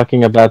were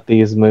talking about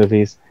these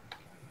movies.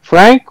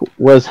 Frank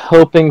was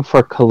hoping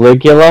for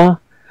Caligula,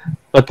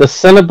 but the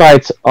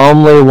Cenobites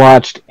only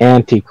watched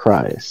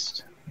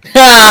Antichrist.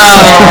 That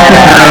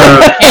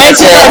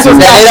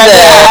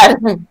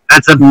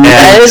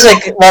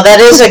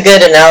is a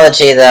good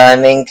analogy, though. I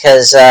mean,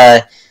 because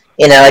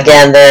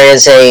again, there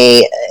is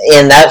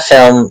in that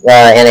film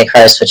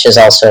Antichrist, which is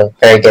also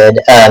very good.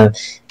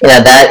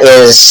 That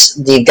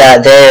is you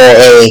got there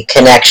a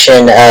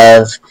connection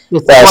of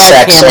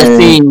sex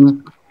and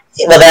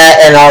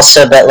and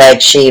also, but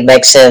like she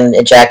makes him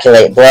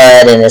ejaculate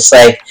blood, and it's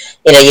like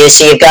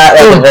you've got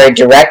like a very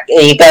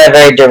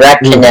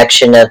direct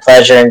connection of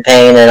pleasure and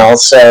pain, and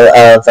also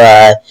of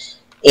that's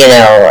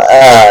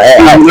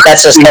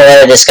just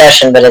another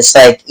discussion, but it's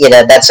like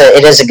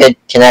it is a good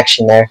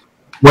connection there.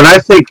 When I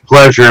think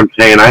pleasure and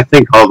pain, I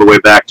think all the way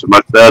back to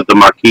the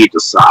Marquis de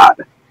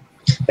Sade.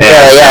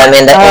 I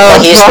mean,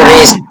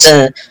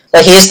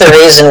 he's the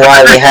reason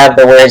why we have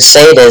the word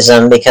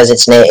sadism, because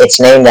it's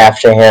named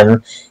after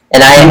him.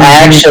 And I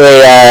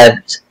actually,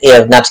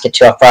 not to get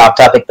too far off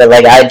topic, but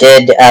like I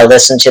did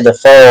listen to the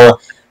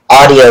full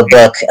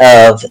audiobook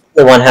of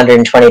the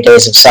 120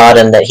 Days of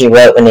Sodom that he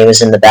wrote when he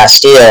was in the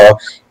Bastille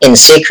in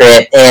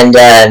secret. And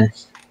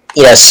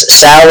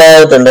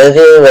Salò, the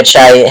movie, which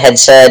I had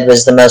said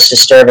was the most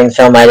disturbing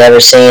film I'd ever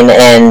seen,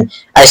 and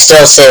I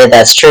still say that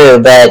that's true,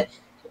 but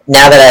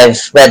now that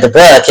I've read the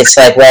book, it's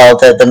like, well,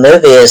 the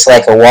movie is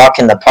like a walk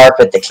in the park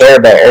with the Care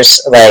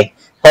Bears. Like,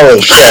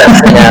 holy shit,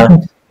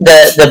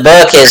 The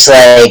book is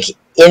like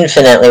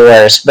infinitely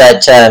worse,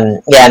 but I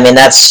mean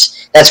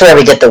that's where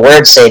we get the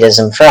word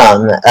sadism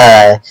from.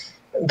 The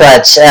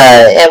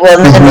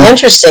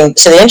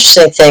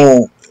interesting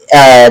thing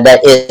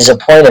that is a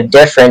point of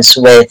difference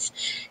with,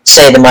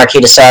 say, the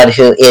Marquis de Sade,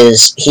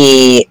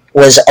 he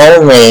was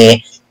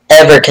only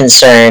ever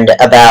concerned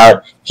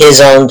about his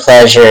own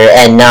pleasure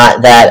and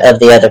not that of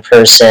the other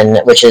person,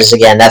 which is,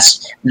 again,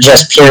 that's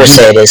just pure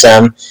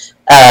sadism.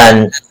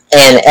 Or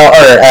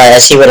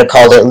as he would have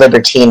called it,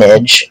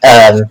 libertinage.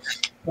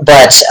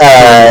 That's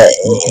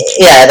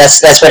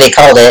what he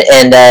called it.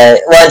 And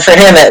for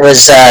him, it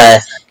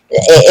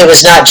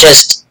was not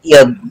just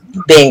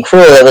being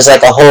cruel. It was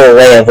like a whole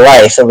way of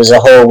life. It was a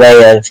whole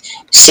way of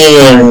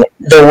seeing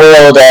the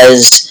world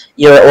as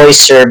your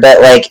oyster,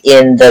 but like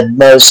in the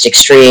most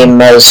extreme,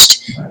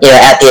 most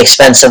at the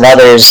expense of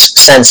others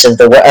sense of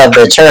the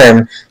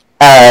term.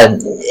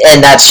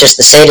 And that's just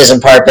the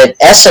sadism part. But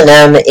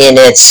S&M in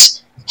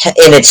its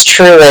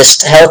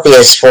truest,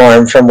 healthiest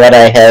form, from what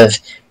I have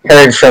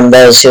heard from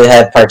those who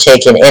have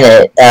partaken in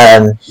it,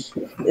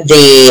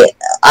 the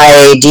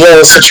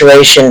ideal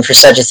situation for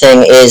such a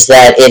thing is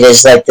that it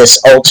is like this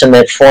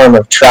ultimate form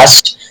of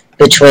trust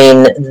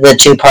between the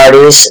two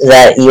parties,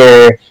 that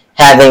you're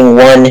having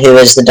one who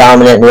is the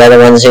dominant and the other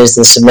one who is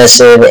the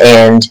submissive,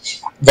 and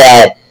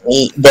that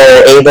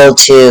they're able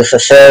to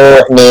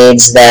fulfill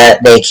needs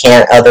that they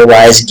can't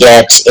otherwise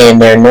get in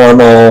their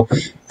normal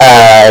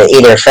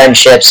either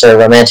friendships or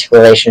romantic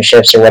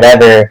relationships or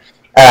whatever.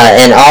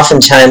 And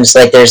oftentimes,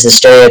 like, there's the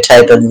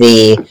stereotype of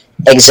the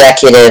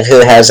executive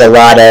who has a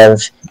lot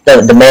of,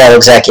 the male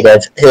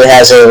executive who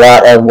has a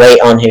lot of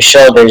weight on his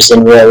shoulders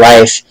in real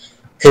life,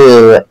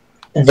 who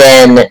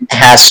then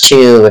has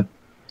to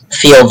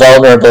feel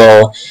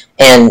vulnerable,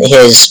 and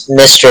his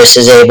mistress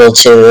is able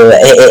to,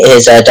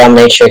 his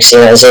dominatrix,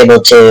 is able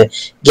to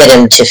get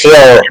him to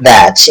feel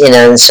that,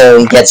 and so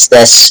he gets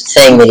this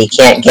thing that he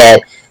can't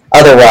get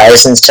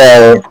otherwise. And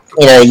so,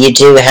 you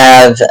do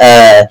have,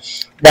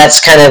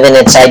 that's kind of in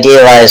its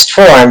idealized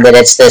form, that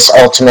it's this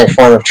ultimate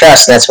form of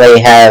trust, and that's why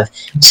you have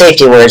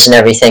safety words and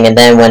everything, and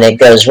then when it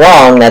goes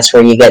wrong, that's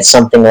where you get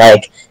something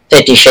like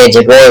 50 Shades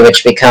of Grey,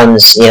 which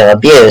becomes,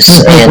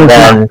 abuse. And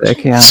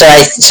so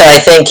I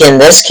think in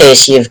this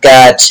case you've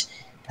got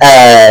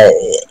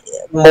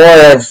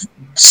more of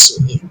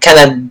kind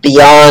of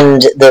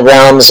beyond the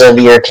realms of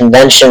your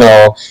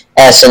conventional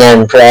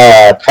S&M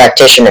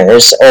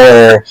practitioners,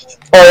 or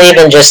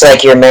even just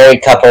like your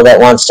married couple that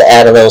wants to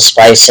add a little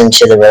spice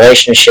into the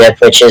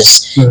relationship, which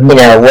is, what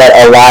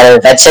a lot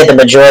of, I'd say the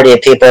majority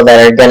of people that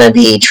are going to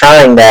be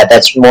trying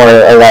that's more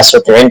or less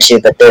what they're into,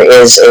 but there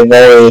is a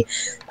very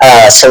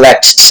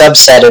select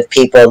subset of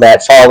people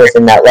that fall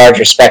within that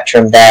larger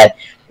spectrum that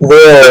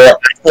will,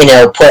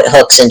 put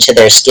hooks into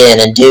their skin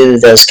and do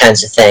those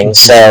kinds of things.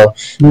 So,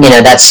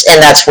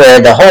 that's where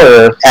the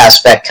horror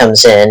aspect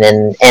comes in,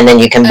 and then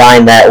you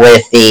combine that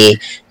with the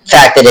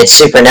fact that it's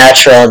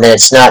supernatural, and that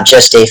it's not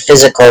just a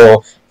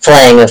physical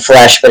flaying of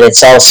flesh, but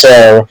it's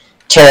also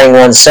tearing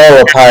one's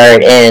soul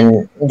apart,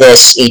 and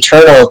this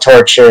eternal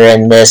torture,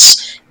 and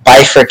this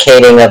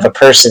bifurcating of a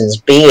person's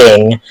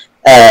being,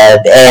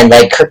 and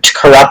like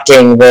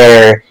corrupting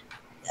their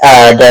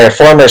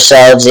former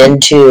selves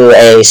into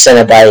a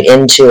Cenobite,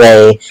 into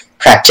a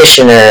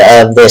practitioner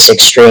of this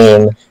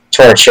extreme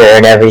torture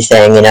and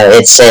everything.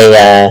 It's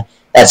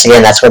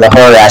that's where the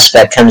horror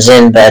aspect comes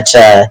in. But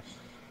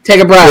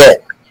take a breath.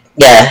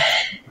 Yeah.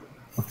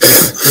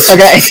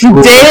 Okay,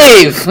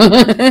 Dave.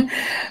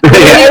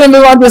 We're going to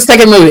move on to the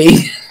second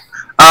movie.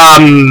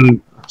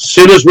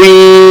 Soon as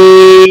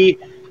we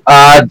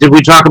did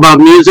we talk about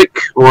music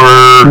or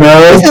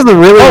no? This is a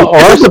really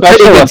or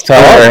special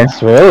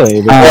effects, really.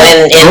 In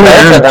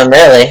both of them,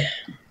 really.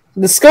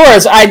 The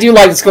scores, I do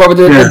like the score, but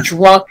the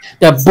drunk,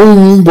 the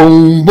boom,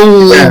 boom,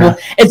 boom. Yeah.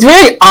 It's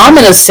very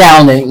ominous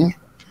sounding.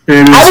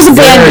 I was a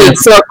band geek,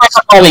 so I'm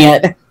calling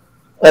it.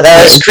 Well,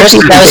 that was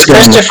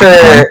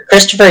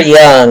Christopher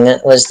Young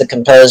was the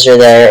composer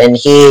there, and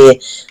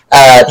he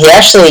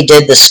actually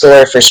did the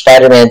score for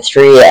Spider-Man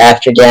 3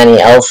 after Danny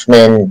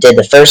Elfman did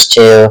the first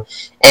two,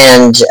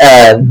 and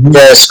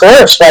the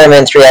score of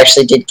Spider-Man 3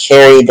 actually did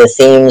carry the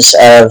themes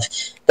of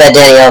that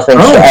Danny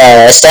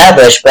Elfman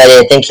established, but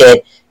I think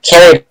it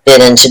carried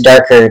it into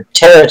darker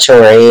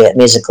territory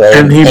musically.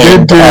 And he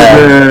did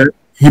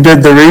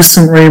the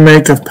recent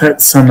remake of Pet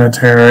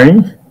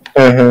Sematary.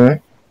 Mm-hmm.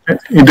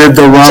 He did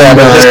the one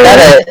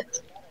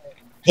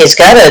he's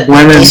got a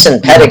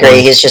decent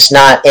pedigree. He's just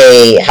not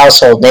a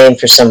household name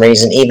for some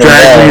reason, even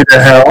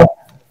though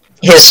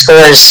his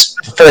scores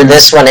for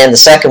this one and the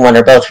second one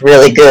are both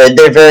really good.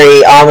 They're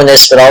very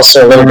ominous, but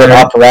also a little bit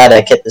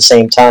operatic at the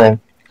same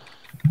time.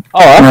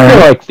 Oh,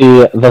 I feel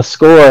like the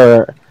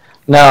score...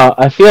 Now,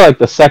 I feel like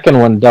the second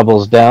one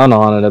doubles down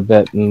on it a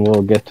bit, and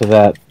we'll get to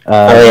that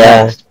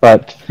next.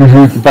 But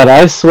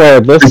I swear,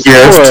 this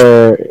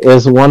score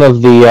is one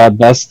of the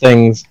best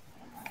things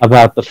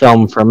about the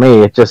film for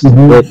me. It just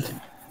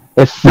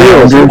it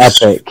feels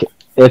epic.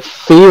 It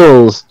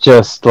feels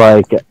just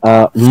like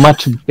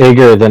much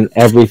bigger than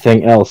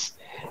everything else.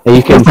 And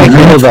you can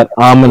feel that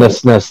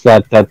ominousness,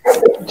 that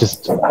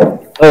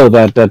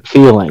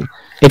feeling.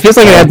 It feels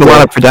like it has a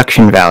lot of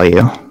production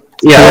value.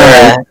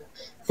 Yeah.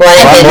 Well,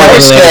 it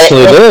helps to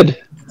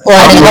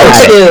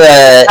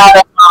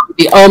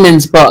the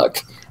Omen's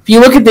book. If you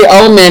look at the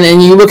Omen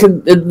and you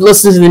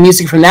listen to the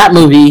music from that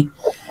movie,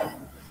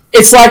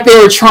 it's like they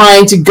were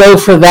trying to go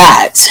for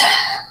that.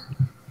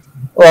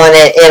 Well, and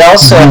it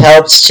also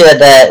helps to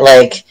that,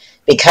 like,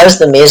 because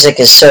the music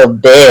is so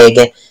big,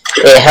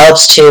 it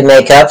helps to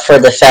make up for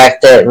the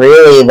fact that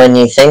really, when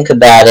you think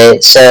about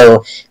it,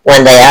 so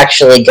when they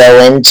actually go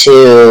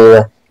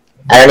into,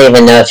 I don't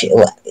even know if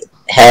you...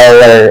 hell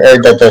or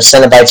the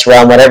Cenobites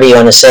realm, whatever you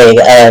want to say.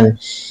 When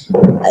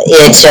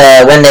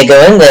they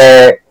go in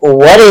there,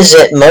 what is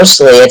it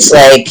mostly? It's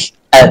like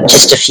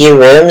just a few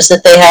rooms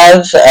that they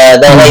have.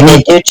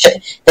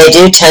 They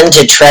do tend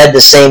to tread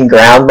the same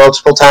ground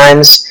multiple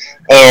times,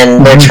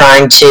 and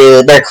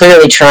they're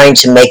clearly trying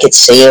to make it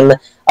seem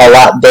a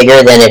lot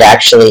bigger than it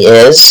actually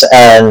is.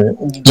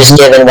 Just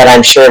given what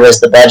I'm sure was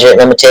the budget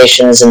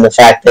limitations and the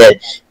fact that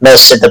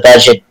most of the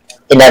budget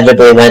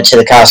inevitably went to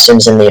the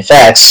costumes and the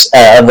effects,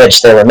 of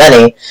which there were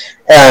many.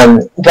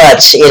 But,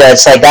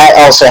 it's like that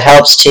also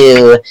helps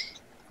to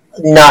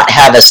not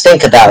have us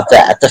think about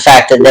that. The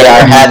fact that they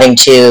are having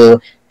to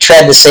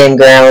tread the same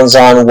grounds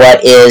on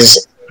what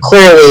is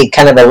clearly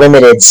kind of a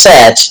limited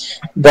set,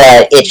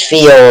 but it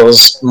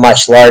feels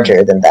much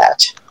larger than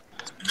that.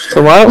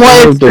 So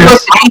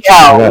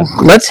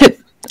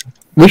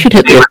we should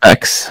hit the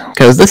effects,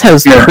 because this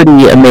has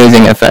pretty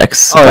amazing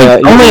effects. Oh,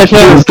 yeah, only a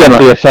few get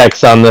the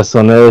effects on this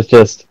one. It was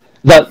just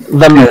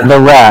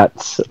the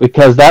rats,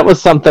 because that was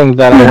something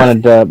that I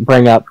wanted to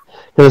bring up.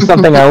 It was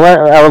something I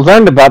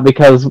learned about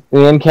because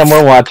me and Kim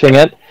were watching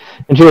it,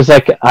 and she was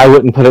like, I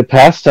wouldn't put it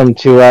past them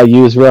to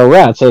use real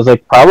rats. I was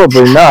like,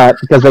 probably not,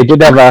 because they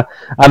did have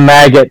a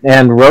maggot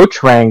and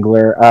roach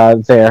wrangler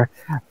there.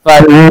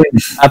 But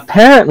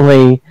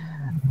apparently...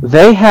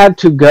 they had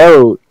to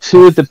go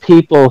to the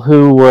people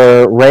who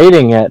were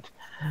rating it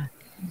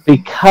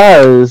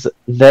because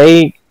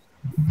they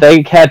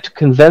had to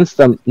convince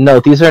them, no,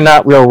 these are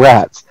not real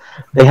rats.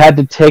 They had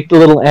to take the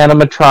little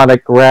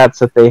animatronic rats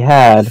that they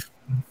had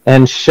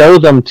and show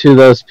them to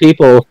those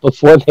people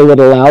before they would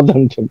allow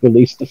them to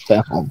release the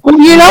film. Well,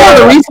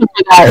 the reason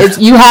for that is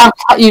you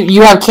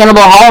have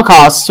Cannibal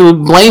Holocaust to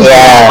blame.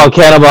 Oh,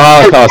 Cannibal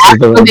Holocaust is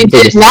what they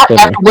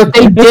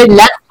did in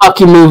that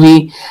fucking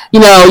movie.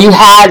 You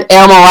had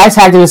animal rights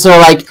activists who are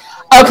like,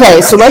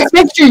 okay, so let's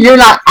make sure you're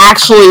not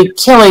actually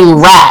killing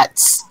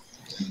rats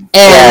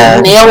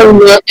and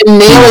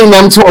nailing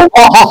them to a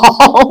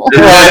wall.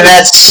 Well,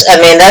 that's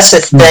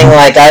the thing.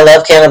 Like, I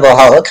love Cannibal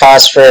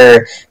Holocaust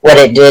for what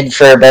it did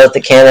for both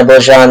the cannibal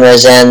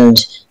genres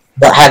and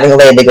having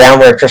laid the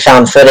groundwork for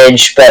found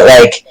footage. But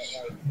like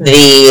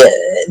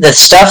the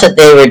stuff that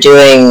they were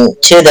doing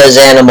to those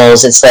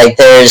animals, it's like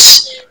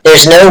there's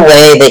no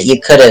way that you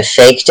could have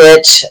faked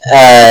it.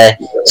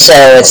 So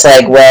it's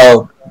like,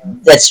 well,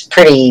 that's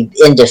pretty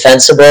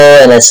indefensible,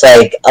 and it's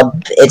like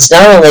it's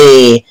not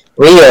only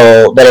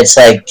real, but it's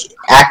like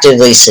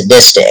actively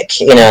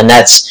sadistic, and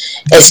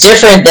it's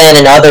different than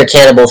in other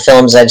cannibal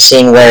films I've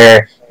seen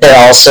where there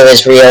also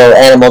is real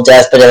animal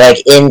death, but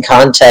like in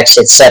context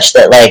it's such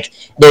that like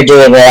they're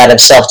doing it out of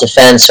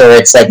self-defense, or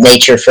it's like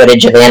nature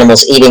footage of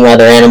animals eating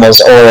other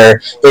animals,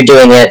 or they're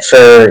doing it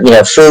for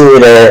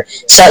food or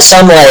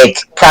some like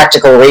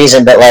practical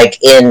reason. But like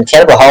in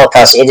Cannibal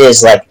Holocaust, it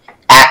is like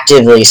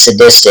actively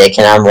sadistic,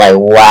 and I'm like,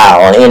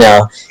 wow,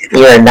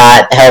 you're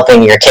not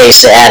helping your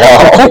case at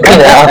all.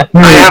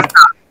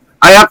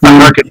 I have to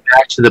harken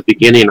back to the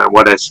beginning on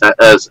what I said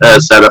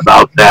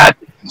about that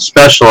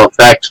special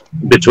effect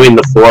between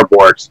the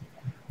floorboards.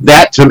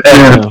 That to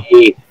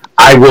me,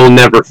 I will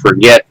never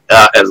forget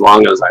as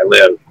long as I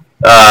live.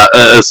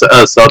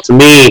 So to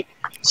me,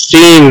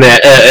 seeing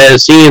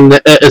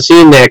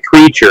that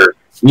creature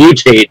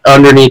mutate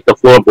underneath the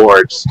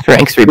floorboards,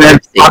 Frank's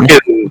rebirth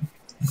scene.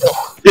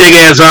 Big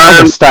ass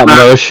arms, stop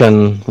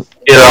motion.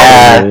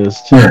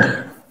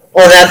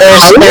 Well,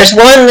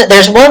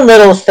 there's one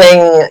little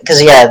thing, because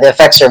the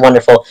effects are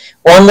wonderful.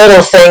 One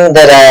little thing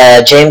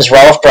that James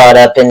Rolfe brought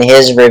up in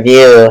his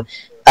review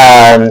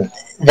that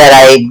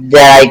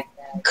I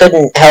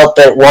couldn't help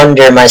but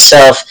wonder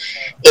myself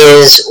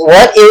is,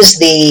 what is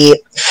the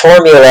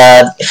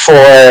formula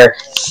for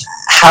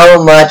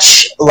how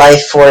much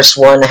life force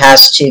one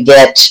has to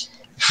get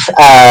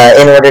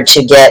in order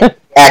to get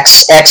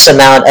X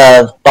amount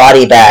of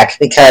body back?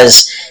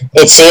 Because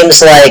it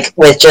seems like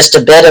with just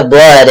a bit of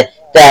blood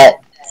that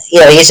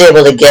he's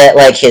able to get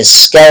like his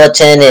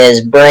skeleton,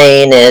 his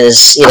brain,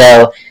 his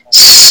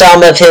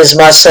some of his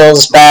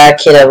muscles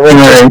back, with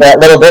just that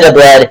little bit of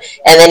blood,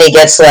 and then he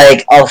gets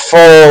like a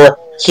full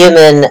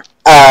human,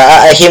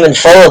 a human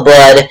full of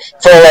blood,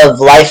 full of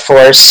life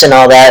force and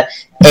all that,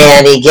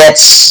 and he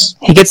gets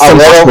some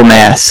muscle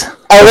mass.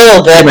 A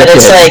little bit, but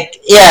it's like,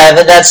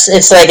 but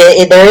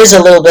there is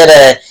a little bit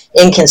of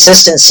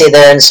inconsistency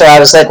there, and so I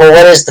was like, well,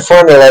 what is the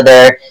formula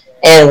there?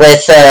 And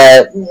with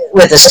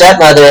the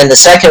stepmother in the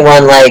second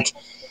one, like,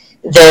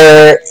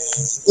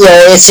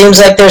 it seems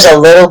like there's a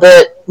little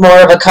bit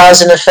more of a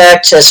cause and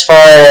effect as far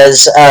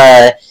as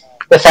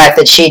the fact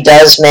that she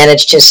does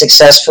manage to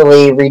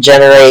successfully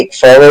regenerate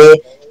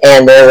Foley,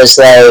 and there was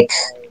like,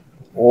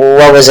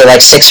 what was it,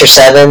 like 6 or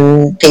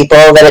 7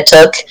 people that it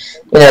took?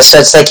 So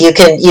it's like you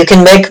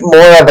can make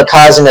more of a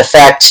cause and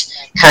effect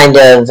kind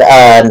of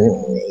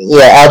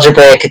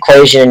algebraic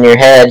equation in your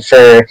head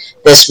for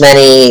this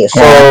many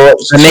full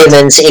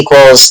humans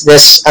equals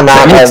this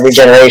amount of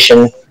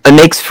regeneration. It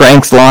makes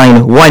Frank's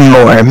line 1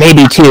 more,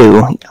 maybe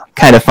 2,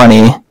 kind of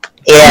funny.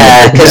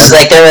 Yeah, because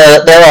like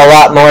there were a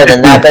lot more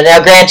than that. But now,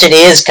 granted,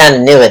 he is kind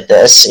of new at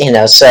this, so he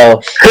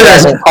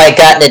hasn't quite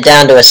gotten it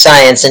down to a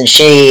science. And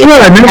she,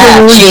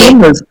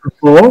 before.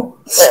 Well,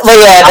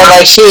 but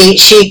like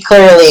she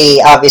clearly,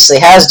 obviously,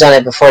 has done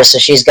it before, so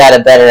she's got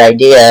a better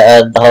idea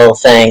of the whole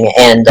thing.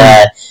 And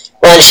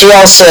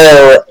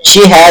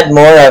she had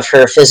more of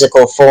her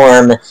physical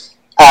form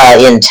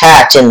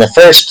intact in the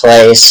first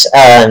place,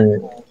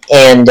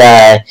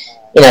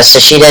 so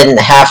she didn't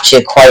have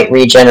to quite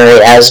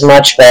regenerate as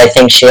much, but I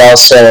think she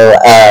also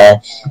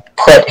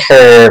put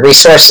her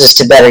resources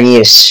to better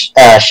use,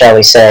 shall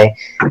we say.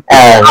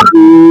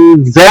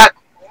 That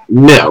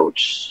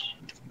note,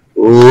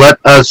 let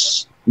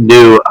us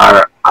do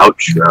our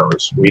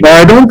outros.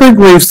 I don't think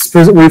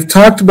we've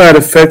talked about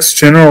effects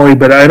generally,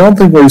 but I don't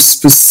think we've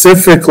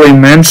specifically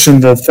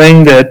mentioned the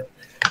thing that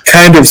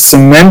kind of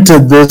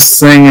cemented this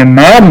thing in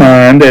my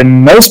mind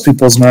and most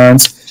people's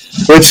minds,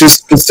 which is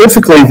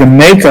specifically the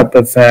makeup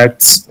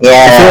effects.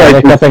 Yeah,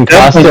 makeup and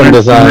costume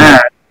design.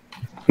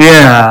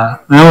 Yeah,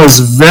 I was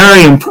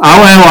very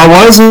I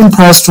was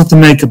impressed with the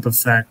makeup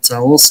effects. I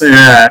will say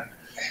that.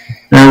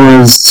 It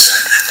was.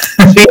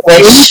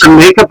 The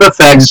makeup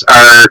effects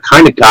are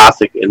kind of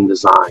gothic in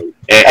design,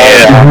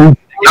 and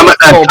come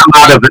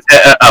out of a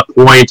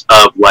point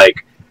of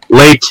like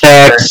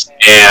latex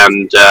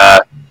and.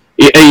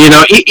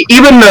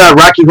 Even the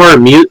Rocky Horror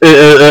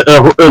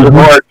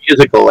Horror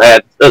Musical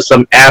had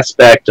some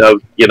aspect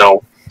of,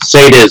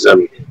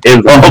 sadism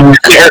involved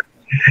there.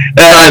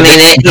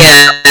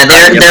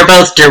 They're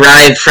both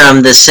derived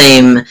from the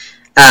same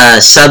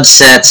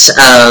subsets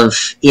of,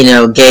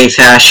 gay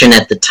fashion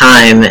at the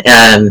time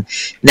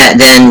that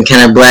then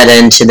kind of bled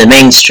into the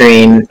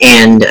mainstream.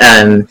 And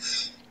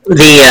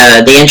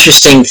the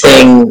interesting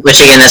thing, which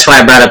again, that's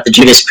why I brought up the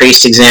Judas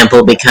Priest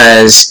example,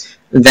 because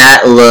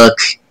that look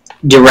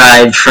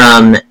derived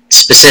from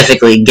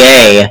specifically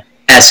gay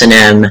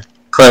S&M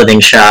clothing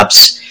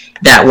shops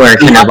that were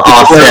kind of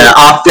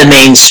off the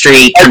main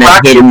street, kind of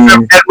hidden.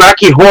 And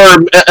Rocky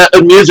Horror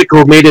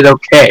Musical made it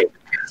okay.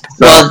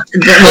 So. Well,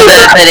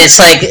 but it's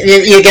like,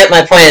 you get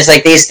my point. It's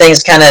like these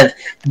things kind of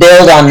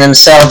build on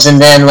themselves,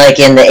 and then like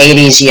in the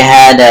 80s you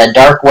had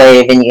Dark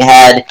Wave, and you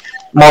had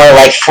more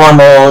like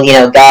formal,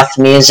 goth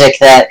music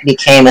that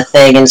became a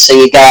thing, and so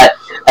you got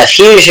a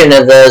fusion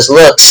of those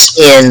looks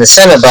in the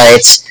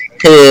Cenobites,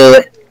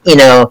 who,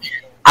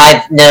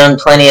 I've known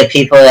plenty of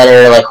people that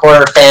are like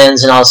horror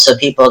fans, and also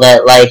people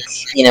that like,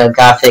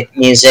 gothic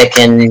music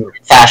and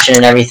fashion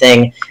and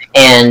everything,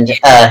 and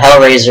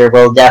Hellraiser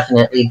will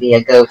definitely be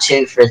a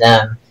go-to for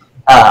them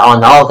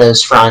on all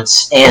those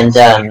fronts, and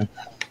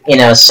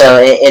so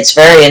it's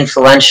very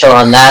influential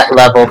on that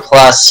level.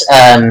 Plus,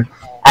 I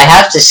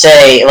have to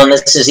say, well,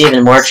 this is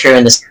even more true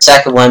in the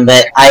second one,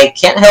 but I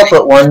can't help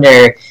but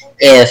wonder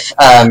if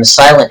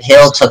Silent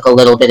Hill took a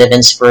little bit of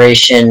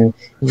inspiration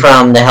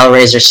from the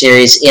Hellraiser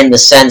series, in the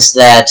sense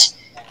that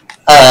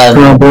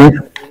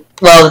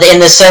Well, in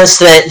the sense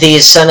that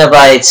these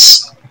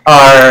Cenobites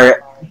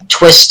are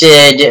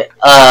twisted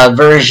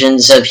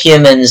versions of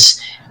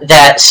humans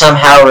that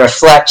somehow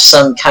reflect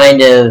some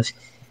kind of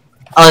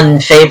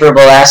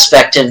unfavorable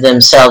aspect of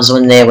themselves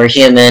when they were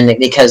human,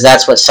 because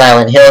that's what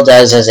Silent Hill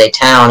does as a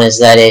town, is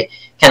that it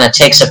kind of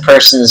takes a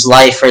person's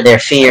life or their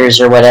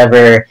fears or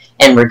whatever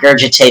and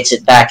regurgitates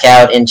it back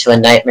out into a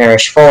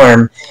nightmarish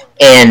form.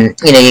 And,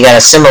 you know, you got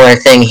a similar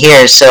thing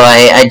here, so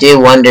I do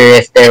wonder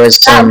if there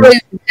was some...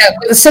 With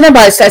the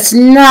Cenobites, that's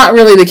not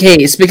really the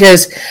case,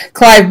 because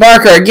Clive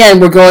Barker, again,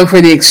 we're going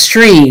for the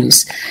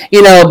extremes.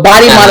 You know,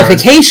 body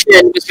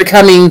modification was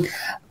becoming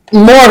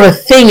more of a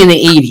thing in the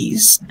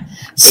 80s.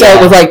 So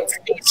with, like,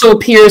 facial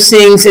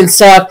piercings and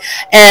stuff,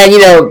 and, you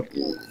know,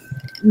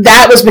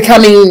 that was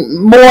becoming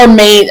more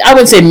I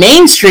wouldn't say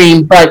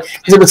mainstream, but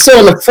because it was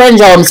still in the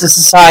fringe elements of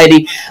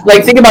society.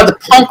 Like, think about the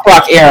punk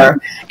rock era.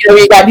 You know,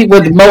 you got people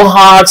with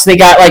mohawks, they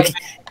got like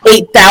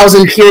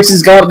 8,000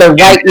 piercings going up their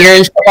right ear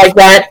and stuff like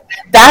that.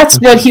 That's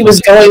what he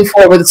was going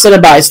for with the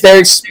Cenobites.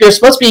 They're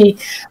supposed to be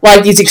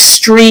like these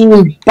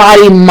extreme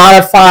body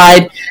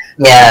modified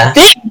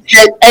things.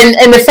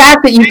 And the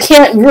fact that you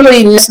can't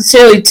really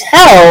necessarily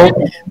tell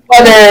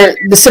whether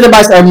the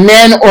Cenobites are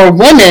men or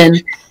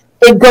women,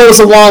 it goes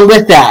along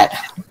with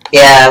that.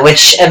 Yeah,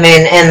 which, I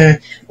mean,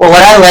 and well,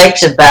 what I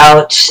liked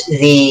about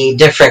the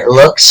different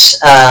looks,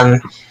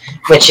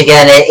 which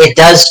again, it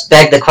does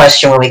beg the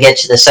question when we get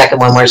to the second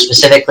one, more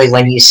specifically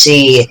when you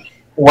see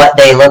what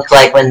they looked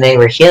like when they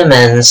were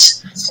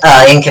humans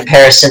in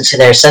comparison to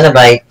their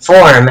Cenobite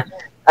form,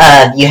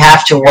 you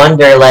have to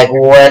wonder, like,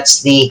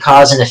 what's the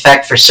cause and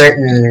effect for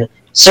certain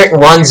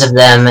ones of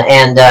them,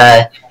 and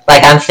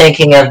like, I'm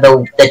thinking of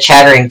the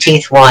Chattering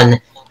Teeth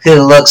one,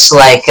 who looks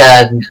like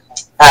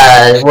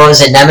what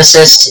was it,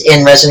 Nemesis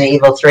in Resident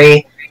Evil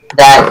 3?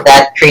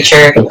 That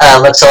creature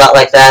looks a lot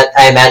like that.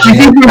 I imagine. I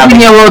think you're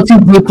getting a little too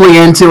deeply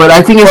into it.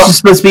 I think it's just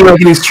supposed to be like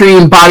an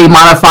extreme body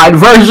modified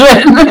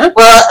version.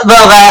 well,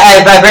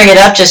 I bring it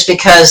up just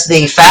because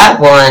the fat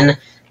one,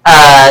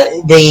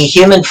 the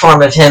human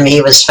form of him, he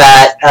was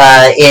fat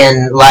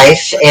in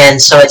life,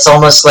 and so it's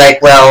almost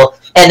like, well,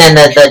 and then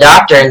the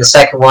doctor in the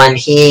second one,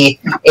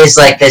 he is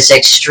like this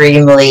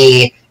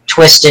extremely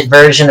twisted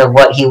version of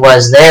what he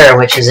was there,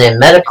 which is a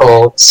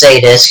medical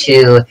sadist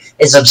who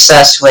is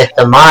obsessed with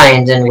the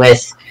mind and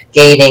with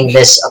gaining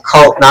this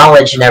occult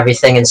knowledge and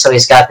everything, and so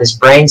he's got this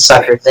brain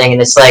sucker thing,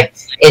 and it's like,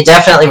 it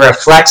definitely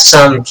reflects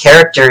some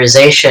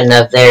characterization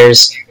of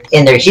theirs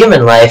in their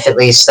human life. At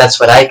least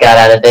that's what I got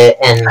out of it,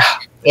 and,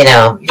 you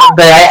know,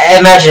 but I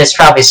imagine it's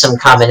probably some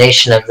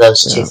combination of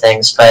those two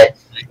things, but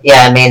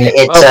yeah, I mean,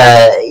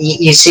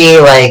 you see,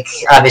 like,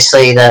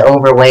 obviously the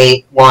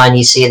overweight one,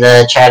 you see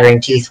the Chattering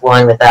Teeth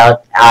one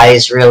without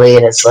eyes, really,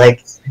 and it's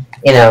like,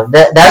 you know,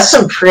 that's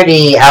some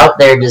pretty out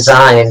there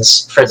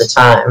designs for the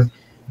time.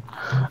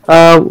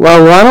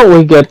 Well, why don't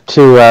we get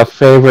to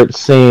favorite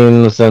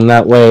scenes, and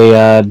that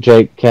way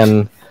Jake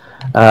can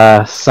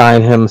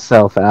sign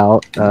himself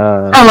out.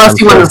 Unless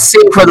you want to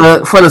see for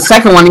the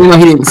second one, even though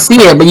he didn't see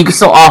it, but you can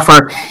still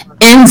offer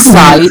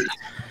insight.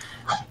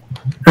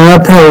 I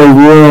probably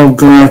will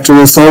go after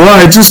this. Although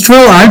I just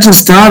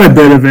got a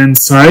bit of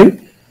insight.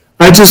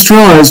 I just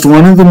realized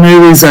one of the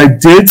movies I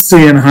did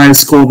see in high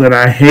school that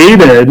I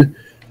hated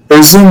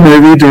is a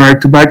movie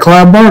directed by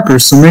Clive Barker.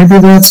 So maybe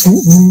that's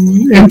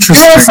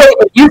interesting.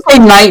 If you say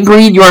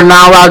Nightbreed, you are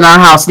not allowed in our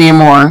house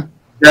anymore.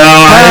 No,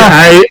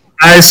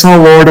 I saw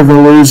Lord of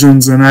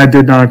Illusions, and I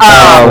did not.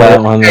 That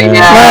one.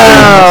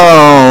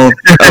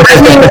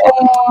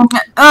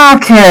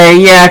 Okay,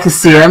 yeah, I can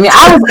see it. I mean,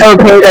 I was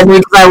okay with that movie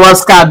because I love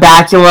Scott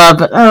Bakula,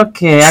 but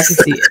okay, I can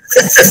see it.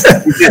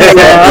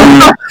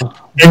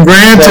 And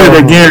granted,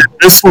 again,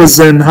 this was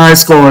in high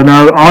school and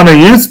on a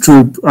youth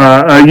group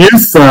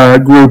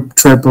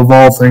trip of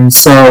all things.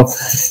 So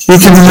you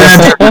can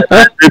imagine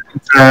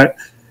that.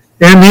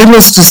 And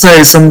needless to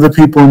say, some of the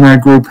people in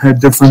that group had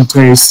different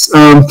tastes.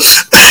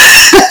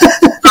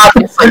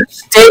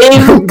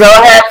 Dave, go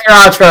ahead with your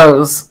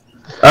outros.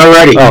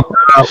 Alrighty.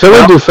 Should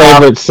we do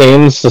favorite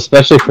scenes,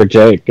 especially for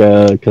Jake,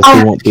 because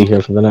he won't be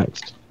here for the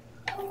next?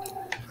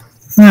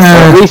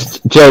 At least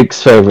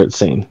Jake's favorite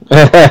scene.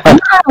 I'm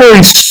not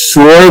really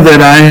sure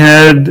that I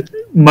had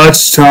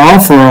much to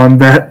offer on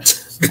that.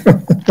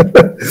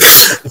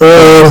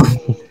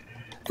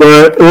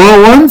 But,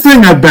 well, one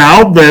thing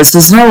about this,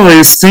 it's not really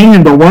a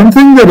scene, but one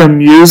thing that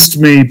amused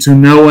me to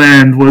no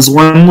end was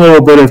one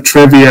little bit of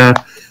trivia,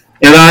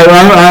 and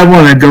I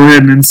want to go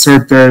ahead and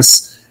insert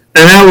this.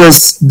 And that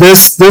was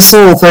this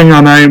little thing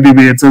on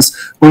IMDb. It says,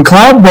 when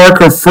Clive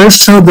Barker first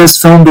showed this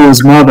film to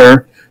his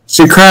mother,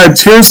 she cried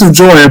tears of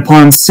joy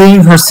upon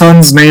seeing her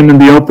son's name in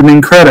the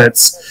opening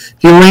credits.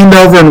 He leaned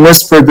over and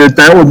whispered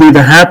that would be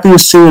the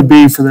happiest she would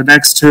be for the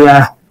next 2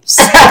 hours.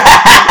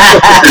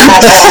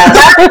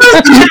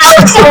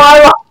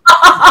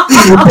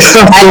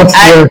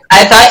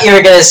 I thought you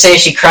were going to say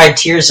she cried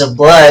tears of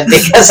blood,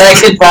 because I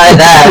could buy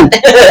that.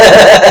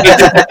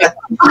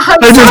 I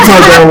just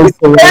thought that was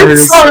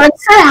hilarious. I'm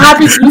so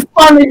happy you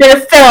finally did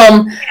a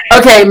film.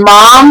 Okay,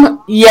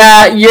 Mom,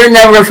 yeah, you're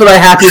never going to feel that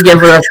happy again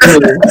for the rest of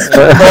the movie.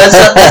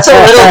 Well, that's a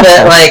little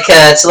bit like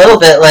it's a little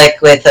bit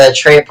like with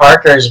Trey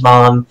Parker's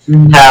mom,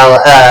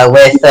 how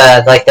with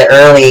like the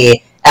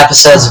early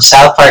episodes of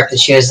South Park that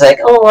she was like,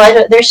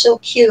 oh, they're so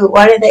cute.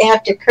 Why do they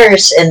have to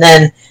curse? And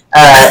then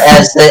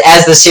as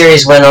the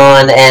series went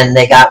on and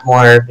they got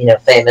more,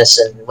 famous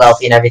and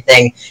wealthy and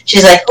everything,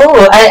 she's like,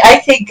 oh, I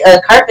think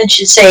Cartman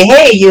should say,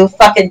 hey, you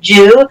fucking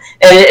Jew.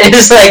 And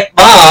it's like,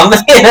 Mom,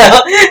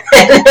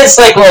 And it's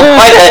like,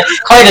 well,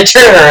 quite a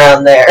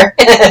turnaround there.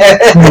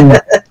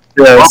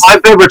 Well, my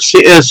favorite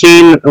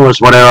scene was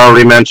what I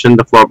already mentioned,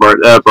 the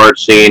floorboard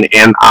scene,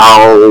 and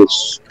I'll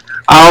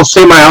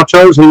say my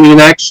outros in the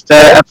next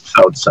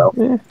episode. So.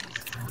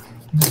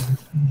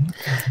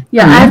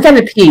 Yeah, I've got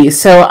to pee,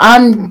 so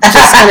I'm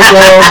just gonna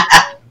go.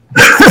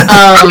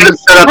 I'm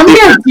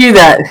gonna do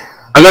that.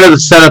 I'm gonna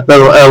set up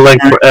a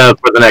link for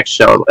the next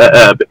show,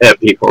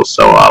 people.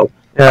 So I'll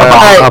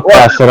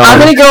pass it on. I'm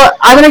gonna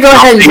go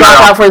ahead and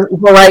drop out for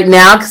right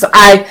now because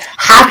I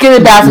have to get to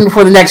the bathroom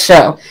before the next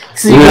show.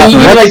 So you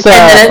need like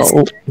 10 minutes.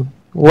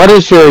 What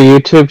is your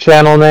YouTube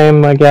channel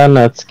name again?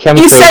 That's Kim.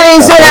 He said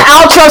he's gonna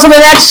outros on the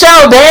next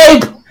show,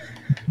 babe.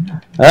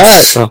 All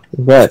right, well,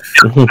 good.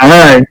 All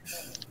right.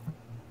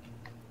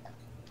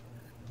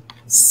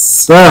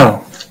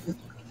 So,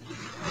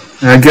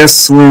 I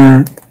guess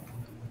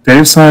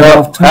Dave signed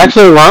off too.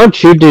 Actually, why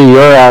don't you do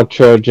your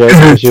outro, Jake,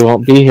 because you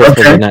won't be here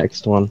for the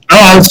next one. Oh,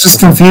 I was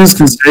just confused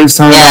because Dave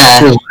signed off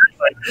too.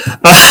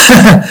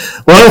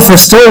 Well, if we're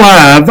still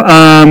live,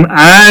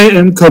 I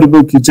am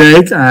Kotobuki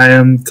Jake. I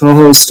am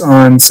co-host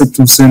on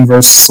Symptom Sin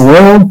vs. the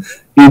World,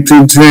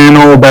 YouTube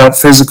channel about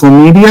physical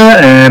media,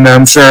 and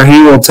I'm sure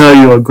he will tell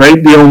you a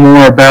great deal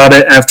more about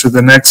it after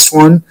the next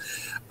one.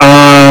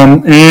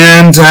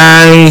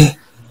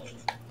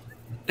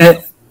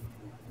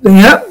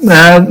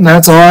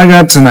 That's all I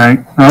got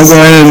tonight. I'll go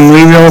ahead and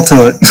leave y'all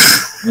to it.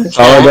 That's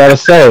all I gotta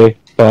say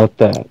about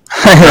that.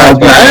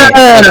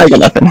 I got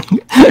nothing.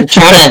 I'm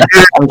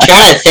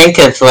trying to think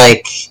of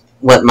like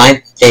what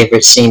my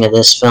favorite scene of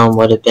this film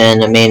would have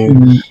been. I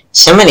mean,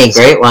 so many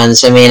great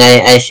ones. I mean,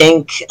 I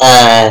think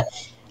I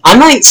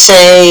might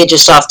say,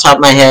 just off the top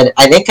of my head,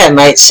 I think I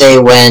might say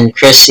when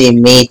Chrissy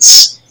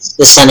meets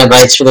the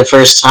Cenobites for the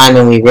first time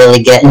and we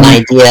really get an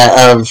idea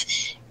of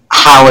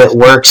how it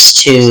works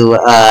to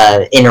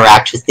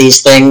interact with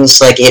these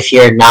things. Like if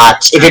you're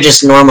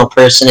just a normal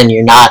person and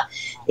you're not,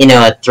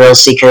 a thrill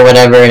seeker or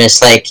whatever, and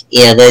it's like,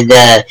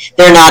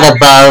 they're not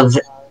above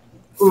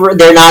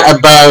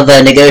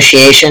a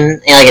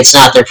negotiation. Like it's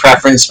not their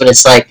preference, but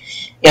it's like,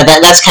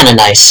 that's kind of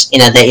nice.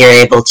 That you're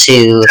able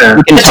to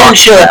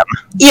potentially.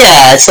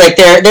 Yeah, it's like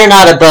they're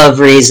not above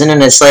reason,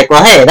 and it's like,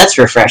 well, hey, that's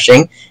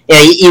refreshing.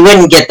 You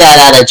wouldn't get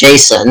that out of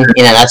Jason.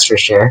 That's for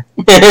sure.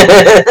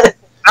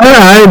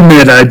 I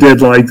admit I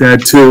did like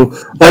that too.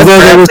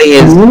 Bradley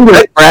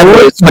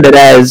put it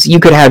as you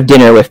could have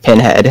dinner with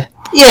Pinhead.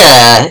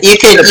 Yeah, you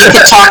could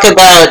talk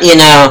about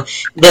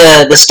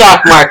the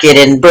stock market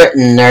in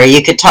Britain, or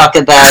you could talk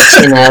about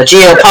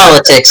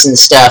geopolitics and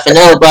stuff. And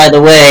oh, by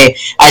the way,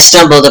 I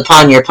stumbled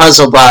upon your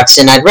puzzle box,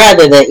 and I'd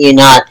rather that you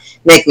not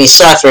make me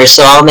suffer,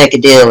 so I'll make a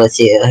deal with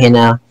you.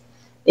 Yeah,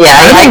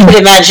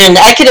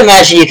 I could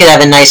imagine you could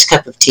have a nice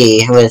cup of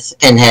tea with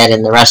Pinhead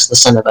and the rest of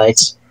the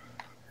Cenobites.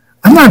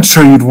 I'm not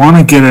sure you'd want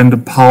to get into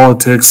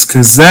politics,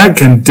 because that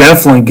can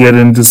definitely get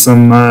into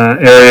some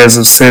areas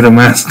of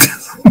sadomasochism.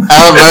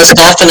 Oh, most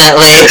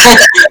definitely.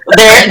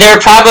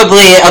 They're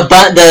probably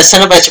the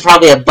Cenobites are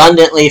probably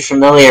abundantly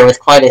familiar with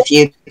quite a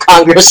few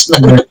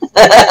congressmen. All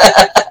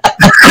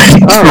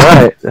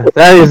right,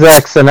 that is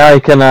Zach. So now you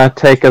can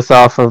take us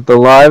off of the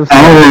live. All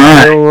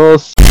right.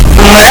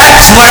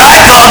 That's what I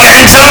call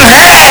getting some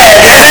head.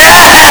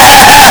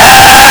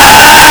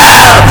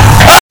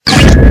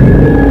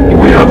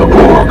 We are the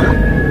Borg.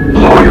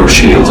 Lower your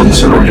shields and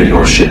surrender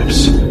your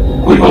ships.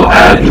 We will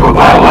add your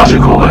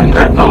biological and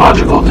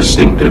technological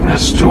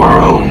distinctiveness to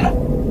our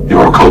own.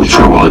 Your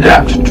culture will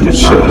adapt to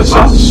service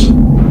us.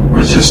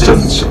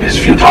 Resistance is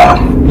futile.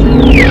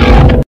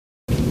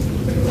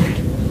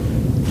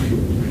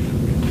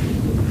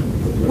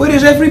 Where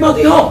is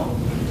everybody home?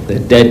 They're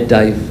dead,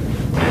 Dave.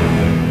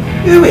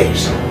 Who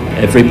is?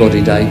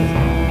 Everybody, Dave.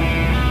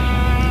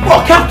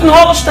 What, Captain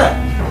Hollister?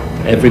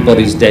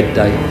 Everybody's dead,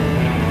 Dave.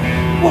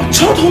 What,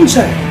 Todd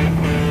Hunter?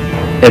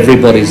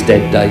 Everybody's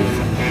dead, Dave.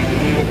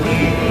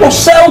 What's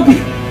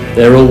Selby?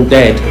 They're all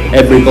dead.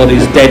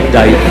 Everybody's dead,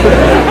 Dave.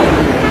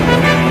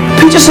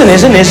 Peterson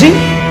isn't, is he?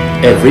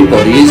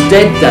 Everybody is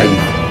dead, Dave.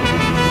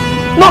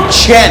 Not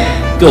Chen.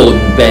 Gordon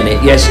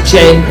Bennett, yes,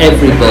 Chen,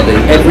 everybody.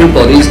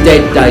 Everybody's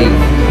dead, Dave.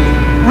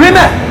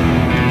 Rimmer.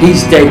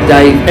 He's dead,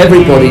 Dave.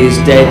 Everybody is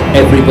dead.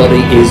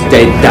 Everybody is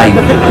dead, Dave.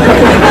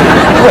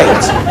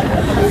 Wait.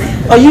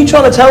 Are you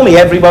trying to tell me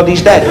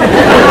everybody's dead?